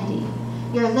brandy.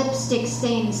 Your lipstick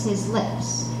stains his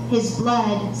lips. His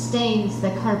blood stains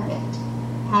the carpet.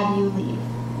 How do you leave?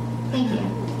 Thank you.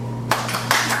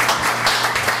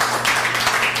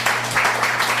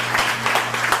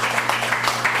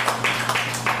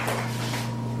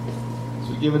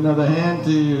 So give another hand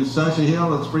to Sasha Hill.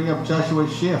 Let's bring up Joshua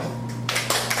Schiff.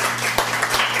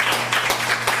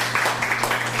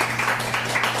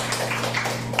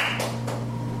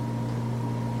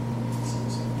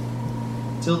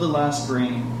 Till the last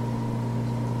grain.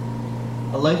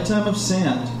 A lifetime of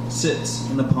sand sits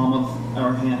in the palm of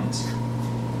our hands.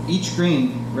 Each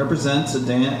grain represents a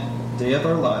day of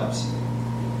our lives.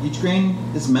 Each grain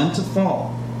is meant to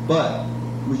fall, but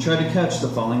we try to catch the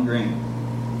falling grain,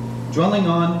 dwelling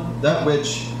on that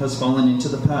which has fallen into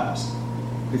the past.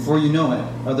 Before you know it,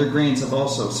 other grains have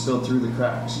also spilled through the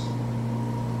cracks.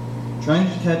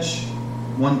 Trying to catch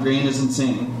one grain is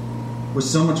insane. With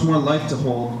so much more life to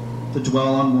hold, to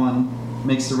dwell on one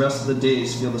makes the rest of the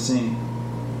days feel the same.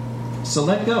 So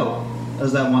let go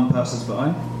as that one passes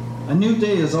by. A new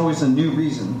day is always a new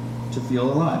reason to feel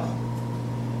alive.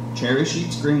 Cherish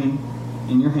each grain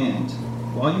in your hand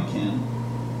while you can,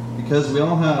 because we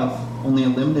all have only a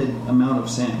limited amount of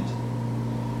sand.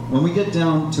 When we get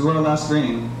down to our last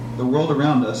grain, the world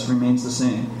around us remains the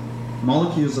same.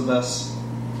 Molecules of us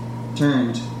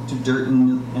turned to dirt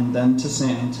and then to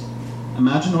sand.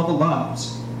 Imagine all the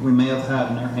lives we may have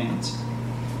had in our hands.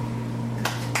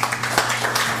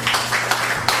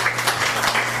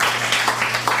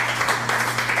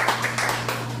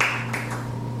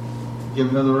 Give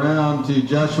another round to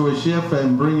Joshua Schiff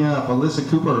and bring up Alyssa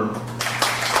Cooper.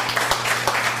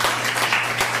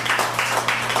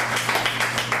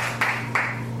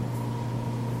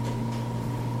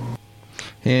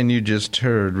 And you just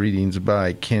heard readings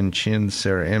by Ken Chin,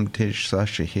 Sarah Emtish,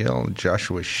 Sasha Hill,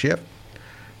 Joshua Schiff.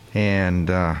 And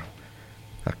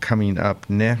coming up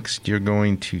next, you're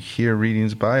going to hear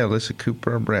readings by Alyssa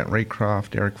Cooper, Brent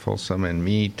Raycroft, Eric Folsom, and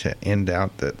me to end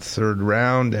out the third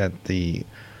round at the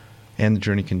And the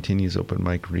Journey Continues open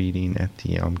mic reading at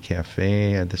the Elm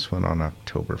Cafe. This one on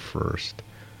October 1st.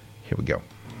 Here we go.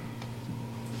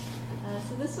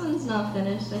 So this one's not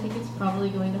finished. I think it's probably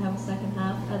going to have a second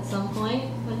half at some point,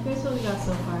 but here's what we got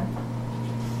so far.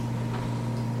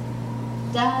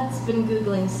 Dad's been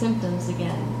Googling symptoms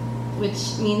again,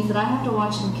 which means that I have to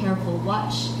watch him careful,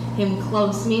 watch him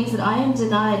close, means that I am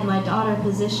denied my daughter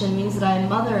position, means that I am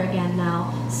mother again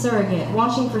now, surrogate,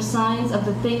 watching for signs of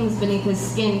the things beneath his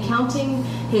skin, counting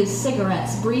his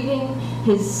cigarettes, breathing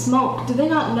his smoke. Do they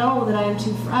not know that I am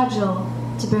too fragile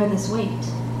to bear this weight?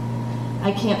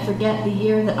 I can't forget the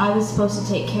year that I was supposed to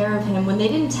take care of him, when they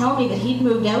didn't tell me that he'd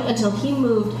moved out until he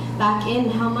moved back in.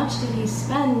 How much did he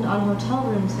spend on hotel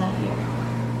rooms that year?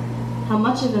 How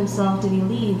much of himself did he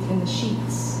leave in the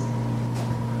sheets?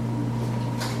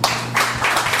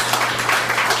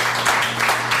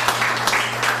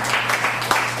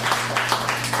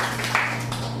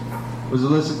 Was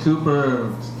Alyssa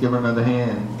Cooper? Let's give her another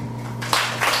hand.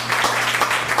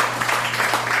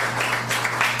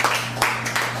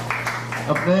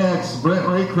 Up next, Brent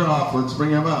Raycroft. Let's bring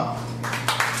him up.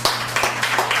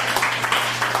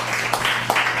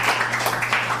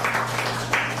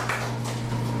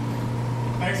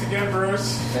 Thanks again,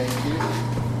 Bruce. Thank you.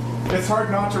 It's hard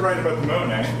not to write about the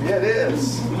moon, eh? Yeah, it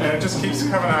is. And it just keeps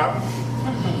coming up.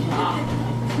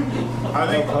 I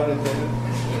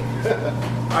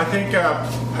think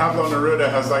Pablo Neruda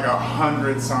has like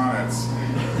 100 sonnets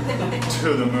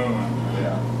to the moon.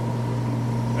 Yeah.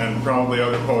 And probably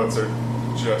other poets are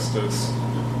just as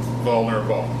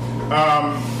vulnerable.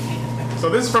 So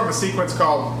this is from a sequence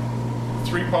called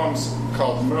 3 poems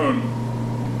called Moon.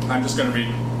 I'm just going to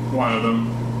read one of them.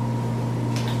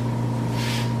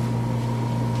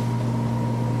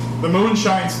 The moon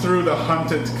shines through the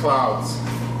hunted clouds.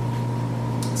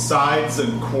 Sides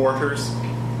and quarters,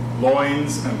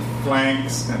 loins and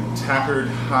flanks and tattered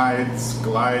hides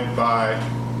glide by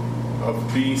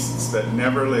of beasts that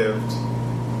never lived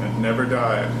and never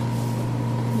died.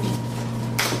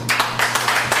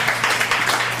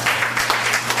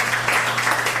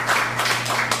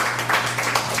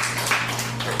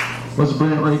 Let's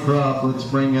bring it right up. Let's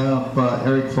bring up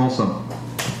Eric Folsom.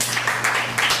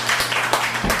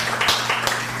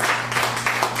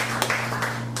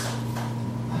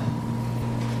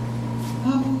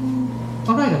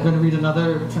 All right, I'm going to read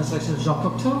another translation of Jean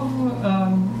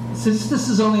Cocteau. Since this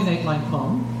is only an 8-line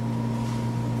poem,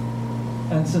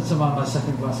 and since I'm on my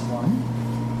second glass of wine,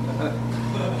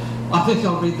 I think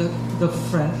I'll read the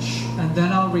French, and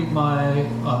then I'll read my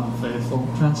unfaithful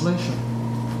translation.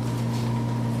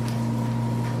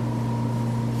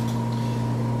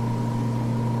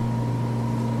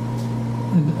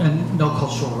 And no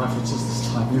cultural references this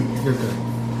time. You're good.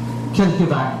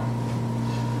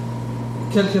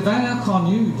 Quelques vins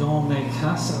inconnus dont mes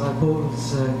casses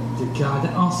reposent de gardes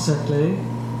encerclés.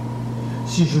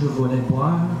 Si je le voulais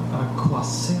boire, à quoi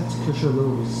sert que je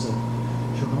l'ose?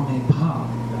 Je n'en ai pas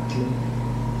la clé.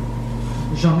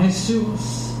 J'en ai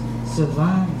source, ce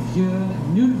vin vieux,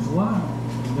 nulle voix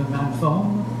ne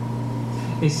m'informe.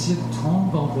 Et s'il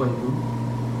tombe en voyou,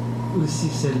 ou si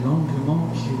c'est longuement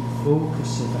qu'il faut que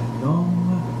ce vin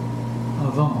nomme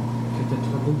avant que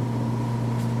d'être beau.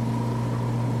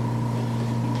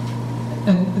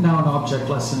 And now an object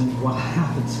lesson in what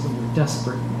happens when you're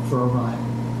desperate for a rhyme.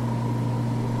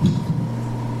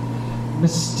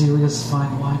 Mysterious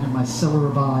fine wine in my cellar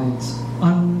abides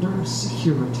under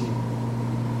security.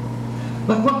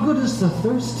 But what good is the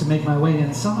thirst to make my way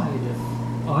inside if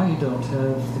I don't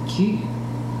have the key?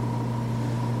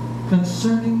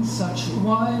 Concerning such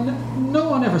wine, no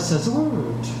one ever says a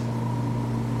word.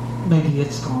 Maybe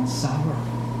it's gone sour.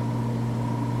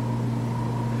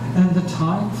 And the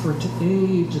time for it to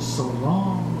age is so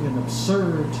long and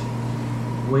absurd,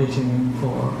 waiting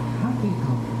for happy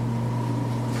hour.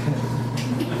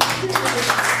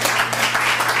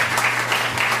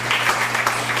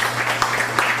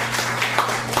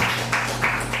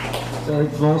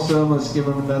 Eric Folsom, let's give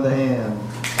him another hand.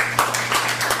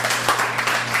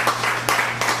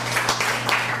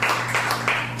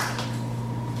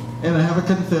 And I have a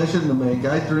confession to make.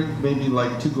 I drink maybe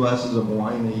like 2 glasses of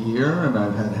wine a year, and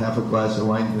I've had half a glass of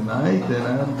wine tonight, and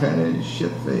I'm kind of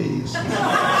shit-faced.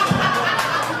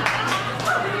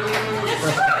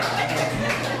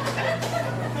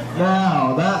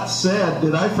 Now, that said,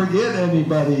 did I forget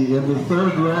anybody in the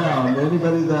 3rd round?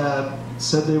 Anybody that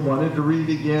said they wanted to read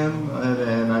again,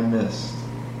 and I missed?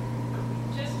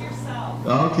 Just yourself.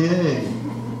 Okay.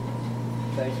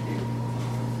 Thank you.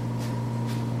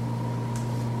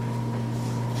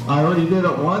 I already did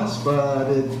it once, but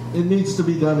it needs to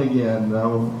be done again.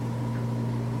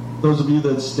 Those of you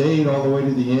that stayed all the way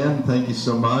to the end, thank you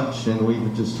so much. And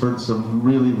we've just heard some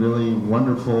really, really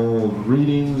wonderful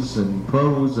readings and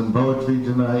prose and poetry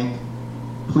tonight.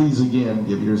 Please, again,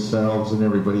 give yourselves and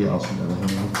everybody else another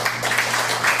hand.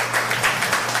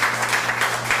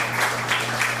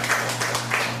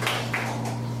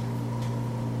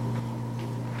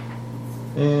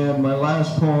 And my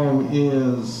last poem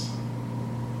is,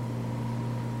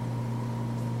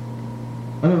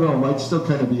 I don't know, it might still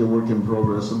kind of be a work in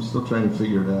progress. I'm still trying to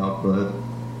figure it out, but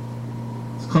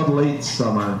it's called Late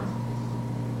Summer.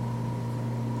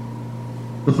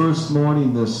 The first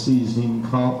morning this season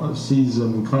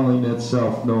calling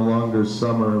itself no longer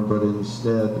summer, but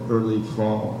instead early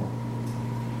fall.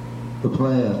 The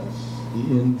plants,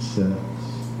 the insects,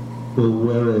 will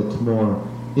wear it more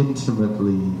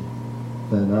intimately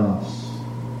than us.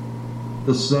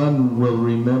 The sun will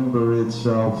remember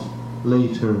itself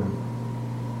later,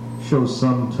 show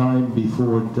some time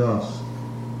before dusk,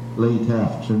 late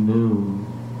afternoon.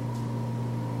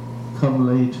 Come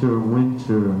later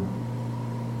winter,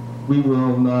 we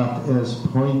will not as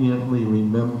poignantly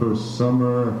remember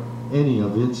summer, any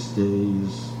of its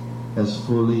days, as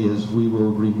fully as we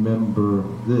will remember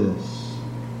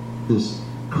this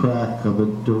crack of a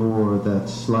door, that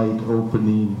slight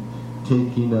opening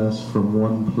taking us from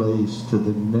one place to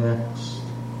the next,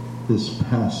 this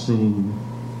passing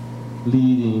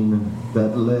leading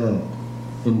that led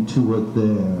into a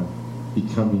there,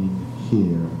 becoming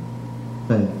here.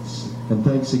 Thanks. And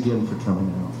thanks again for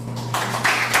coming out.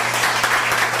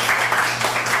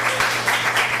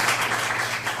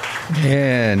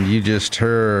 And you just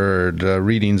heard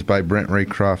readings by Brent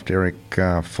Raycroft, Eric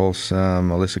Folsom,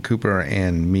 Melissa Cooper,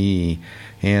 and me.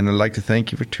 And I'd like to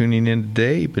thank you for tuning in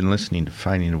today. You've been listening to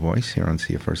Finding a Voice here on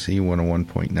CFRC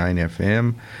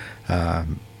 101.9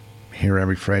 FM. Here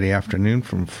every Friday afternoon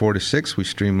from 4 to 6. We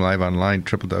stream live online,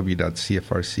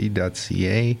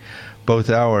 www.cfrc.ca. Both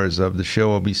hours of the show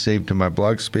will be saved to my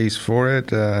blog space for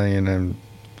it in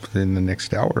the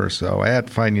next hour or so at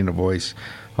Finding a Voice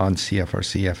on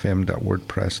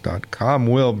cfrcfm.wordpress.com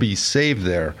will be saved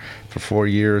there for 4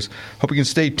 years. Hope you can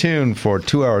stay tuned for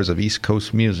 2 hours of East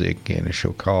Coast music and a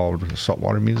show called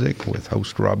Saltwater Music with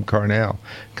host Rob Carnell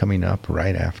coming up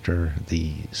right after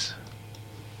these.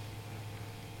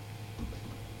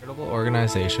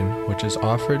 Organization which has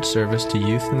offered service to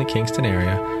youth in the Kingston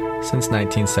area since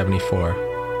 1974.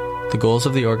 The goals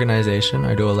of the organization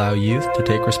are to allow youth to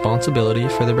take responsibility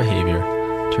for their behavior,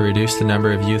 to reduce the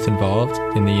number of youth involved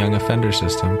in the young offender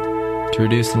system, to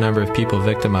reduce the number of people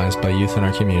victimized by youth in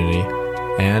our community,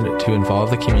 and to involve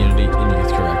the community in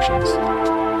youth corrections.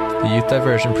 The Youth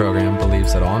Diversion Program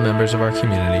believes that all members of our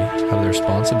community have the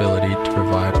responsibility to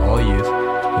provide all youth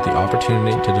with the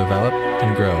opportunity to develop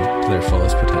and grow to their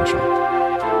fullest potential.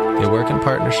 They work in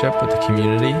partnership with the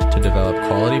community to develop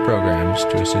quality programs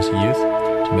to assist youth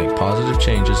to make positive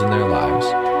changes in their lives,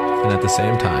 and at the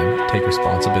same time take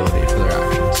responsibility for their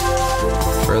actions. For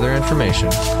further information,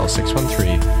 call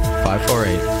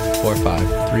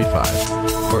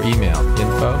 613-548-4535 or email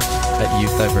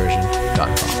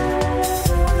info@youthdiversion.com.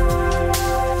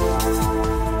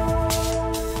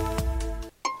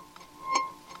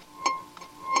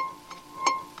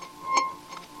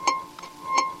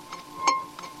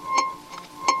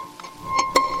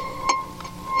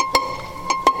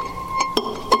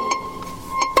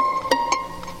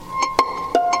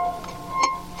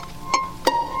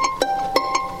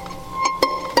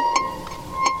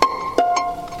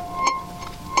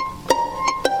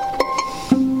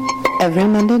 Every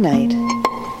Monday night,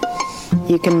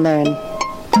 you can learn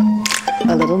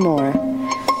a little more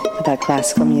about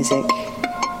classical music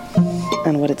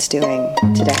and what it's doing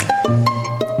today.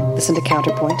 Listen to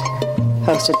Counterpoint,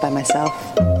 hosted by myself,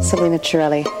 Selena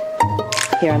Chirelli,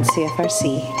 here on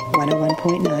CFRC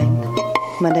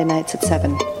 101.9, Monday nights at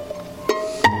 7.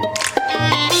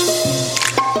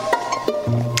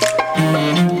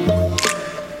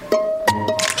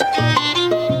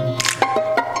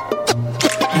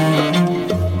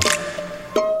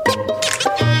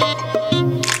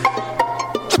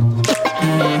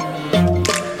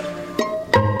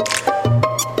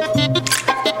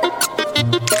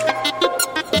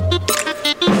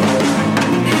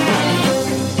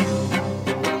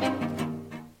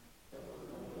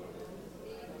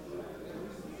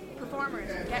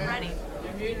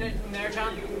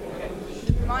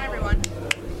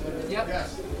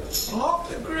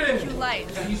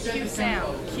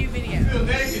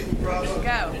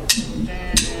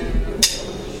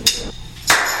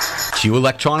 Q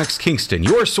Electronics Kingston,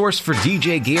 your source for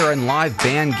DJ gear and live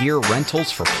band gear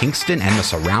rentals for Kingston and the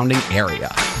surrounding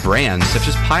area. Brands such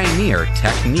as Pioneer,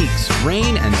 Techniques,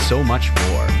 Rain, and so much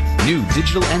more. New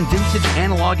digital and vintage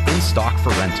analog in stock for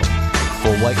rental.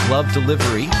 Full white glove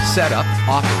delivery, setup,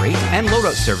 operate, and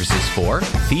loadout services for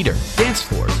theater, dance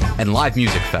floors, and live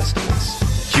music festivals.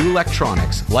 Q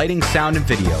Electronics, lighting, sound, and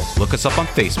video. Look us up on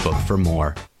Facebook for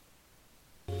more.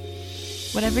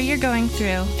 Whatever you're going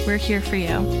through, we're here for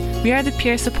you. We are the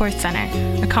Peer Support Center,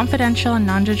 a confidential and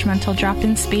non-judgmental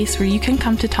drop-in space where you can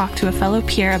come to talk to a fellow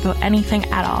peer about anything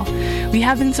at all. We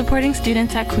have been supporting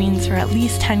students at Queen's for at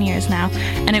least 10 years now,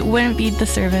 and it wouldn't be the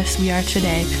service we are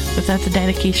today without the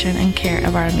dedication and care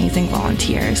of our amazing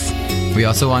volunteers. We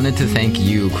also wanted to thank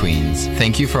you, Queens.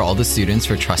 Thank you for all the students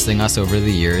for trusting us over the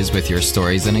years with your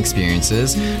stories and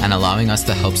experiences and allowing us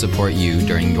to help support you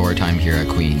during your time here at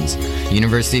Queens.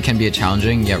 University can be a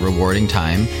challenging yet rewarding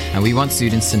time, and we want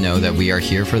students to know that we are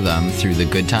here for them through the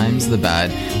good times, the bad,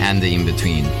 and the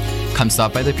in-between. Come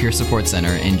stop by the Peer Support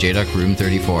Center in JDUC Room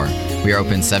 34. We are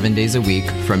open 7 days a week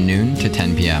from noon to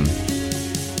 10 p.m.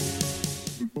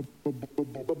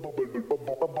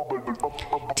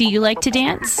 Do you like to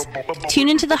dance? Tune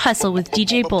into The Hustle with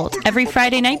DJ Bolt every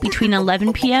Friday night between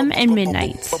 11 p.m. and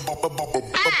midnight,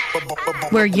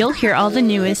 where you'll hear all the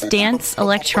newest dance,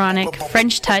 electronic,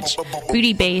 French touch,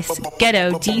 booty bass,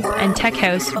 ghetto, deep, and tech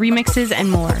house remixes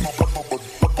and more.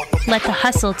 Let The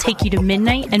Hustle take you to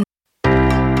midnight and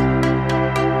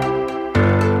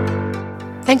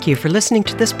Thank you for listening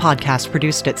to this podcast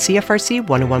produced at CFRC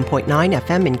 101.9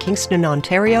 FM in Kingston,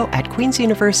 Ontario at Queen's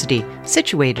University,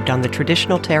 situated on the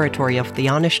traditional territory of the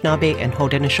Anishinaabe and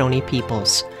Haudenosaunee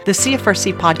peoples. The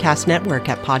CFRC Podcast Network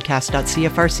at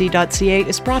podcast.cfrc.ca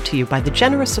is brought to you by the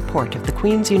generous support of the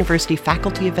Queen's University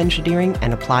Faculty of Engineering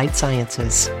and Applied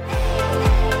Sciences.